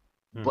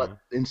 But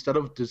instead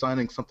of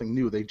designing something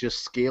new, they just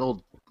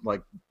scaled,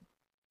 like,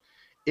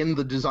 in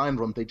the design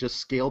room, they just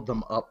scaled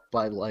them up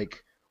by,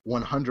 like,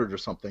 100 or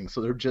something. So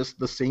they're just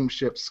the same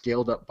ship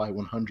scaled up by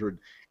 100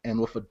 and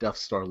with a Death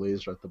Star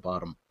laser at the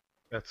bottom.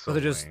 That's so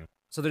they're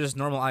just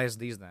normal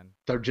ISDs then.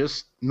 They're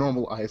just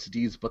normal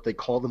ISDs, but they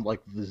call them, like,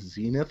 the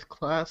Zenith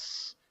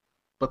class.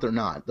 But they're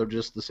not. They're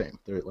just the same.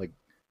 They're, like...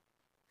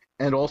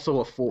 And also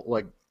a full,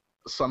 like,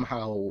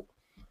 somehow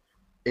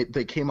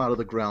they came out of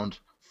the ground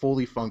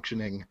fully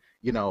functioning...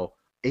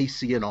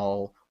 AC and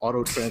all,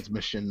 auto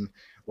transmission,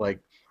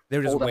 like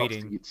they're just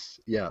waiting. Seats.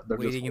 Yeah, they're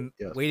waiting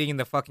in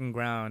the fucking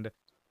ground.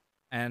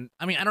 And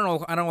I mean, I don't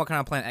know what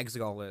kind of planet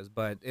Exegol is,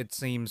 but it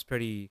seems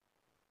pretty.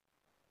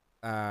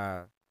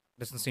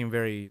 Doesn't seem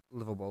very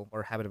livable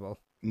or habitable.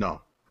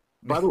 No.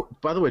 By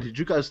the way, did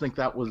you guys think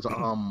that was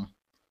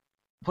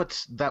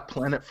what's that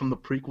planet from the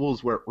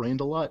prequels where it rained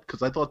a lot?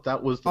 Because I thought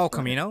that was the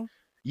planet. Kamino.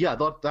 Yeah, I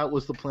thought that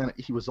was the planet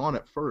he was on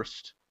at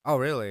first. Oh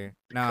really?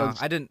 No,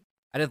 I didn't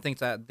think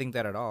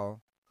that at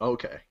all.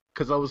 Okay,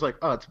 because I was like,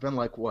 oh, it's been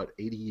like what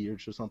 80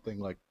 years or something.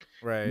 Like,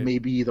 right?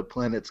 Maybe the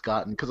planet's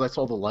gotten, because I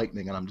saw the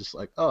lightning and I'm just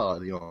like, oh,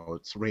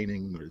 it's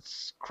raining,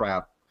 it's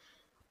crap.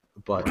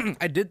 But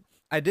I did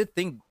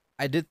think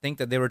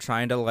that they were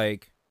trying to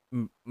like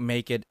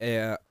make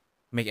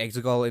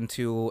Exegol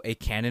into a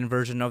canon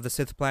version of the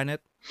Sith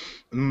planet.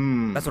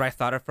 That's what I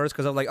thought at first,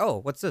 because I'm like, oh,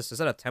 what's this? Is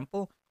that a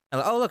temple?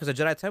 And like, oh, look, it's a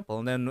Jedi temple.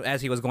 And then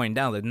as he was going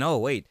down, like, no,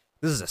 wait,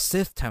 this is a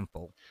Sith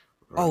temple.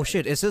 Right. Oh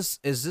shit! Is this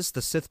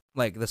the Sith,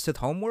 like the Sith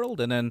homeworld?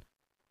 And then,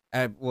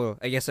 well,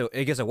 I guess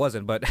it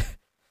wasn't, but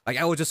like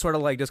I was just sort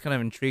of like just kind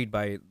of intrigued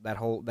by that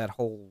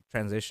whole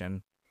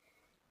transition.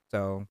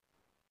 So,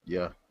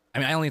 yeah. I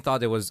mean, I only thought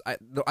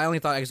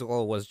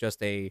Exegol was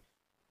just a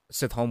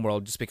Sith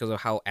homeworld just because of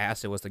how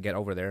ass it was to get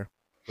over there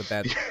with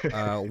that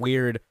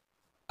weird.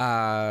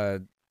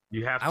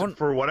 You have to,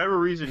 for whatever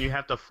reason, you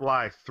have to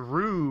fly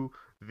through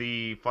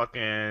the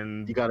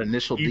fucking you got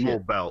initial evil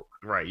D belt,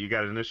 right? You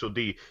got initial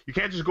D. You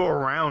can't just go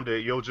around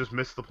it. You'll just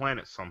miss the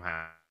planet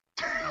somehow.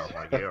 I was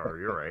like, yeah,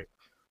 you're right.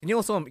 Can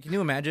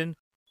you imagine?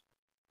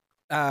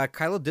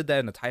 Kylo did that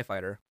in a TIE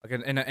fighter, like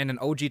in an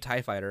OG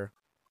TIE fighter.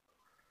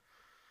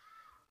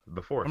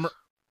 The Force. Remember,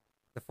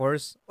 the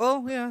Force.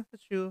 Well, yeah,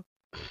 that's true.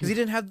 Because he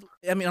didn't have.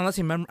 I mean, unless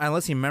he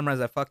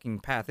memorized that fucking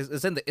path.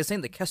 It's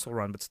in the Kessel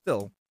Run, but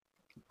still,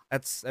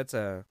 that's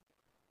a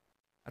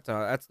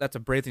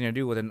brave thing to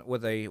do with an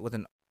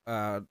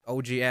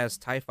OG ass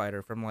TIE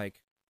fighter from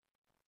like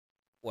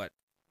what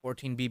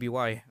 14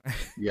 BBY.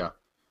 Yeah,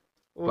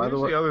 Well, By the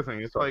here's way, the other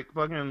thing. It's sorry. like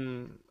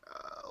fucking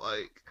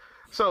like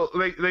so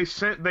they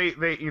sent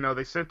they you know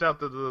they sent out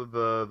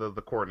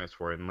the coordinates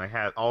for it, and they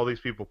had all these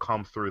people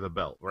come through the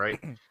belt, right?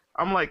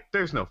 I'm like,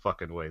 there's no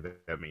fucking way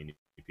that many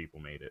people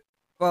made it.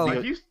 Well,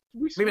 Like The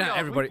maybe not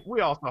everybody.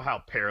 we all know how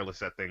perilous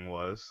that thing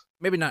was.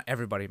 Maybe not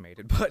everybody made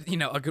it, but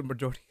a good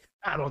majority.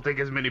 I don't think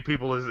as many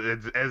people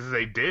as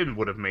they did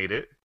would have made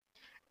it.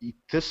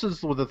 this is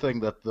the thing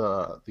that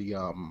the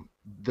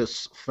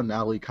this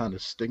finale kind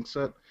of stinks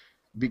at,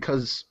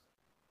 because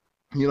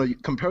you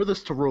compare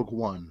this to Rogue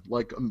One.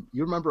 Like,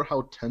 you remember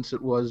how tense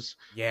it was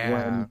Yeah.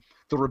 when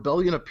the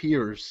rebellion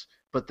appears,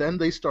 but then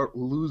they start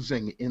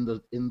losing in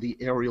the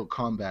aerial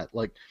combat.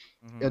 Like,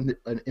 Mhm.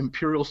 an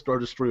Imperial Star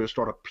Destroyer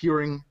start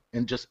appearing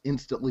and just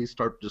instantly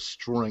start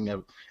destroying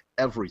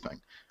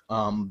everything.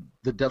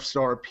 The Death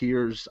Star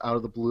appears out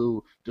of the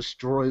blue,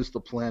 destroys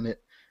the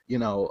planet,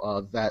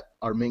 that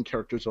our main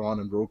characters are on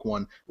in Rogue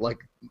One. Like,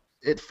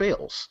 it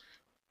fails.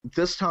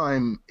 This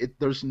time,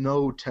 there's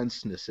no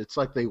tenseness. It's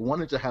like they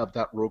wanted to have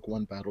that Rogue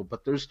One battle,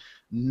 but there's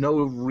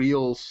no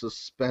real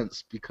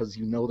suspense because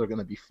they're going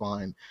to be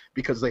fine,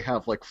 because they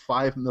have like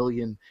 5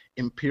 million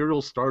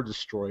Imperial Star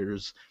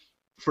Destroyers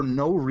for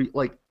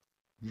like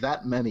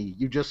that many.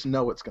 You just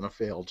know it's going to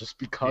fail just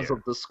because Yeah.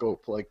 of the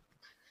scope. Like,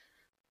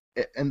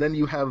 and then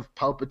you have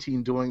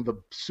Palpatine doing the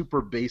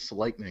super base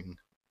lightning,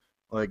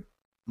 like I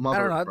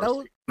mother. don't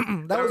know.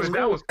 That was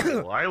That was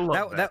cool. I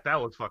love that- that. That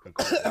was fucking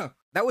cool.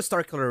 that was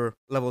Starkiller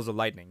levels of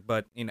lightning,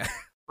 but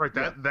Right,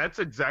 that's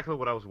exactly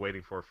what I was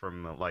waiting for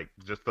from like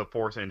just the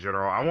Force in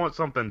general. I want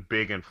something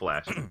big and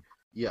flashy.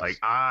 Yes.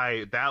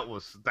 Like that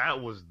was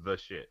the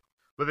shit.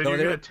 But then No, you're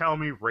they're- gonna tell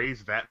me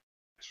Ray's that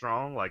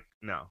strong? Like,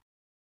 no.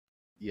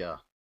 Yeah.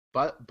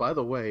 By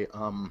the way,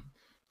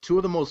 two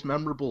of the most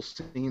memorable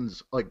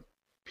scenes, like,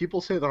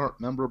 people say there aren't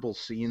memorable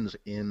scenes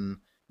in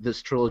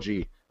this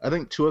trilogy. I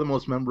think two of the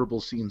most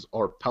memorable scenes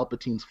are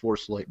Palpatine's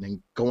Force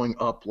lightning going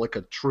up like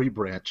a tree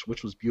branch,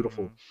 which was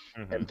beautiful,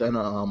 Mhm. and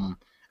then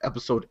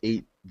Episode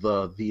 8,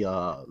 the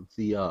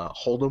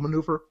Holdo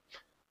maneuver.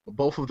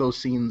 Both of those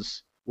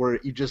scenes where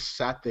you just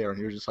sat there and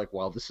you're just like,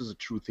 wow, this is a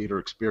true theater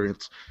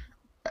experience.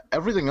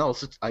 Everything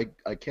else, I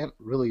can't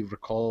really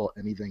recall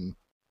anything.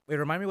 Wait,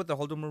 remind me what the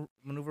Holdo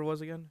maneuver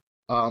was again?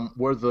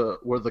 Where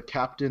the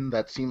captain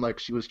that seemed like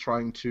she was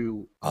trying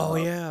to. Oh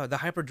yeah, the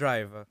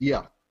hyperdrive.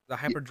 Yeah. The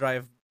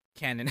hyperdrive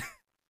cannon.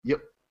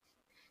 Yep.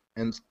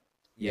 And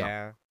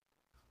Yeah.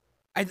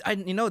 I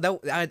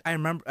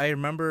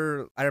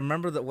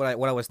remember that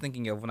what I was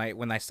thinking of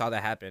when I saw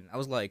that happen. I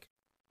was like,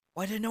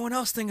 why did no one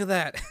else think of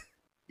that?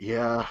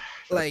 yeah.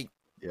 Like,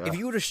 Yeah. if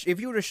you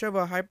were to shove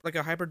a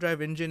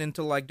hyperdrive engine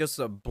into like just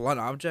a blunt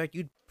object,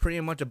 you'd pretty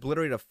much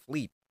obliterate a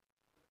fleet.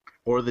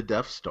 Or the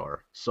Death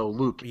Star. So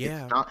Luke,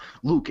 Yeah.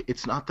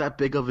 it's not that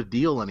big of a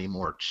deal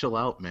anymore. Chill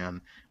out,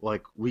 man.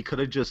 Like, we could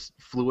have just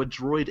flew a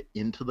droid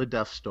into the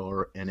Death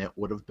Star and it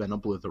would have been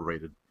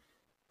obliterated.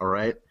 All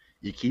right?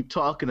 You keep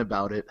talking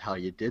about it, how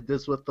you did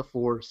this with the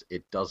Force,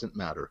 it doesn't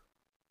matter.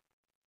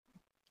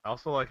 I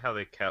also like how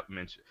they kept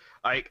mentioning.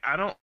 Like,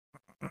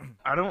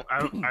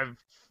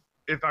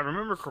 if I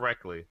remember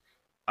correctly,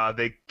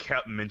 they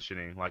kept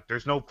mentioning like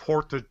there's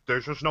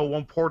just no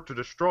one port to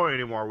destroy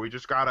anymore. We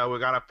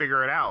gotta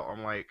figure it out.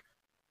 I'm like,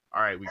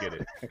 all right, we get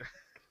it.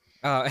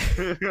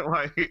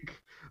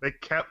 Like, they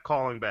kept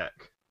calling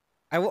back.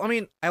 I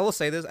will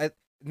say this.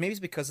 Maybe it's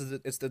because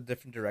it's the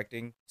different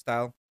directing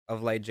style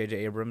of like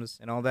J.J. Abrams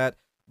and all that.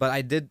 But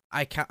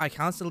I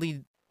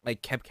constantly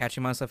like kept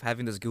catching myself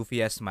having this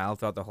goofy ass smile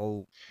throughout the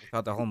whole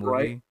movie.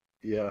 Right.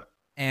 Yeah.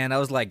 And I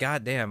was like,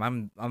 God damn,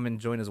 I'm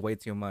enjoying this way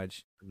too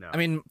much. No. I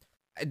mean,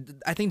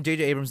 I think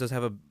J.J. Abrams does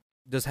have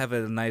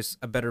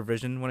a better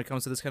vision when it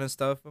comes to this kind of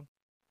stuff.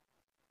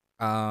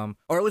 Or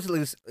at least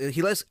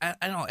I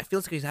don't know. It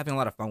feels like he's having a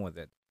lot of fun with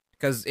it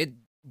because it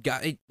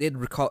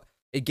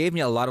gave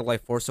me a lot of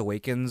like Force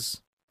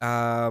Awakens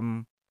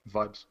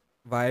Vibes.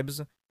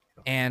 vibes,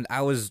 and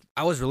I was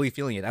really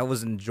feeling it. I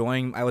was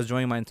enjoying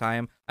my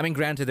time. I mean,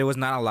 granted, there was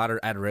not a lot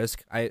at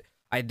risk. I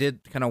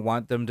did kind of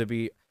want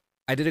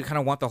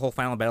the whole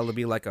final battle to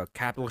be like a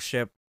capital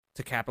ship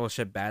to capital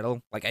ship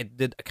battle. Like, I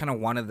kind of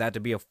wanted that to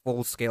be a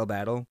full scale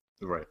battle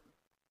Right.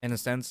 in a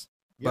sense.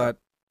 Yeah.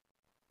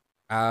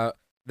 But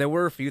there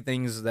were a few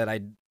things that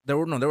there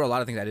were a lot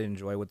of things I didn't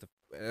enjoy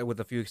with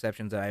a few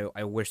exceptions that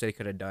I wish they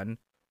could have done.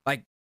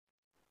 Like,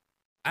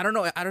 I don't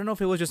know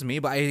if it was just me,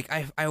 but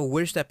I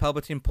wish that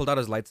Palpatine pulled out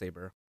his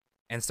lightsaber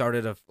and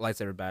started a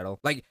lightsaber battle.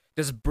 Like,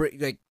 just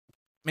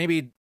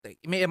maybe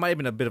it might have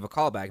been a bit of a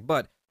callback,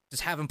 but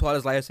just have him pull out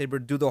his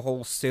lightsaber, do the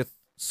whole Sith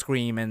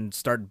scream, and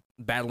start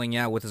battling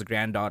out with his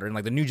granddaughter and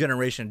like the new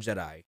generation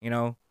Jedi.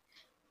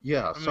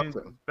 Yeah, I mean,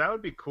 something. that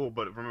would be cool,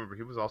 but remember,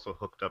 he was also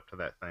hooked up to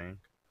that thing.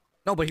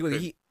 No, but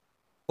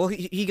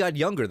he got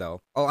younger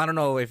though. Oh, I don't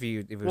know if he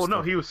was. Well, no,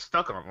 stuck. he was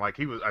stuck on. Like,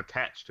 he was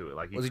attached to it.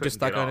 Like, Was he just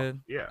stuck couldn't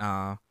on get it? off.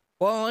 Yeah.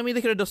 Well, I mean,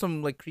 they could have done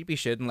some like creepy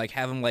shit and like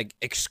have him like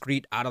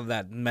excrete out of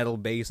that metal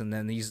base, and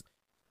then just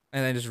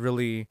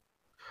really.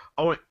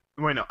 Oh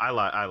wait, no, I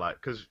lied.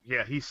 Because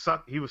yeah,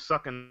 he was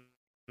sucking.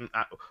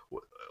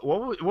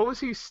 what was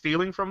he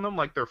stealing from them?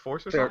 Like their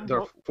force or something?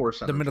 Their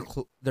force energy.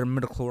 They're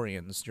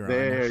midichlorians, Your Honor.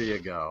 There you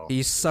go.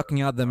 He's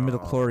sucking out the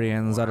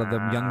midichlorians out of the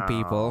young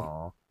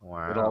people.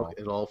 Wow.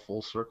 It all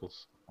full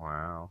circles.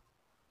 Wow.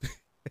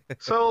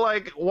 So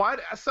like why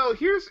so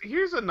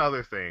here's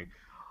another thing.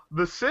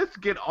 The Sith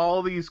get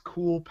all these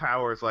cool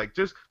powers like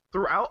just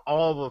throughout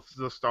all of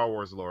the Star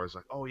Wars lore. It's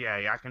like, oh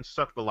yeah, I can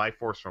suck the life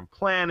force from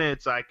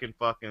planets, I can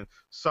fucking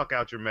suck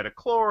out your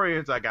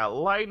midichlorians, I got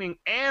lightning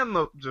and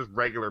the just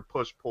regular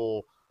push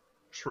pull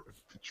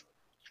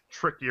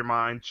trick your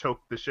mind,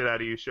 choke the shit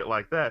out of you, shit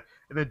like that.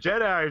 And the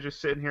Jedi are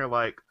just sitting here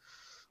like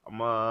I'm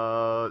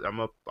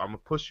gonna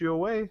push you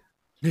away.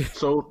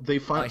 So they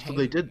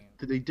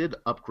did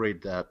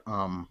upgrade that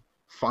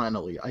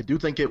finally. I do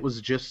think it was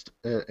just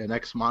an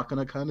ex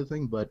machina kind of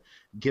thing, but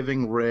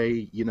giving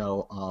Rey,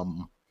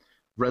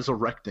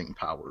 resurrecting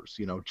powers,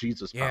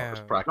 Jesus powers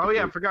practically. Oh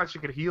yeah, I forgot she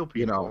could heal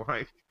people.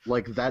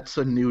 Like that's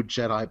a new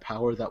Jedi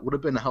power that would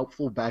have been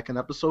helpful back in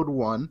Episode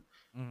 1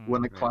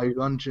 when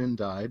Qui-Gon Jinn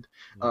died.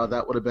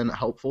 That would have been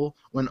helpful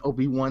when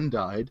Obi-Wan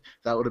died.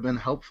 That would have been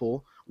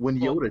helpful when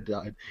Yoda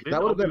died.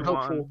 That would have been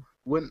helpful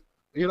when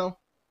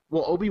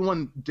Well,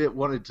 Obi-Wan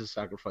wanted to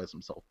sacrifice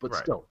himself, but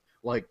still,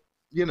 like,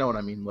 you know what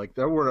I mean? Like,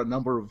 there were a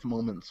number of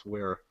moments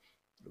where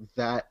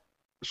that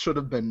should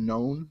have been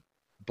known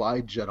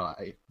by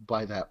Jedi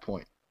by that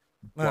point.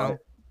 Well,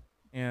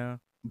 yeah.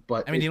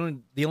 But I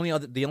mean, the only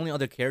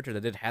other character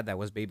that did have that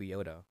was Baby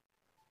Yoda.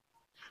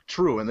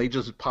 True, and they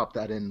just popped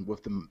that in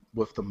with the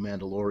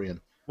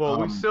Mandalorian.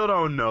 Well, we still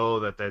don't know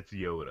that that's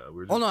Yoda.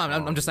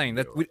 I'm just saying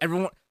that I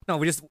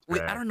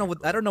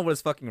don't know what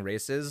his fucking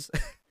race is.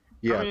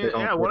 Yeah, I mean,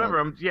 whatever.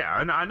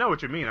 I know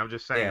what you mean. I'm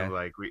just saying,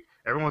 like,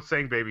 everyone's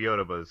saying Baby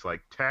Yoda, but it's like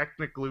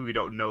technically we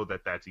don't know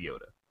that that's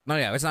Yoda. No,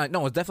 yeah, it's not.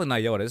 No, it's definitely not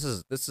Yoda.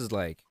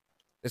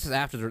 This is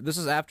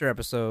after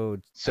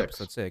episode 6.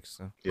 Episode 6.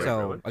 So,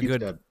 really?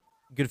 a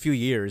good few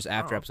years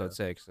after episode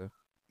 6. So.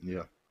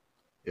 Yeah,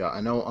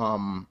 I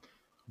know.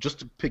 Just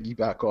to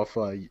piggyback off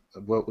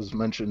what was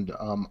mentioned,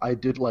 I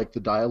did like the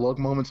dialogue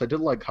moments. I did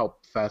like how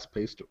fast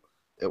paced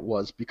it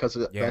was because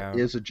that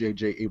is a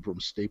J.J.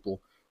 Abrams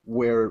staple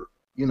where.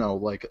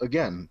 Like,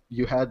 again,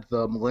 you had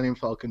the Millennium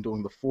Falcon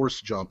doing the force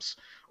jumps,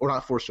 or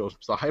not force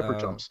jumps, the hyper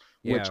jumps,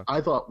 which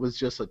I thought was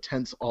just a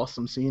tense,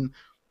 awesome scene.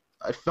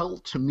 It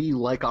felt to me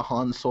like a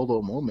Han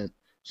Solo moment.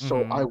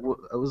 So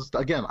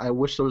I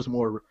wish there was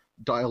more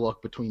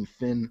dialogue between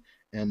Finn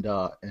and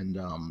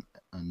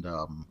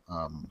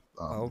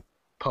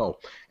Poe.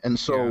 And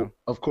so,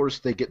 of course,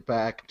 they get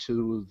back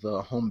to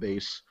the home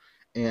base,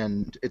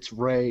 and it's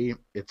Rey,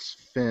 it's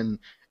Finn,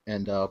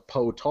 and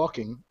Poe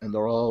talking, and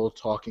they're all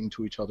talking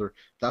to each other.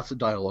 That's a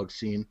dialogue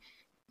scene.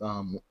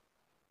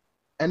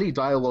 Any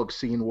dialogue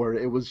scene where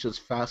it was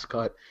just fast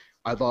cut,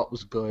 I thought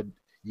was good.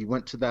 You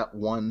went to that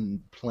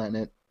one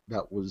planet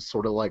that was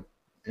sort of like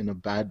in a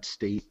bad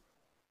state,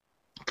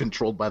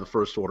 controlled by the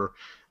First Order.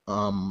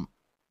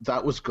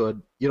 That was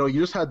good. You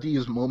just had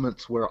these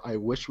moments where I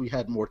wish we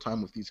had more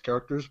time with these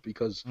characters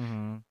because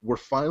we're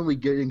finally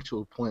getting to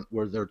a point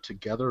where they're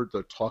together,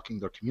 they're talking,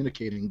 they're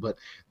communicating, but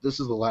this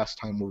is the last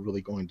time we're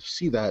really going to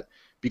see that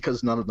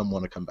because none of them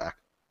want to come back.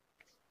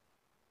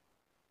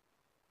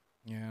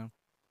 Yeah.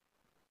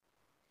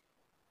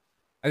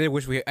 I did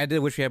wish we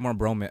had more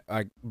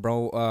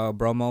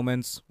bro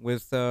moments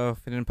with Finn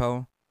and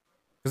Poe.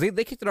 Because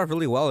they kicked it off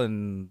really well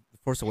in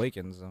Force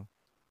Awakens, though.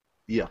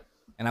 Yeah.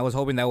 And I was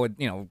hoping that would,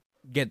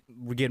 get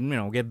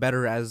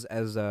better as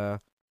the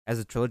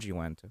trilogy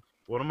went.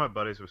 One of my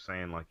buddies was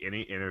saying, like,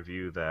 any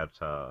interview that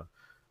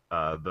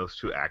those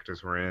two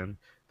actors were in,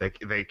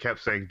 they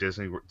kept saying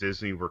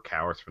Disney were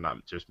cowards for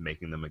not just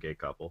making them a gay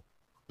couple.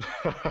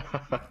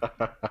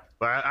 But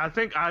I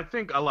think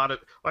a lot of,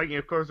 like,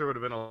 of course there would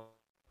have been a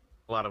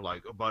lot of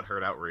like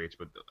butthurt outrage,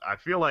 but I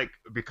feel like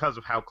because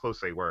of how close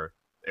they were,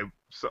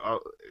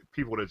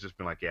 people would have just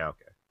been like, yeah,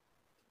 okay.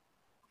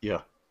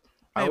 Yeah.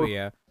 Maybe,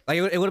 yeah. Like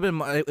it would have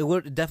been,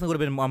 it definitely would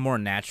have been a more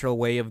natural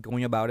way of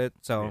going about it.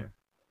 So,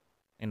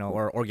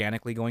 or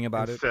organically going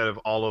about it instead of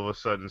all of a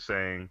sudden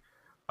saying,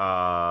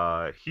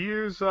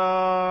 "Here's we're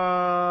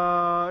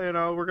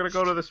gonna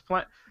go to this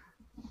planet."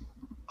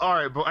 All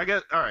right, but I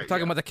guess all right.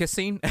 Talking about the kiss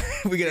scene.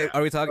 Are we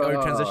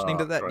transitioning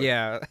to that? Right.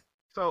 Yeah.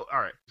 So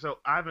all right. So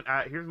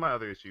here's my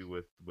other issue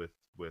with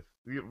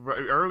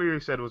earlier you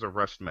said it was a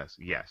rushed mess.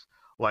 Yes,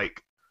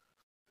 like.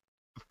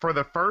 For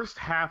the first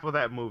half of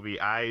that movie,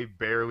 I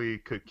barely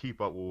could keep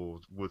up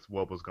with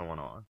what was going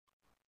on.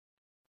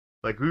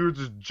 Like, we were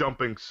just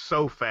jumping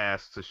so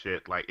fast to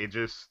shit. Like,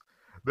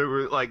 there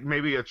were, like,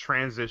 maybe a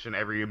transition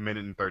every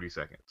minute and 30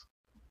 seconds.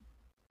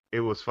 It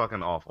was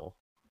fucking awful.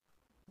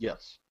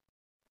 Yes.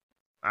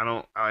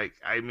 I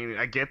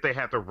get they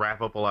have to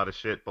wrap up a lot of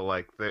shit, but,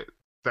 like, could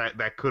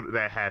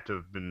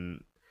have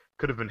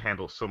been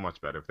handled so much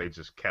better if they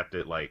just kept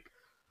it, like,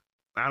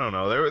 I don't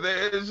know.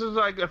 It's just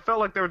like it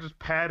felt like they were just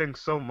padding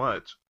so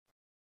much,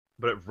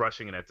 but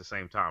rushing it at the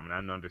same time, and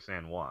I don't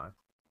understand why.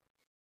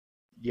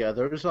 Yeah,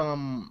 there's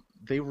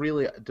they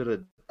really did a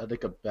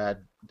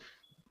bad.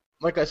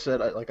 Like I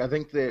said, I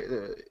think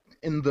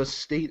in the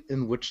state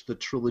in which the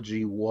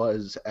trilogy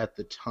was at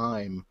the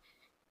time,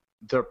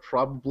 there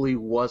probably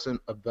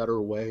wasn't a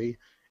better way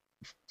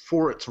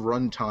for its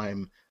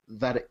runtime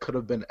that it could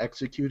have been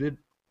executed.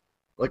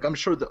 Like, I'm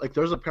sure that, like,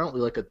 there's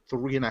apparently like a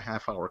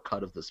 3.5 hour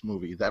cut of this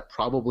movie that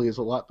probably is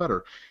a lot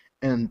better.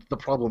 And the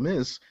problem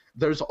is,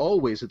 there's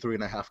always a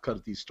 3.5 cut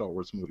of these Star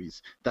Wars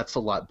movies that's a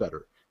lot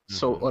better.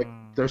 So, like,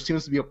 there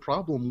seems to be a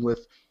problem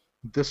with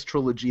this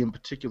trilogy in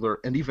particular,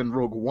 and even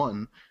Rogue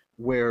One,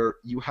 where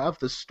you have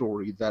this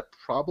story that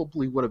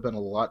probably would have been a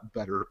lot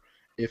better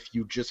if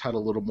you just had a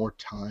little more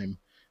time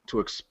to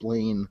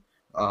explain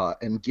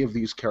and give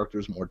these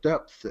characters more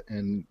depth,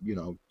 and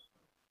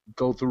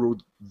go through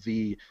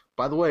the.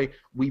 By the way,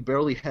 we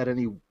barely had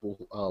any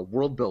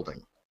world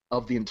building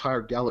of the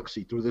entire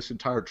galaxy through this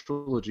entire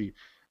trilogy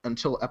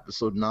until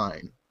Episode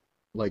 9.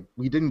 Like,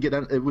 we didn't get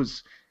it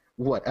was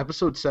what,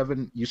 Episode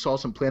 7, you saw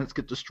some planets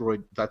get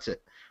destroyed, that's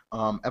it.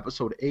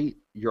 Episode 8,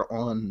 you're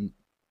on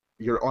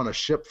a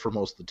ship for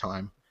most of the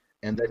time,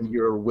 and then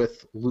you're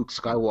with Luke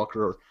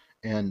Skywalker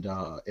and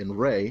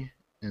Rey,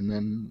 and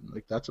then,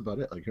 like, that's about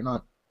it. Like, you're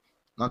not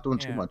doing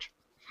too much.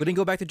 We didn't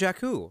go back to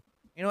Jakku.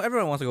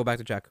 Everyone wants to go back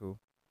to Jakku.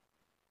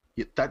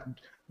 Yeah,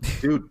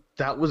 dude,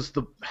 that was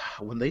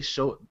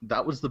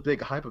the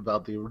big hype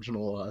about the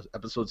original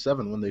Episode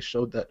 7 when they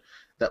showed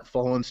that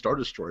fallen Star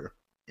Destroyer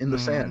in the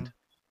sand.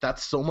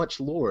 That's so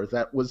much lore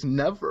that was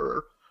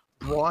never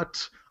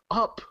brought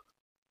up.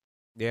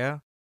 Yeah,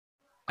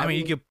 I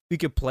mean, you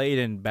could play it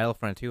in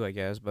Battlefront 2, I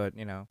guess, but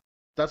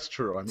That's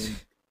true. I mean,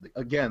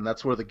 again,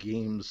 that's where the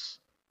games.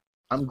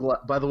 I'm glad.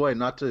 By the way,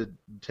 not to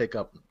take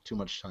up too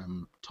much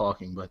time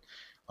talking, but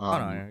oh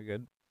no, you're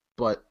good.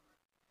 But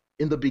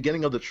in the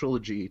beginning of the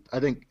trilogy,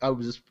 I think I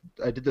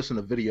did this in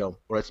a video,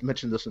 or I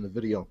mentioned this in a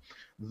video.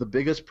 The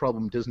biggest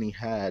problem Disney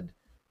had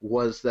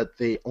was that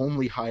they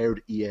only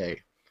hired EA,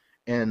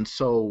 and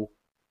so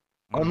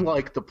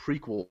unlike the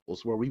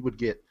prequels where we would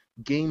get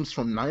games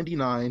from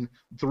 '99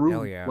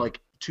 through like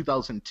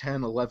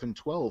 2010, 11,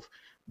 12,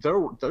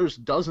 there's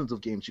dozens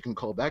of games you can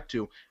call back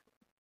to.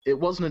 It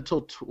wasn't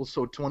until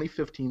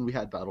 2015 we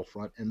had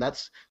Battlefront, and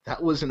that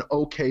was an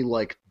okay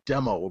like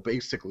demo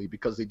basically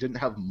because they didn't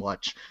have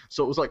much.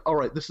 So it was like, all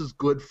right, this is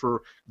good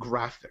for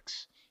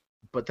graphics.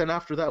 But then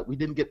after that, we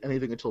didn't get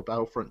anything until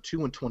Battlefront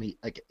 2 in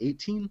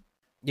 2018.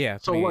 Yeah,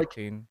 so like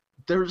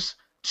there's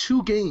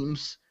 2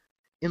 games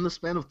in the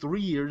span of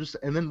 3 years,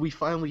 and then we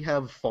finally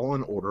have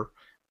Fallen Order.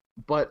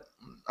 But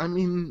I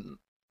mean,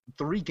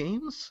 3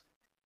 games.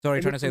 So are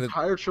you trying to say the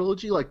entire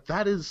trilogy? Like,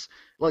 that is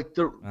like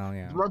the. Oh,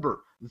 yeah.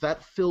 Remember,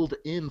 that filled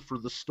in for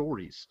the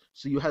stories.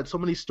 So you had so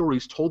many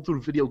stories told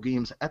through video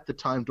games at the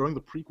time during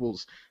the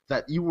prequels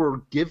that you were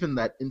given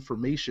that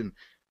information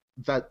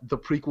that the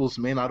prequels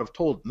may not have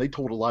told. And they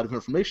told a lot of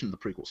information in the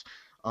prequels.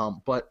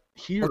 But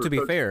here, well, to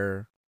be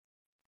fair,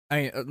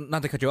 I mean,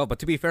 not to cut you off, but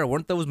to be fair,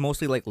 weren't those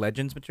mostly like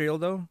Legends material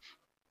though?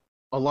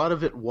 A lot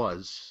of it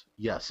was,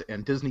 yes,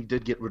 and Disney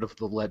did get rid of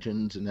the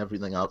Legends and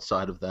everything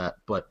outside of that,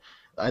 but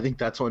I think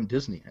that's on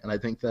Disney, and I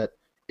think that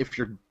if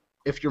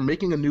you're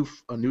making a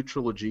new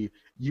trilogy,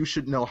 you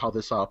should know how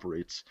this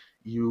operates.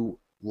 You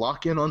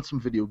lock in on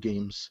some video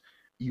games,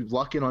 you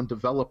lock in on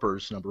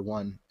developers, number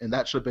one, and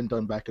that should have been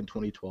done back in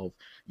 2012.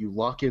 You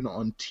lock in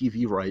on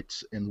TV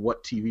rights and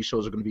what TV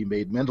shows are going to be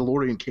made.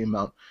 Mandalorian came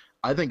out.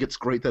 I think it's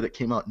great that it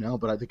came out now,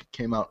 but I think it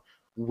came out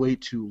way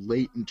too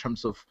late in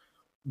terms of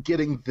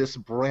getting this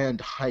brand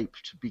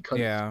hyped because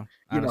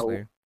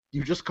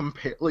you just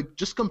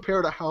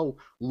compare to how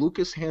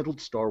Lucas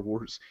handled Star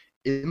Wars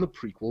in the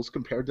prequels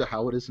compared to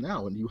how it is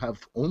now, and you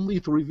have only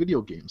 3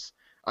 video games.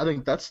 I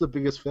think that's the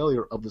biggest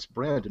failure of this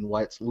brand and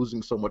why it's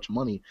losing so much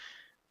money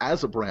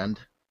as a brand,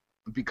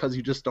 because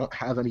you just don't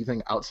have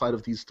anything outside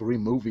of these 3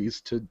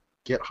 movies to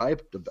get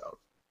hyped about.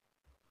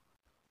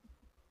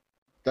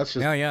 That's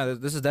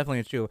just this is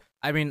definitely true.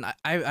 I mean,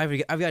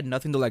 I've got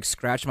nothing to like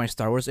scratch my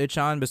Star Wars itch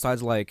on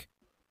besides like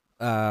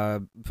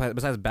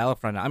besides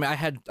Battlefront. I mean, I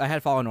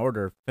had Fallen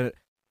Order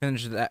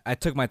finished that. I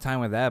took my time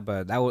with that,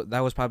 but that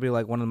was probably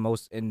like one of the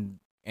most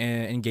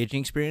engaging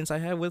experience I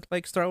had with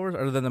like Star Wars,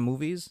 other than the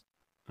movies.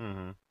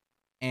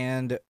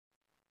 And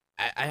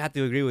I have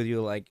to agree with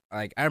you. Like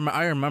I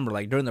remember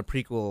like during the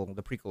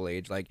prequel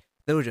age, like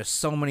there were just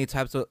so many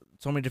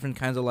different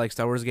kinds of like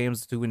Star Wars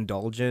games to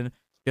indulge in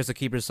just to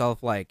keep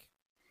yourself like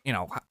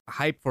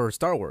hype for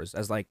Star Wars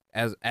as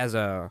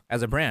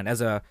a brand,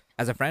 as a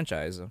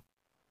franchise.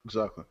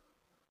 Exactly.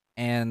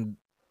 And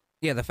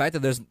yeah, the fact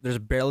that there's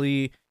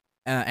barely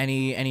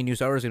any new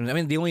Star Wars games. I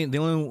mean, the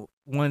only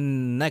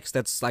one next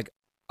that's like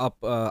up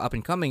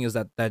and coming is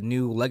that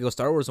new Lego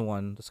Star Wars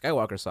one, the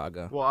Skywalker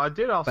Saga. Well, I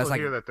did also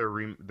hear that they're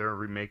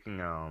remaking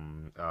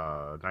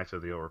Knights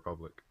of the Old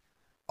Republic.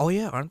 Oh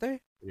yeah, aren't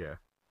they? Yeah.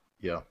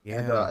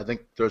 And, I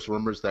think there's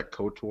rumors that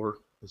KOTOR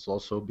is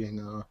also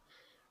being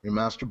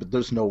remastered, but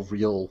there's no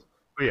real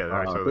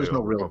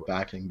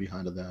backing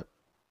behind that.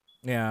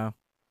 Yeah.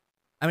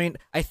 I mean,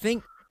 I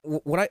think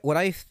what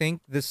I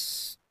think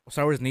this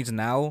Star Wars needs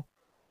now,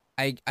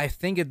 I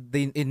think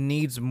it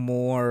needs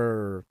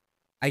more,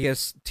 I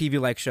guess, TV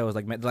like shows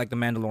like The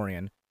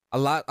Mandalorian. a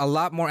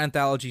lot more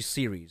anthology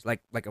series,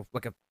 like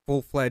a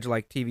full fledged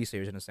like TV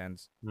series in a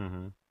sense.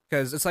 Mm-hmm.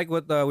 Because it's like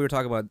what we were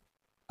talking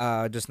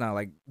about just now.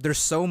 Like, there's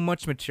so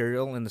much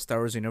material in the Star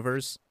Wars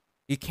universe.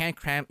 You can't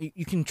cram.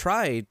 You can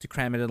try to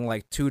cram it in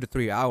like 2 to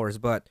 3 hours,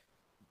 but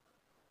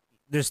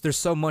there's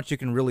so much you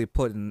can really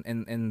put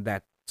in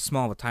that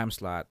small of a time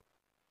slot,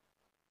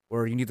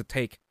 where you need to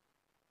take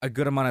a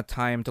good amount of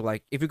time to,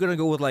 like, if you're gonna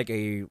go with like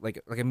a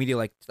media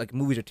like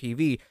movies or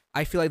TV.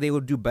 I feel like they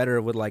would do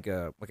better with like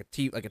a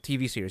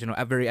TV series. You know,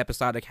 a very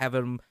episodic. Have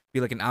them be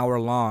like an hour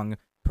long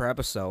per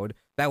episode.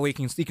 That way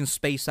you can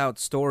space out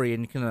story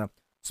and you can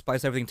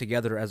splice everything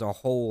together as a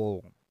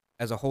whole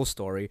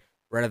story,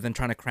 rather than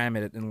trying to cram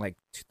it in like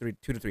 2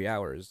 to 3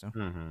 hours.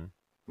 Mm-hmm.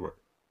 Right.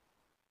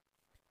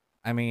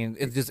 I mean,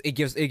 it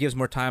gives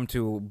more time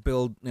to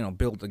build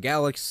the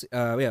galaxy,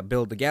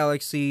 build the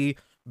galaxy,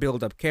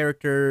 build up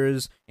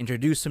characters,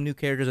 introduce some new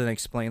characters, and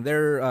explain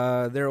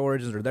their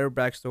origins or their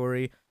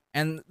backstory.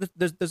 And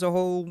there's a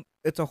whole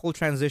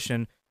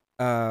transition.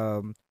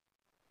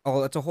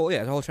 It's a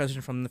whole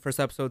transition from the first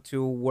episode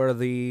to where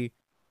the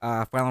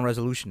final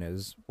resolution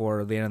is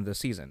for the end of the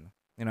season.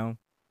 You know.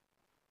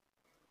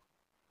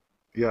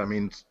 Yeah, I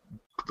mean,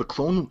 the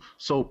clone.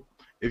 So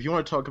if you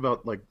want to talk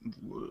about like,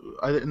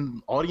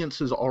 and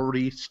audiences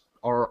already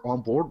are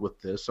on board with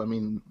this. I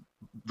mean,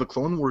 the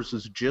Clone Wars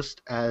is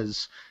just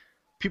as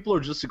people are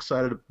just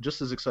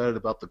as excited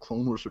about the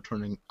Clone Wars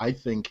returning, I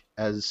think,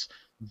 as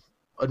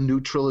a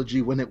new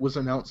trilogy when it was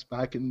announced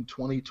back in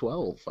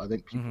 2012. I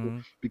think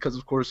people, because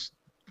of course,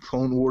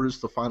 Clone Wars,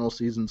 the final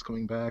season's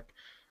coming back.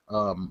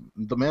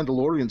 The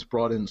Mandalorian's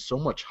brought in so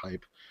much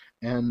hype,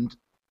 and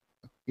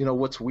you know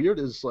what's weird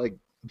is like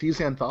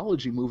these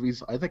anthology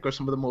movies I think are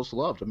some of the most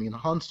loved. I mean,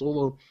 Han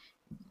Solo,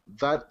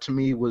 that to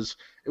me was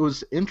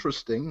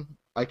interesting.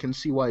 I can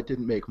see why it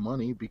didn't make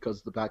money because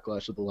of the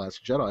backlash of The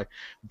Last Jedi,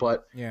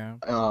 but yeah,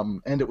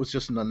 and it was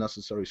just an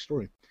unnecessary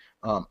story.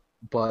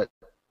 But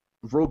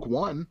Rogue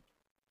One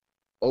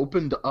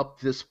opened up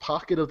this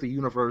pocket of the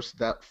universe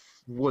that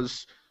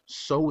was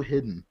so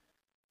hidden,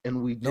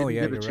 and we didn't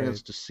get a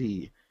chance to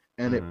see.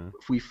 And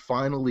we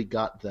finally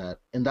got that,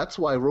 and that's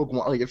why Rogue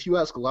One. Like, if you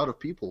ask a lot of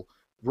people,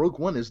 Rogue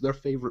One is their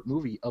favorite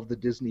movie of the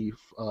Disney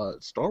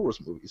Star Wars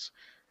movies.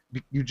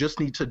 You just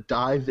need to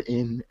dive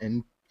in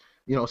and,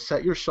 you know,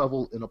 set your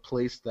shovel in a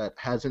place that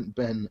hasn't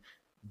been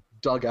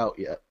dug out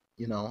yet.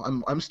 You know,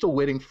 I'm still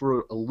waiting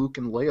for a Luke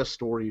and Leia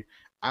story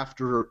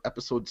after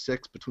Episode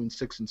 6, between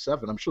 6 and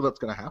 7. I'm sure that's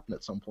going to happen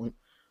at some point,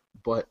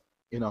 but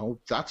you know,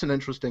 that's an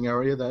interesting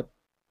area that,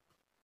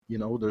 you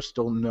know, there's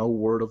still no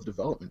word of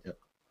development yet.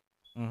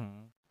 I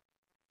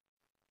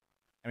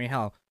mean,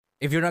 hell,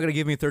 if you're not gonna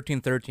give me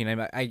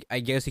 1313, I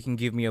guess you can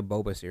give me a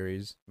Boba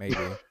series, maybe.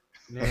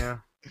 Yeah.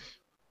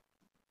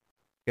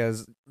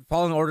 Because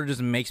Fallen Order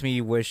just makes me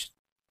wish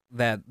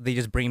that they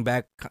just bring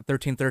back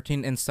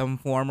 1313 in some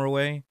form or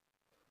way.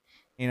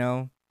 You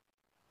know?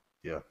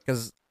 Yeah.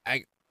 Because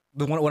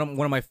one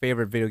of my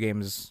favorite video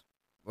games,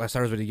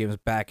 Star Wars video games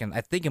back, and I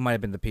think it might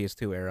have been the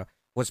PS2 era,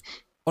 was,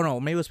 oh no,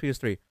 maybe it was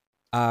PS3.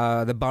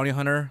 The Bounty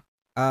Hunter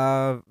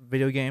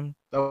video game.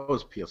 That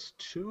was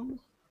PS2?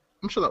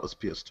 I'm sure that was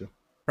PS2.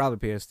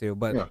 Probably PS2,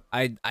 but yeah.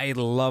 I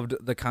loved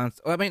the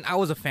concept. I mean, I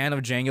was a fan of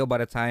Django by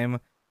the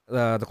time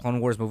the Clone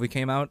Wars movie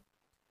came out.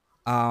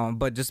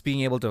 But just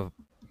being able to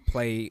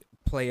play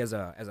as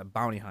a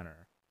bounty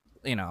hunter,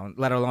 you know,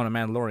 let alone a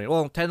Mandalorian.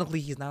 Well, technically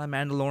he's not a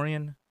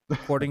Mandalorian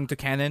according to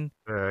canon.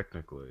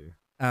 Technically.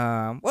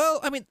 Well,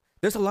 I mean,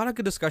 there's a lot of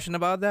good discussion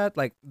about that,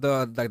 like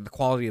the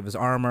quality of his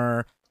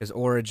armor, his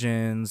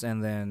origins,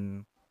 and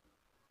then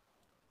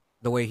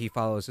the way he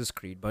follows his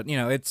creed. But you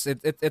know, it's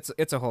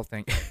a whole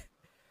thing.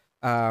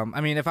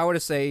 I mean, if I were to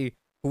say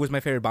who was my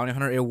favorite bounty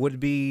hunter, it would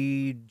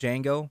be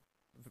Django.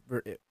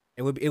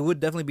 It would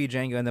definitely be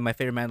Django, and then my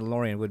favorite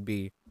Mandalorian would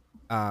be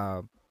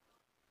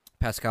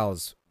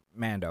Pascal's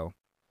Mando.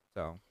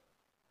 So,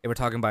 if we're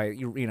talking about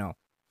you know,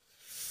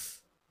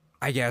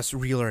 I guess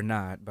real or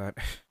not, but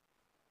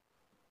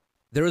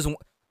there is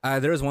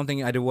one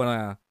thing I do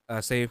want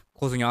to say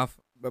closing off,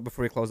 but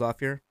before we close off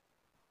here,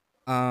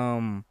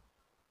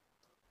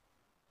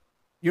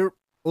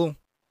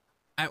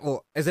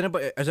 is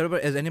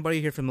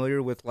anybody here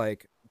familiar with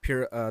like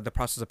the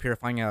process of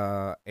purifying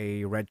a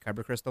red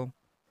kyber crystal?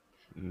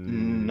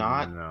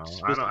 Not. No,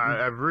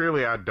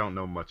 I don't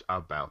know much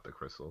about the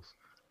crystals.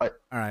 All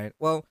right.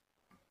 Well,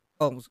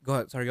 go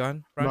ahead. Sorry, go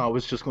on. Brian? No, I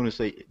was just going to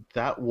say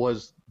that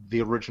was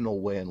the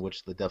original way in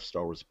which the Death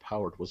Star was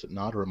powered, was it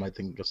not, or am I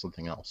thinking of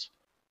something else?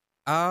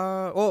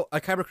 Well, a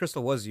kyber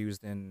crystal was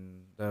used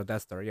in the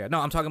Death Star. Yeah.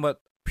 No, I'm talking about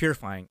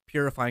purifying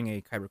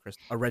a kyber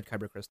crystal, a red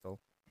kyber crystal.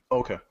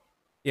 Okay.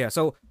 Yeah.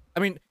 So I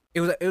mean,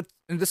 and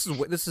this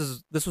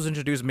was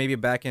introduced maybe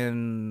back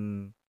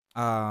in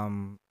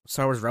Star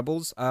Wars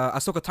Rebels.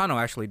 Ahsoka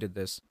Tano actually did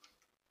this.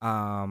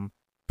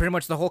 Pretty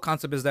much the whole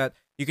concept is that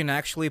you can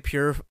actually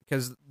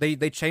because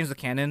they changed the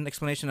canon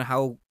explanation of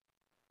how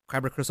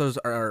kyber crystals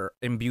are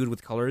imbued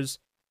with colors.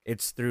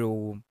 It's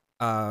through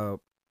the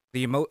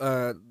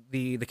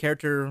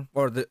character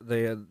or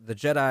the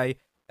Jedi,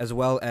 as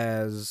well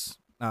as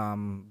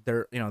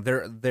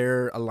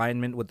their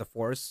alignment with the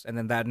Force, and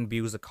then that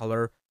imbues the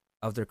color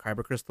of their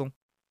kyber crystal.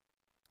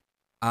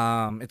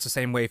 It's the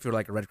same way if you're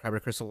like a red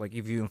kyber crystal. Like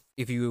if you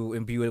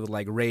imbue it with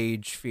like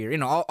rage,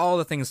 fear, all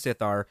the things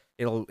Sith are,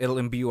 it'll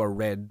imbue a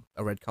red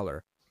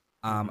color.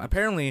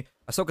 Apparently,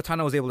 Ahsoka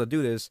Tano was able to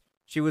do this.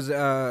 She was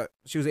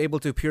able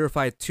to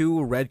purify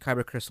 2 red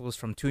kyber crystals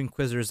from 2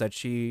 Inquisitors that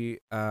she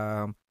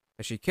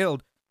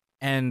killed,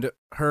 and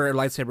her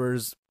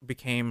lightsabers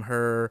became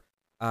her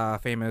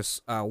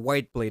famous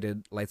white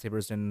bladed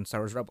lightsabers in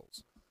Star Wars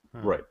Rebels.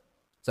 Right.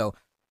 So,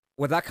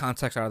 with that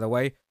context out of the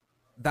way,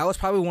 that was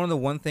probably one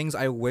of the things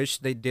I wish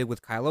they did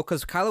with Kylo,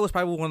 because Kylo was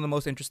probably one of the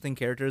most interesting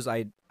characters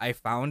I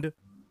found to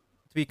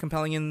be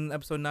compelling in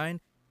Episode 9,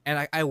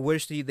 and I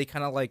wish they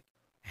kind of like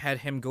had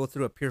him go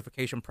through a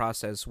purification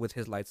process with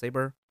his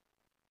lightsaber,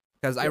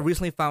 because I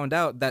recently found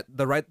out that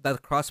that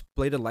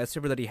cross-bladed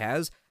lightsaber that he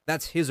has,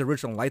 that's his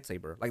original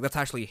lightsaber. Like, that's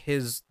actually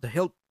his. The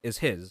hilt is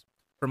his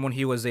from when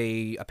he was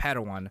a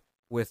Padawan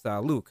with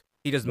Luke.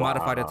 He just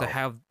modified it to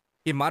have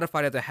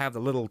the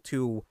little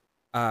two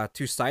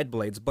side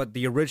blades, but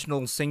the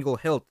original single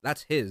hilt,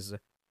 that's his,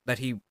 that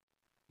he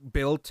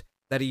built,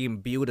 that he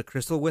imbued a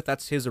crystal with.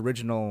 That's his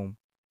original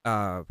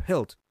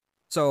hilt.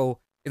 So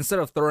instead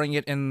of throwing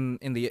it in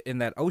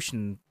that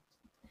ocean,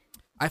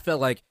 I felt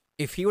like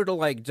if he were to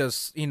like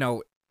just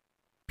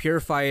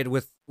purify it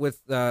with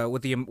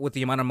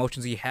the amount of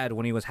emotions he had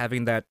when he was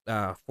having that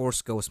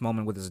Force Ghost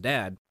moment with his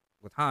dad,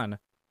 with Han,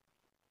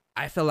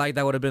 I felt like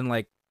that would have been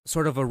like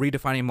sort of a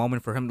redefining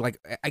moment for him. Like,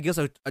 I guess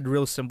a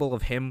real symbol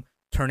of him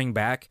turning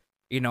back.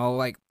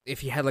 Like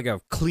if he had like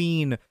a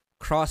clean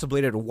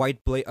cross-bladed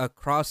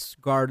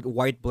cross-guard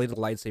white bladed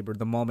lightsaber,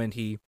 the moment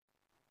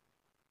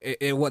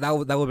that would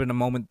have been a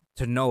moment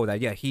to know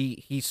that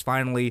he's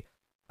finally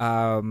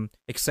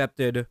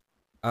accepted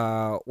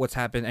what's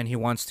happened, and he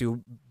wants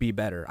to be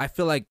better. I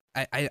feel like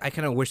I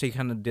kind of wish they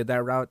kind of did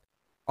that route.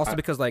 Also,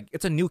 because like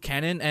it's a new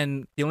canon,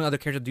 and the only other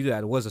character to do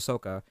that was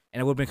Ahsoka, and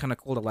it would have been kind of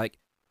cool to like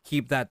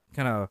keep that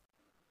kind of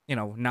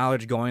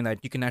knowledge going, that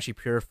you can actually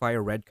purify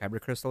red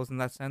kyber crystals in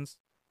that sense.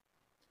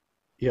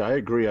 Yeah, I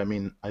agree. I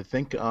mean, I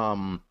think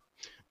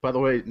by the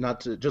way,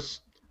 not to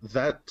just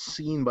that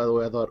scene, by the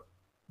way, I thought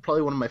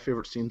probably one of my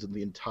favorite scenes in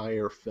the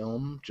entire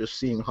film, just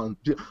seeing Han,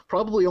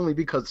 probably only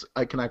because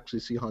I can actually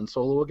see Han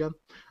Solo again.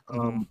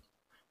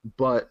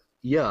 But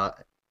yeah,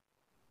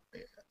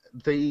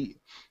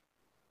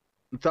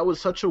 that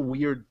was such a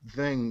weird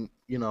thing,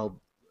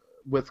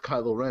 with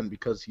Kylo Ren,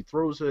 because he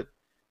throws it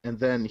and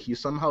then he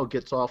somehow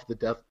gets off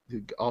the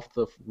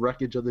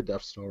wreckage of the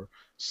Death Star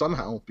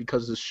somehow,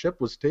 because his ship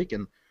was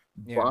taken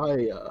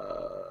by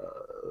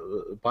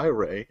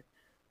Rey,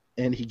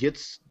 and he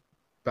gets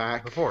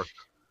back. Before.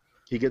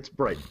 He gets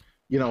bright.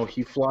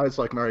 He flies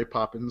like Mary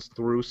Poppins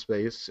through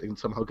space and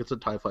somehow gets a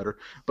TIE fighter.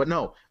 But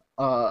no,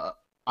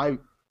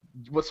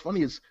 what's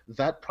funny is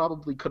that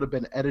probably could have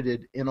been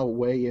edited in a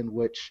way in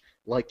which,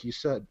 like you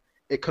said,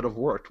 it could have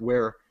worked,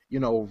 where,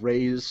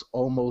 Rey's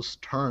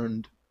almost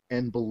turned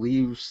and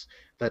believes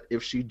that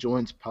if she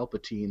joins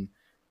Palpatine,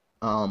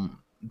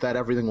 that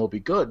everything will be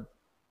good.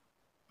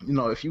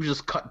 If you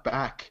just cut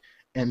back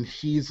and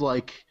he's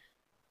like,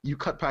 you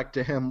cut back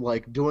to him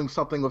like doing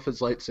something with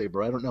his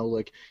lightsaber. I don't know,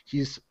 like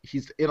he's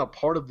in a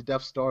part of the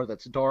Death Star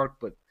that's dark,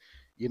 but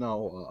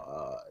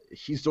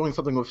he's doing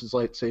something with his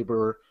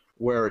lightsaber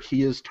where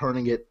he is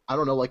turning it. I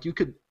don't know, like you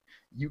could,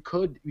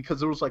 because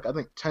there was like, I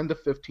think 10 to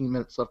 15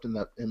 minutes left in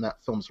that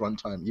film's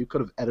runtime. You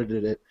could have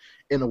edited it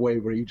in a way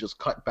where you just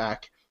cut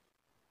back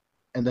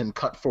and then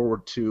cut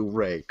forward to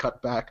Rey,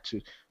 cut back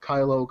to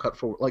Kylo, cut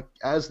forward, like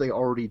as they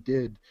already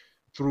did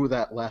through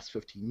that last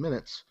 15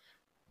 minutes,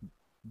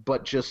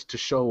 but just to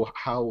show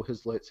how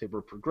his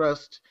lightsaber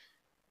progressed,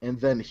 and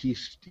then he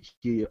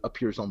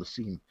appears on the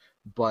scene.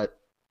 But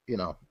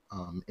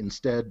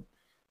instead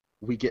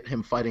we get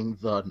him fighting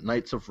the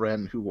Knights of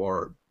Ren, who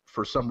are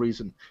for some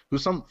reason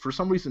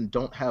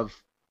don't have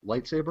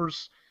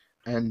lightsabers.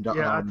 And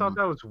I thought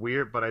that was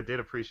weird, but I did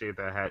appreciate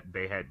that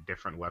they had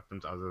different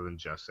weapons other than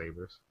just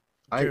sabers.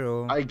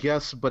 I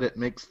guess, but it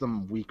makes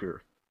them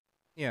weaker.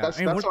 Yeah, that's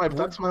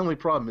my only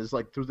problem, is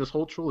like through this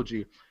whole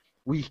trilogy,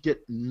 we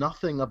get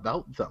nothing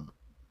about them.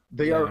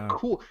 They are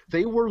cool.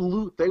 They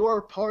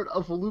were part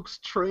of Luke's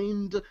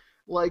trained.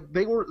 Like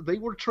they were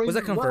trained. Was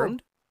that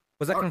confirmed? Well.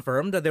 Was that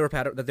confirmed that they were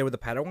the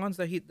Padawans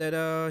that he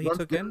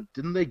took in?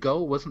 Didn't they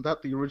go? Wasn't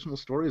that the original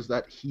story? Is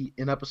that he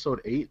in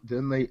Episode 8?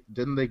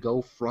 Didn't they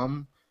go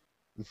from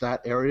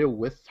that area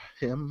with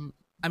him?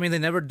 I mean, they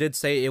never did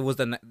say it was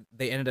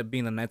they ended up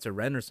being the Knights of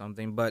Ren or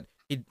something, but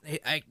he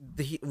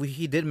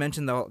did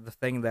mention the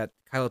thing that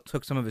Kylo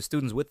took some of his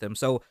students with him,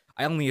 so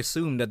I only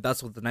assumed that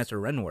that's what the Knights of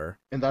Ren were.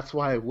 And that's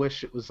why I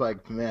wish it was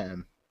like,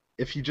 man,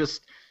 if you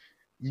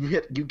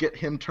get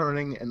him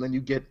turning, and then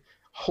you get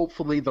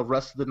hopefully the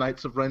rest of the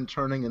Knights of Ren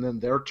turning, and then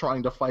they're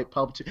trying to fight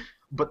Palpatine.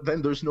 But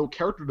then there's no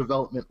character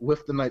development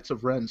with the Knights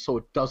of Ren, so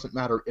it doesn't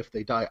matter if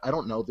they die. I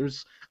don't know.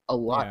 There's a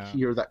lot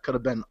here that could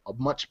have been a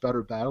much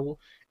better battle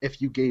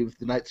if you gave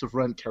the Knights of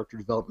Ren character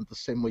development the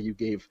same way you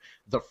gave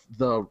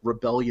the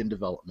Rebellion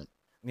development.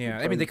 Yeah,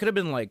 I mean they could have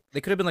been like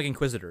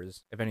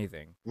inquisitors, if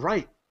anything.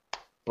 Right,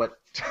 but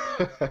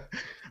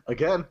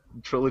again,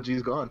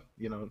 trilogy's gone.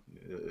 Yeah.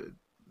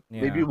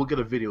 Maybe we'll get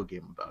a video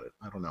game about it.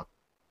 I don't know.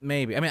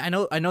 Maybe. I mean,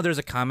 I know there's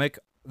a comic.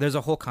 There's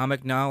a whole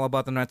comic now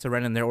about the Knights of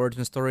Ren and their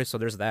origin story. So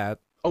there's that.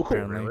 Oh, cool.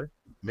 Apparently. Really?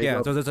 Maybe Yeah.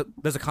 I'll- So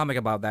there's a comic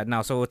about that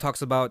now. So it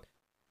talks about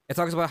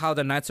how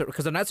the Knights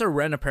because the Knights of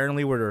Ren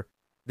apparently were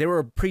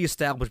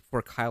pre-established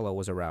before Kylo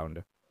was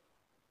around.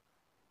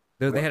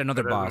 They had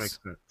another That doesn't boss. make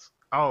sense.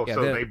 Oh, Yeah,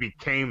 so they- they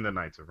became the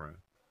Knights of Ren.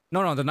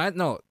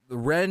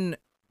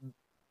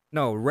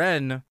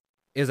 Ren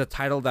is a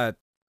title that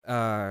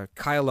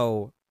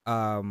Kylo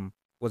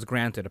was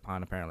granted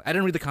upon. Apparently, I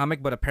didn't read the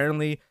comic, but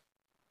apparently,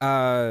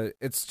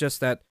 it's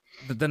just that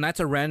the Knights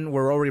of Ren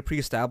were already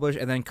pre-established,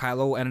 and then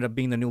Kylo ended up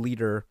being the new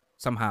leader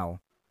somehow.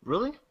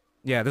 Really?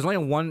 Yeah, there's only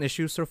one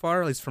issue so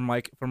far, at least from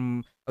what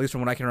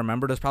I can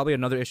remember. There's probably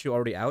another issue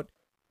already out,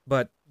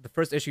 but the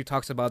first issue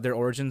talks about their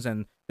origins,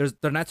 and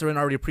the Knights of Ren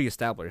already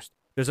pre-established.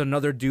 There's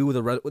another dude with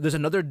a red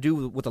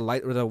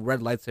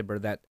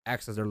lightsaber that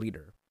acts as their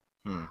leader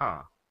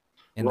Huh.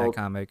 in Well, that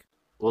comic.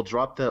 Well,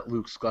 drop that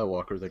Luke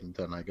Skywalker thing.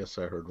 Then I guess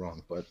I heard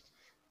wrong, but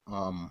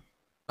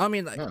I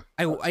mean, yeah.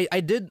 I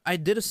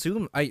did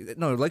assume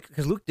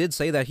because Luke did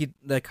say that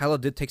Kylo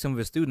did take some of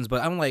his students,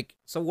 but I'm like,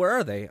 so where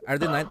are they? Are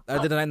they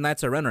the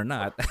Knights of Ren or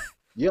not?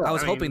 Yeah, I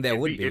was hoping they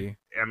it'd would be.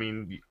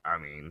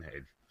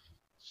 Hey,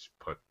 just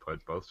put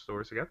both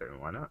stories together.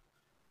 Why not?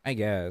 I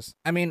guess.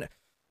 I mean,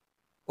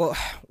 well,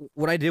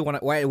 what I did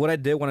want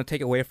to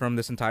take away from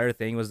this entire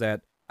thing was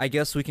that I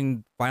guess we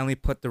can finally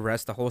put the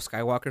whole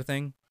Skywalker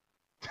thing.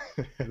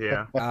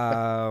 Yeah.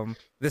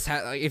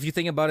 If you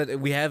think about it,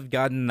 we have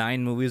gotten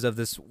 9 movies of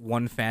this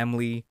one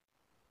family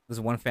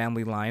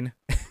line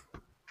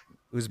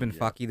who's been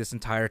fucky this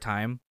entire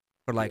time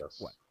for like Yes.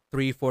 what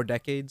 3-4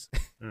 decades.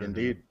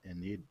 Indeed.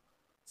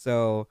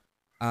 So,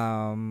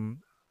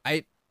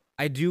 I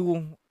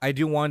do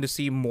want to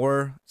see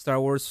more Star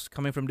Wars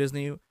coming from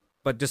Disney,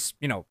 but just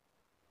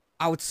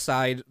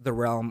outside the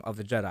realm of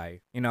the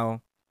Jedi.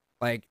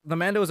 Like the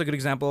Mando is a good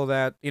example of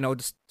that.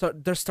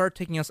 Just start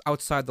taking us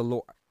outside the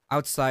lore,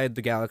 outside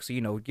the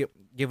galaxy.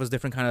 Give us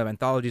different kind of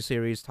anthology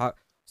series, talk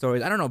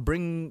stories. I don't know.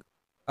 Bring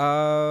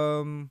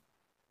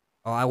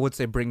I would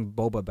say bring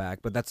Boba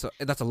back, but that's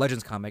a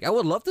Legends comic. I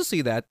would love to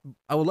see that.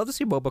 I would love to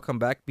see Boba come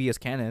back, be as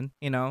canon.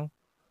 I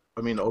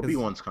mean,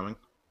 Obi-Wan's coming.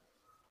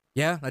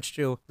 Yeah, that's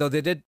true. Though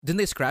didn't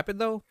they scrap it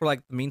though for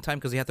like the meantime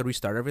because they had to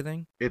restart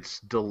everything? They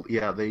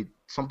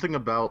something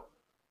about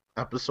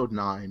episode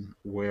 9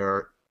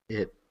 where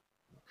it,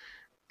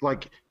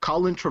 like,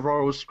 Colin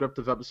Trevorrow's script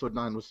of episode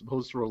 9 was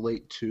supposed to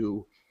relate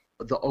to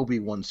the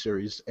Obi-Wan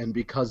series, and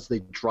because they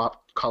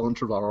dropped Colin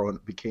Trevorrow and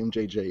it became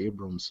J.J.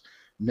 Abrams,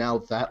 now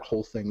that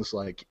whole thing's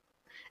like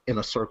in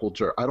a circle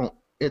jerk.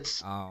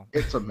 It's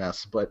a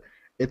mess, but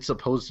it's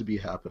supposed to be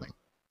happening.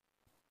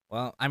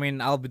 Well, I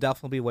mean, I'll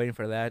definitely be waiting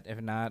for that. If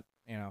not,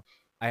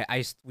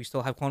 we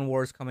still have Clone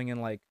Wars coming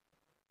in. Like,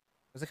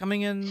 is it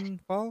coming in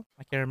fall?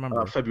 I can't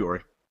remember.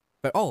 February.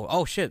 But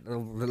oh shit,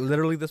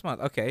 literally this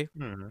month. Okay,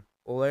 Mm-hmm.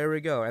 well there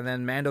we go. And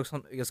then Mando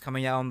is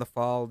coming out in the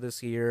fall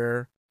this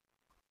year,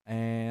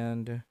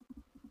 and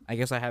I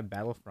guess I have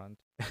Battlefront.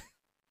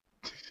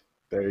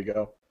 There you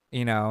go.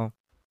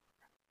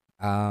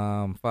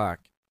 Fuck.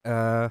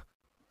 I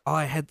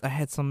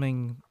had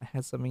something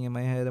in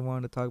my head I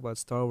wanted to talk about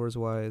Star Wars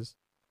wise.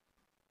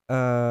 Fuck,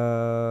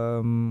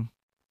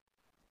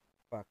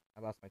 I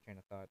lost my train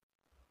of thought.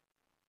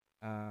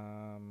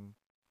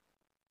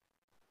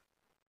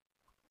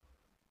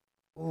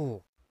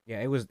 Oh, yeah,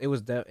 it was.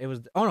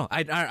 Oh no,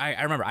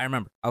 I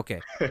remember.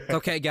 Okay, it's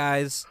okay,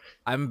 guys.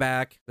 I'm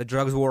back. The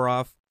drugs wore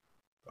off.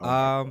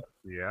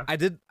 Yeah. I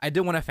did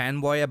want to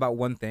fanboy about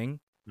one thing.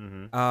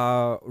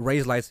 Mm-hmm.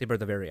 Rey's lightsaber at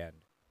the very end.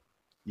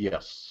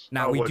 Yes.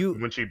 Now we do.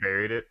 When she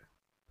buried it.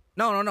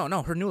 No.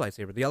 Her new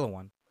lightsaber, the yellow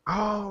one.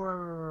 Oh,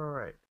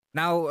 right.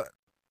 Now,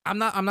 I'm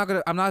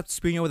not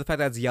spewing over the fact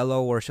that it's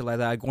yellow or shit like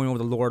that. Going over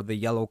the lore of the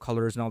yellow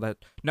colors and all that.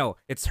 No,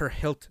 it's her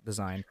hilt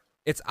design.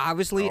 It's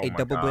obviously Oh a my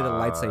double-bladed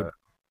God. lightsaber.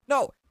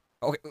 No,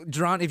 okay,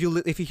 Jerron,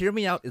 if you hear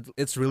me out,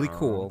 it's really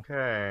cool.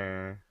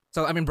 Okay.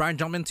 So I mean, Brian,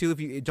 jump into if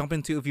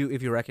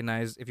you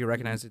recognize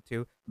it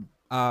too.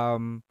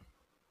 Her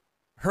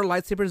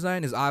lightsaber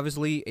design is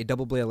obviously a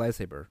double-bladed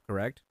lightsaber,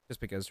 correct? Just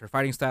because her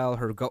fighting style,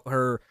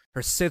 her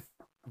Sith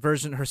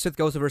version, her Sith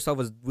ghost of herself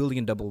is wielding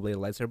a double-bladed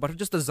lightsaber, but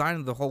just the design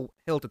of the whole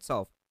hilt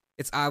itself,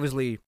 it's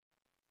obviously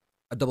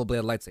a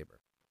double-bladed lightsaber.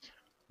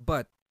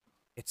 But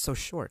it's so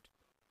short.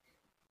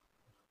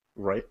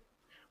 Right.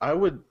 I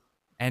would.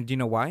 And do you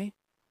know why?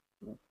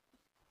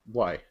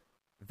 Why?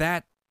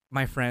 That,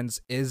 my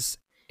friends, is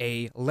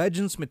a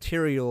Legends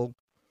material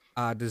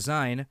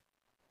design,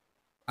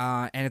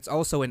 and it's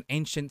also an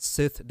ancient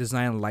Sith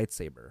design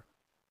lightsaber.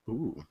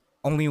 Ooh.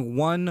 Only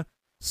one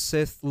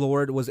Sith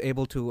Lord was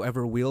able to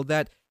ever wield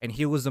that, and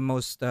he was the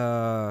most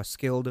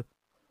skilled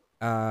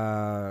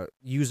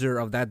user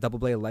of that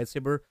double-bladed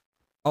lightsaber.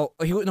 Oh,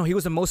 he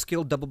was the most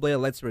skilled double-bladed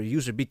lightsaber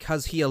user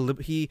because he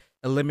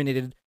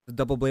eliminated the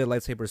double-bladed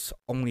lightsaber's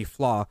only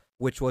flaw,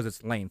 which was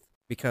its length.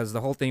 because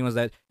the whole thing was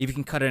that if you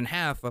can cut it in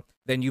half,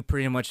 then you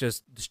pretty much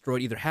just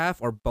destroyed either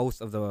half or both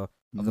of the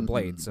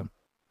blades.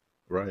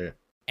 Right.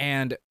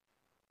 And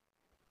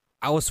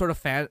I was sort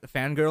of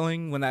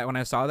fangirling when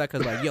I saw that,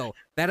 because like, yo,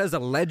 that is a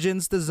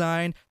Legends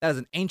design, that is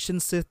an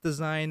Ancient Sith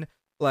design.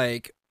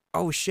 Like,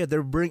 oh shit,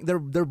 they're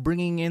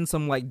bringing in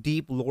some like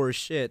deep lore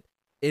shit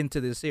into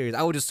this series.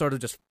 I was just sort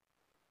of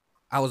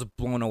I was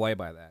blown away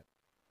by that.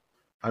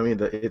 I mean,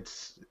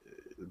 it's.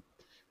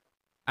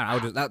 I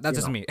was just that's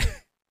just me.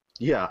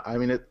 Yeah, I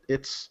mean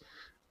it's.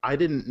 I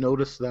didn't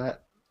notice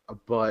that,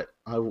 but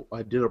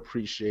I did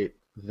appreciate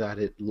that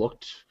it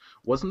looked.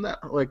 Wasn't that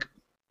like?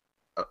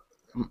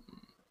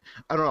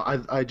 I don't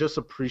know. I just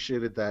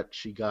appreciated that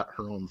she got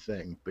her own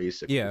thing,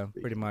 basically. Yeah,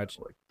 pretty much.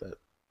 Like that.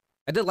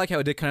 I did like how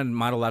it did kind of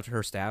model after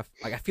her staff.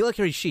 Like, I feel like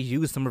she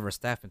used some of her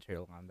staff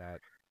material on that.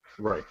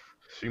 Right.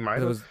 She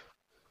might have.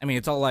 I mean,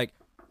 it's all like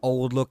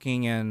old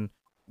looking and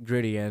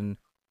gritty, and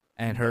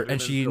her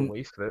and she.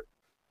 Wasted it.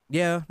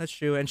 Yeah, that's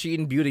true. And she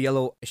didn't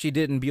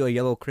imbue a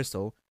yellow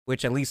crystal,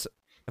 which, at least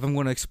if I'm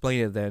going to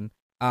explain it, then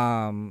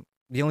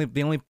the only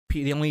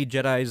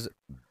Jedis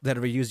that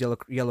ever used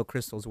yellow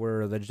crystals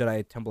were the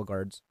Jedi Temple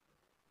Guards.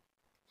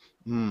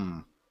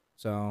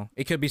 So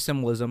it could be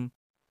symbolism.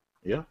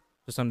 Yeah.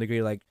 To some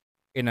degree, like,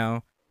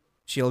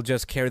 she'll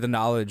just carry the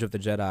knowledge of the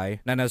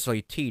Jedi, not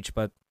necessarily teach,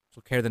 but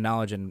she'll carry the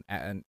knowledge and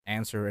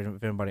answer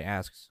if anybody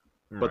asks.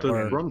 But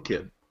the Broom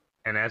Kid.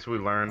 And as we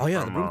learned,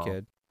 the Broom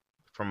Kid.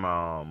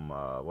 From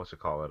what's it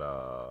called?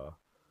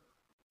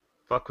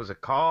 Fuck, was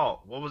it called?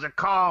 What was it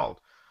called?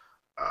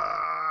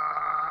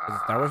 Is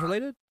it Star Wars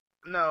related?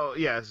 No,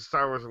 yeah, it's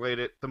Star Wars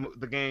related.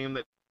 The game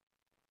that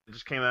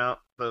just came out,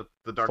 the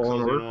Dark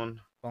Souls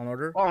one. Fallen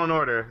Order. Fallen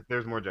Order.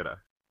 There's more Jedi.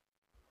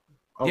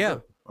 Okay. Yeah.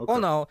 Okay. Well,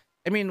 no,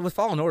 I mean with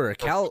Fallen Order,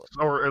 Cal,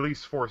 or at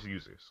least Force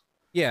users.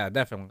 Yeah,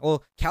 definitely.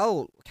 Well,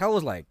 Cal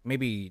was like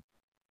maybe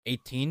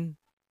 18,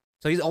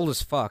 so he's old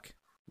as fuck.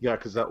 Yeah,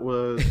 because that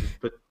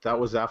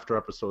was after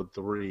episode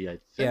 3, I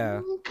think.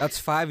 Yeah, that's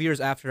 5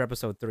 years after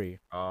episode 3.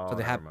 Oh, so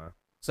they have.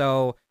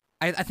 So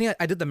I think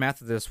I did the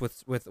math of this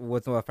with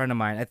a friend of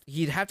mine.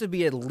 He'd have to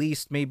be at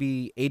least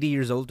maybe 80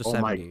 years old to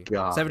 70. My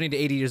God. 70 to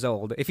 80 years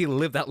old if he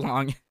lived that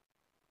long.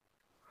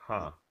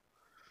 Huh.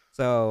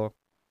 So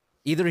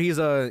either he's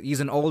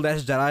an old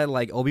ass Jedi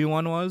like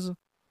Obi-Wan was,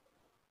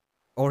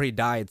 or he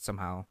died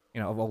somehow,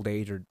 of old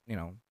age, or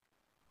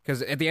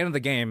because at the end of the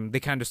game they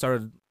kind of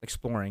started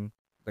exploring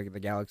the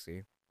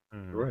galaxy.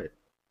 Right.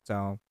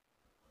 So,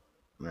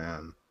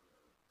 man,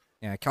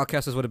 yeah, Cal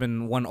Kestis would have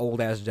been one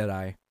old ass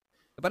Jedi,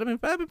 but that'd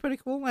been pretty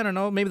cool. I don't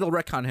know. Maybe they'll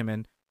retcon him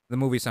in the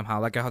movie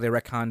somehow, like how they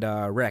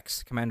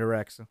retconned Commander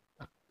Rex,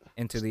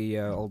 into the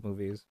old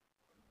movies.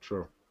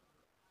 True.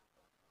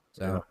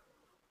 So, yeah.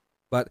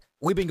 But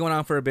we've been going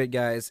on for a bit,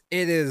 guys.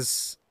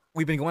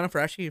 We've been going on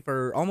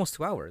for almost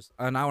 2 hours,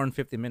 an hour and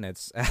 50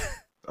 minutes.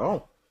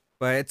 Oh.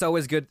 But it's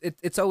always good.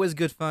 It's always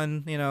good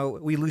fun.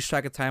 We lose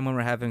track of time when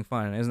we're having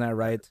fun. Isn't that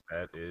right?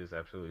 That is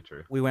absolutely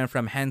true. We went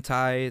from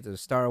hentai to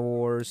Star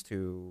Wars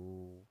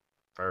to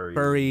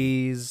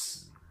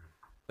furries.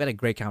 We had a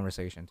great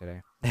conversation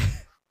today.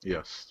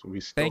 Yes. We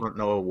still don't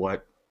know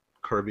what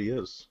Kirby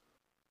is.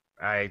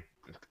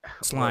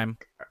 Slime.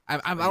 I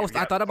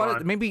thought about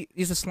it. Maybe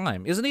he's a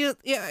slime, isn't he?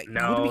 Yeah.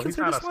 No, would he he's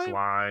not a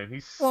slime.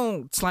 He's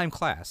slime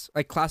class,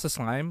 like class of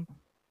slime,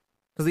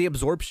 because he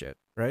absorbs shit,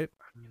 right?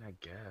 I mean, I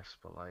guess,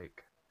 but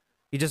like,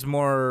 he just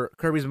more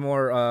Kirby's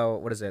more.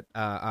 What is it?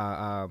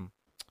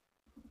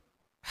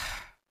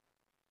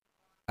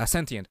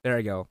 Sentient. There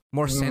you go.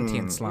 More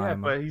sentient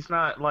slime. Yeah, but he's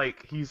not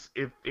like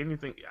if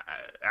anything.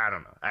 I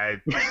don't know.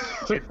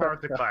 It's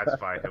hard to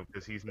classify him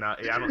because he's not.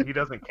 He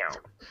doesn't count.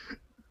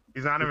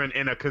 He's not even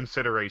in a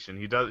consideration.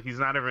 He's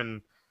not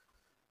even.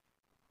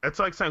 It's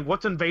like saying,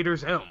 "What's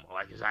Invader's M?"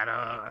 Like, is that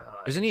a?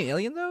 Isn't he an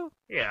alien though?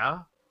 Yeah.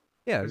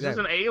 Yeah, this is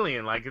an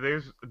alien. Like,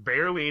 there's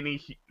barely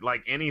any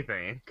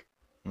anything.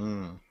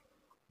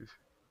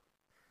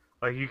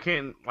 Like, you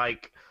can't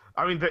like.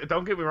 I mean,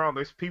 don't get me wrong.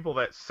 There's people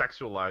that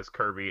sexualize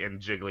Kirby and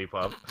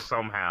Jigglypuff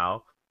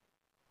somehow.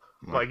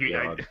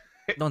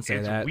 Don't say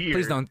that. Weird.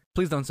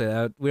 Please don't say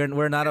that.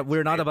 We're not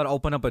about to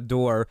open up a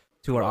door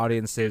to our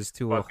audiences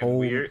to a whole.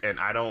 Weird, and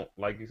I don't,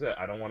 like you said,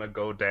 I don't want to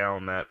go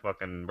down that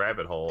fucking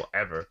rabbit hole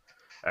ever.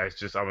 It's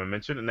just, I'm gonna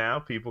mention it now.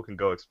 People can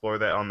go explore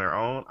that on their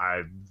own.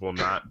 I will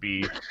not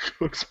be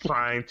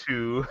trying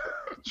to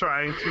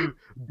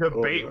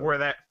debate where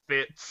that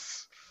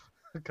fits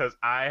because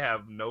I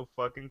have no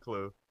fucking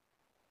clue.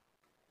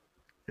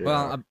 Yeah.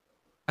 Well,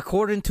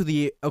 according to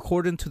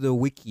the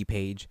wiki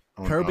page,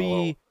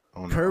 Kirby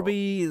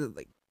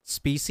like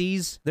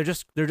species, they're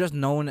just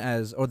known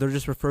as, or they're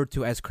just referred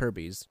to as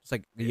Kirbys. It's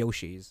like the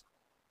Yoshis.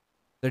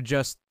 They're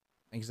just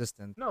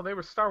existent. No, they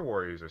were Star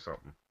Warriors or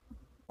something.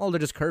 Oh, they're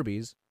just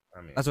Kirbys.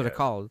 I mean, that's what they're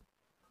called.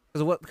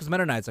 Because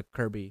Meta Knight's a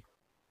Kirby.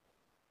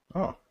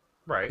 Oh,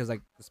 right. Because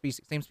like the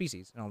same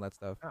species and all that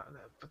stuff.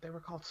 But they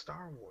were called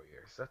Star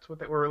Warriors. That's what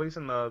they were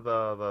releasing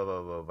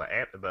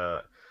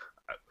the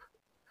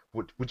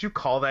would you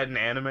call that an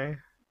anime?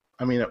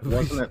 I mean,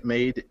 wasn't it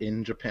made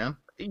in Japan?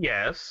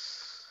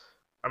 Yes.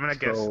 I mean, I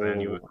guess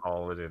then you So- would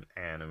call it an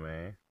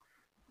anime.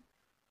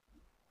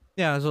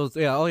 Yeah, so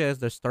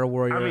there's Star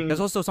Warrior. I mean- There's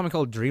also something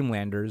called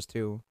Dreamlanders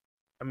too.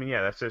 I mean,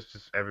 yeah, that's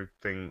just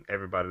everything.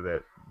 Everybody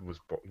that was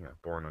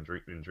born on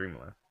in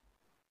Dreamland.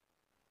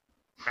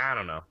 I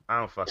don't know. I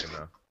don't fucking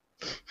know.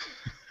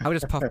 I would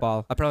just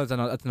puffball. I probably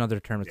that's another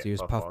term that's Yeah,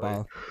 used. puffball,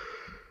 Puffball.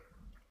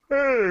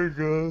 There you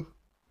go.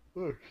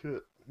 Oh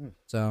shit.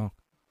 So,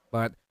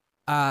 but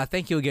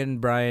thank you again,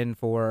 Brian,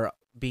 for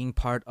being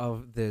part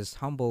of this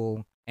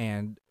humble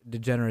and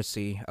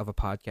degeneracy of a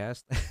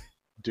podcast.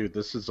 Dude,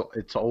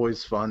 it's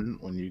always fun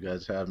when you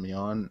guys have me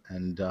on,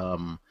 and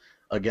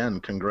again,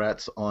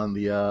 congrats on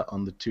the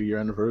 2-year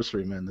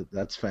anniversary, man.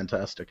 That's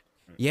fantastic.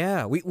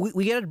 Yeah,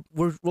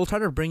 we'll try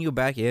to bring you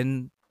back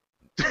in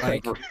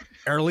like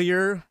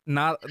earlier.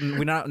 Not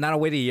a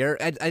wait a year.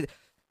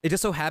 It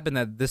just so happened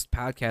that this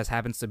podcast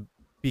happens to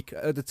be.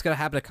 It's gonna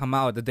happen to come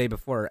out the day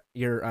before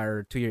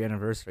our 2-year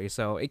anniversary.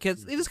 So it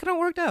just kind of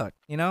worked out,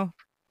 you know.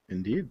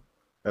 Indeed,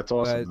 that's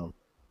awesome. But- though.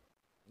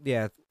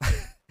 Yeah.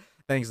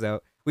 Thanks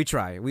though. We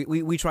try.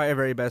 We try our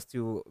very best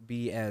to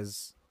be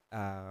as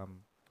how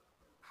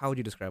would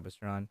you describe us,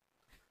 Ron?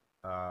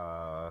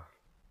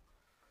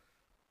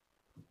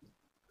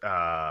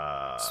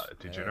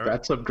 Degenerate.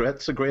 That's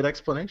a great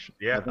explanation.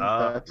 I Yeah. think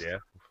that's- Yeah.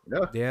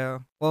 Yeah.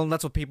 Well,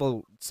 that's what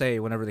people say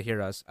whenever they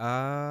hear us.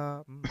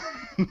 Yeah, I'm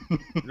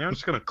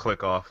just gonna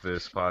click off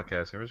this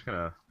podcast. We're just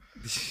gonna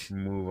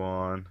move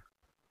on.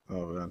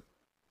 Oh man.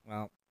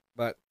 Well,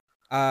 but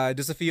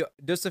just a few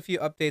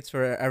updates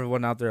for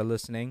everyone out there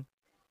listening.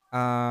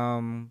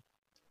 I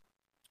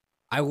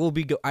will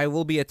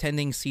be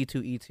attending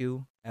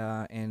C2E2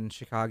 in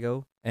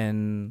Chicago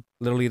in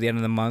literally the end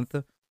of the month.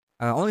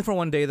 Only for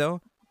one day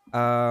though.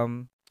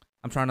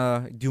 I'm trying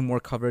to do more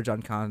coverage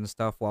on cons and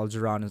stuff while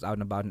Jerron is out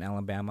and about in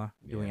Alabama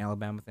doing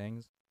Alabama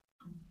things.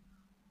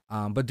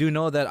 But do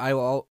know that I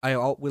will.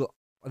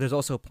 There's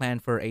also a plan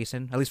for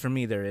ASIN. At least for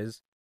me, there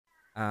is.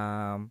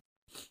 But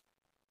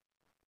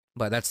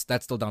that's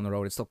still down the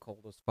road. It's still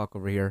cold as fuck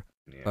over here.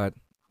 Yeah. But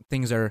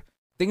things are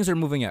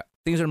moving up.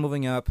 Things are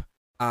moving up.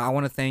 I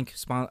want to thank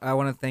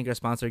our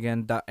sponsor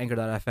again,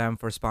 Anchor.fm,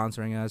 for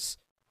sponsoring us,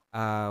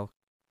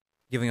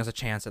 giving us a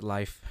chance at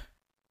life.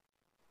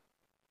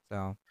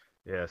 So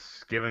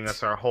Yes, giving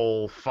us our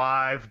whole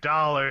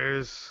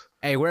 $5.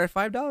 hey, we're at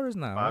 $5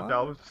 now.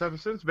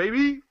 $5.07,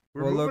 baby.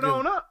 We're Well, moving look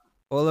on up.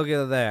 Well, look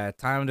at that.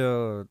 Time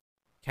to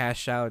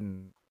cash out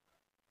and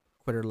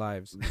quit our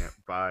lives. Yeah,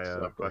 buy a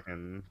Sucker.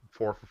 fucking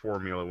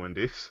 4-for-4 meal at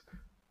Wendy's.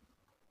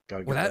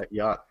 Gotta Well, get that- that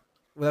yacht.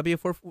 Would that be a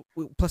 4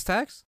 plus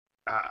tax?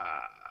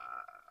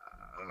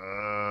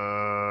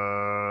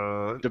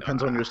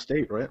 Depends on your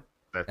state, right?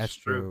 That's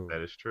true. true.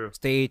 That is true.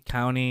 State,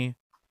 county.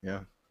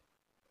 Yeah.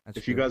 That's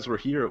If you true. guys were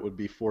here, it would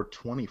be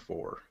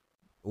 424.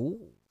 Ooh.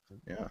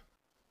 Yeah.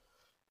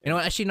 You know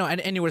what? Actually, no.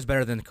 Anywhere's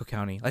better than Cook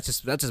County. Let's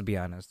just be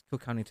honest.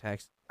 Cook County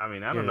tax. I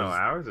mean, I don't know. Yes.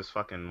 Ours is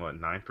fucking what,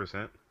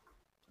 9%?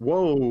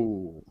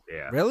 Whoa.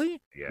 Yeah.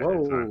 Really? Yeah.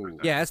 Whoa. It's 9%.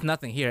 Yeah, it's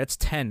nothing here. It's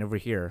 10 over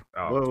here.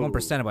 Oh, Whoa.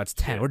 It's 1%, but it's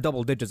 10. Shit. We're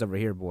double digits over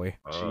here, boy.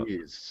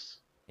 Jeez.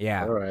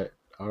 Yeah.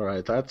 All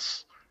right.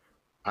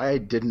 I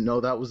didn't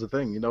know that was a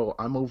thing. You know,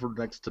 I'm over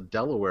next to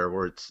Delaware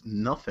where it's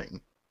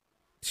nothing.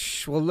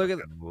 Well, look at.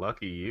 fucking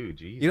lucky you,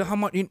 Jesus. You know how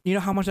much? You know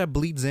how much that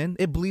bleeds in?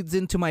 It bleeds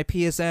into my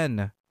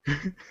PSN.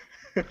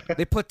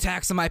 They put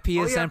tax on my PSN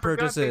Oh, yeah, I forgot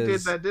purchases. They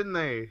did that, didn't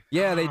they?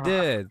 Yeah, they Ah.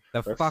 did.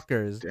 The That's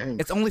fuckers. dang.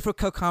 It's only for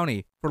Cook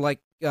County. For like,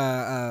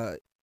 yeah,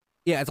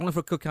 it's only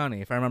for Cook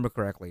County, if I remember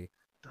correctly.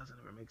 Doesn't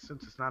even make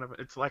sense. It's not.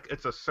 It's like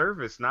it's a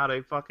service, not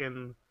a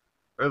fucking.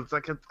 Or it's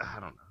like I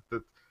don't know.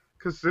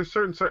 Because there's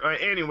certain.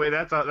 Anyway,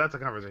 that's a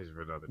conversation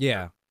for another.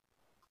 Yeah.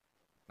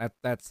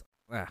 That's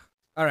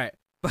all right.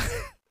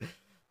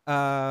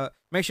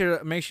 Make sure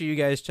you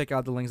guys check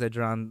out the links that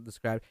John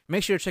described.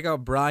 Make sure to check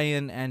out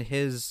Brian and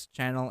his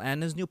channel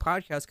and his new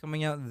podcast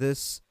coming out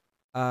this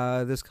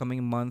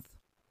coming month.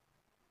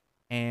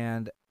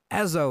 And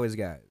as always,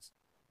 guys,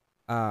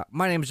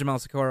 my name is Jamal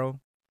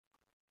Socorro.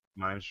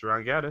 My name's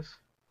Jerron Gaddis.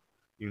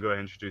 You can go ahead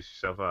and introduce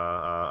yourself,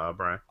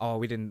 Brian. Oh,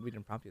 we didn't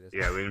prompt you this.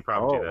 Yeah, we didn't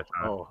probably do that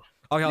time.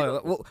 Okay,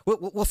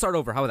 we'll start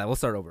over. How about that? We'll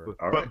start over.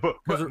 All right.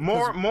 But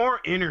more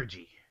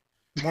energy.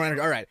 More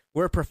energy. All right,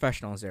 we're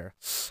professionals here.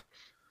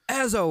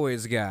 As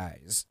always,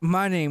 guys,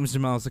 my name's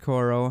Jamal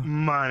Socorro,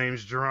 My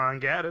name's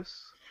Jerron Gaddis.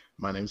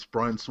 My name's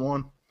Brian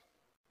Swan.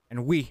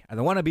 and we are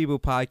the Wannabe Boo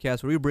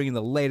Podcast, where we bring you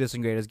the latest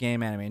and greatest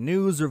game anime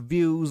news,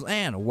 reviews,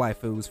 and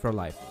waifus for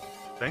life.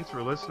 Thanks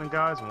for listening,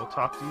 guys, and we'll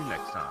talk to you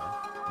next time.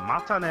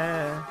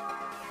 Matane.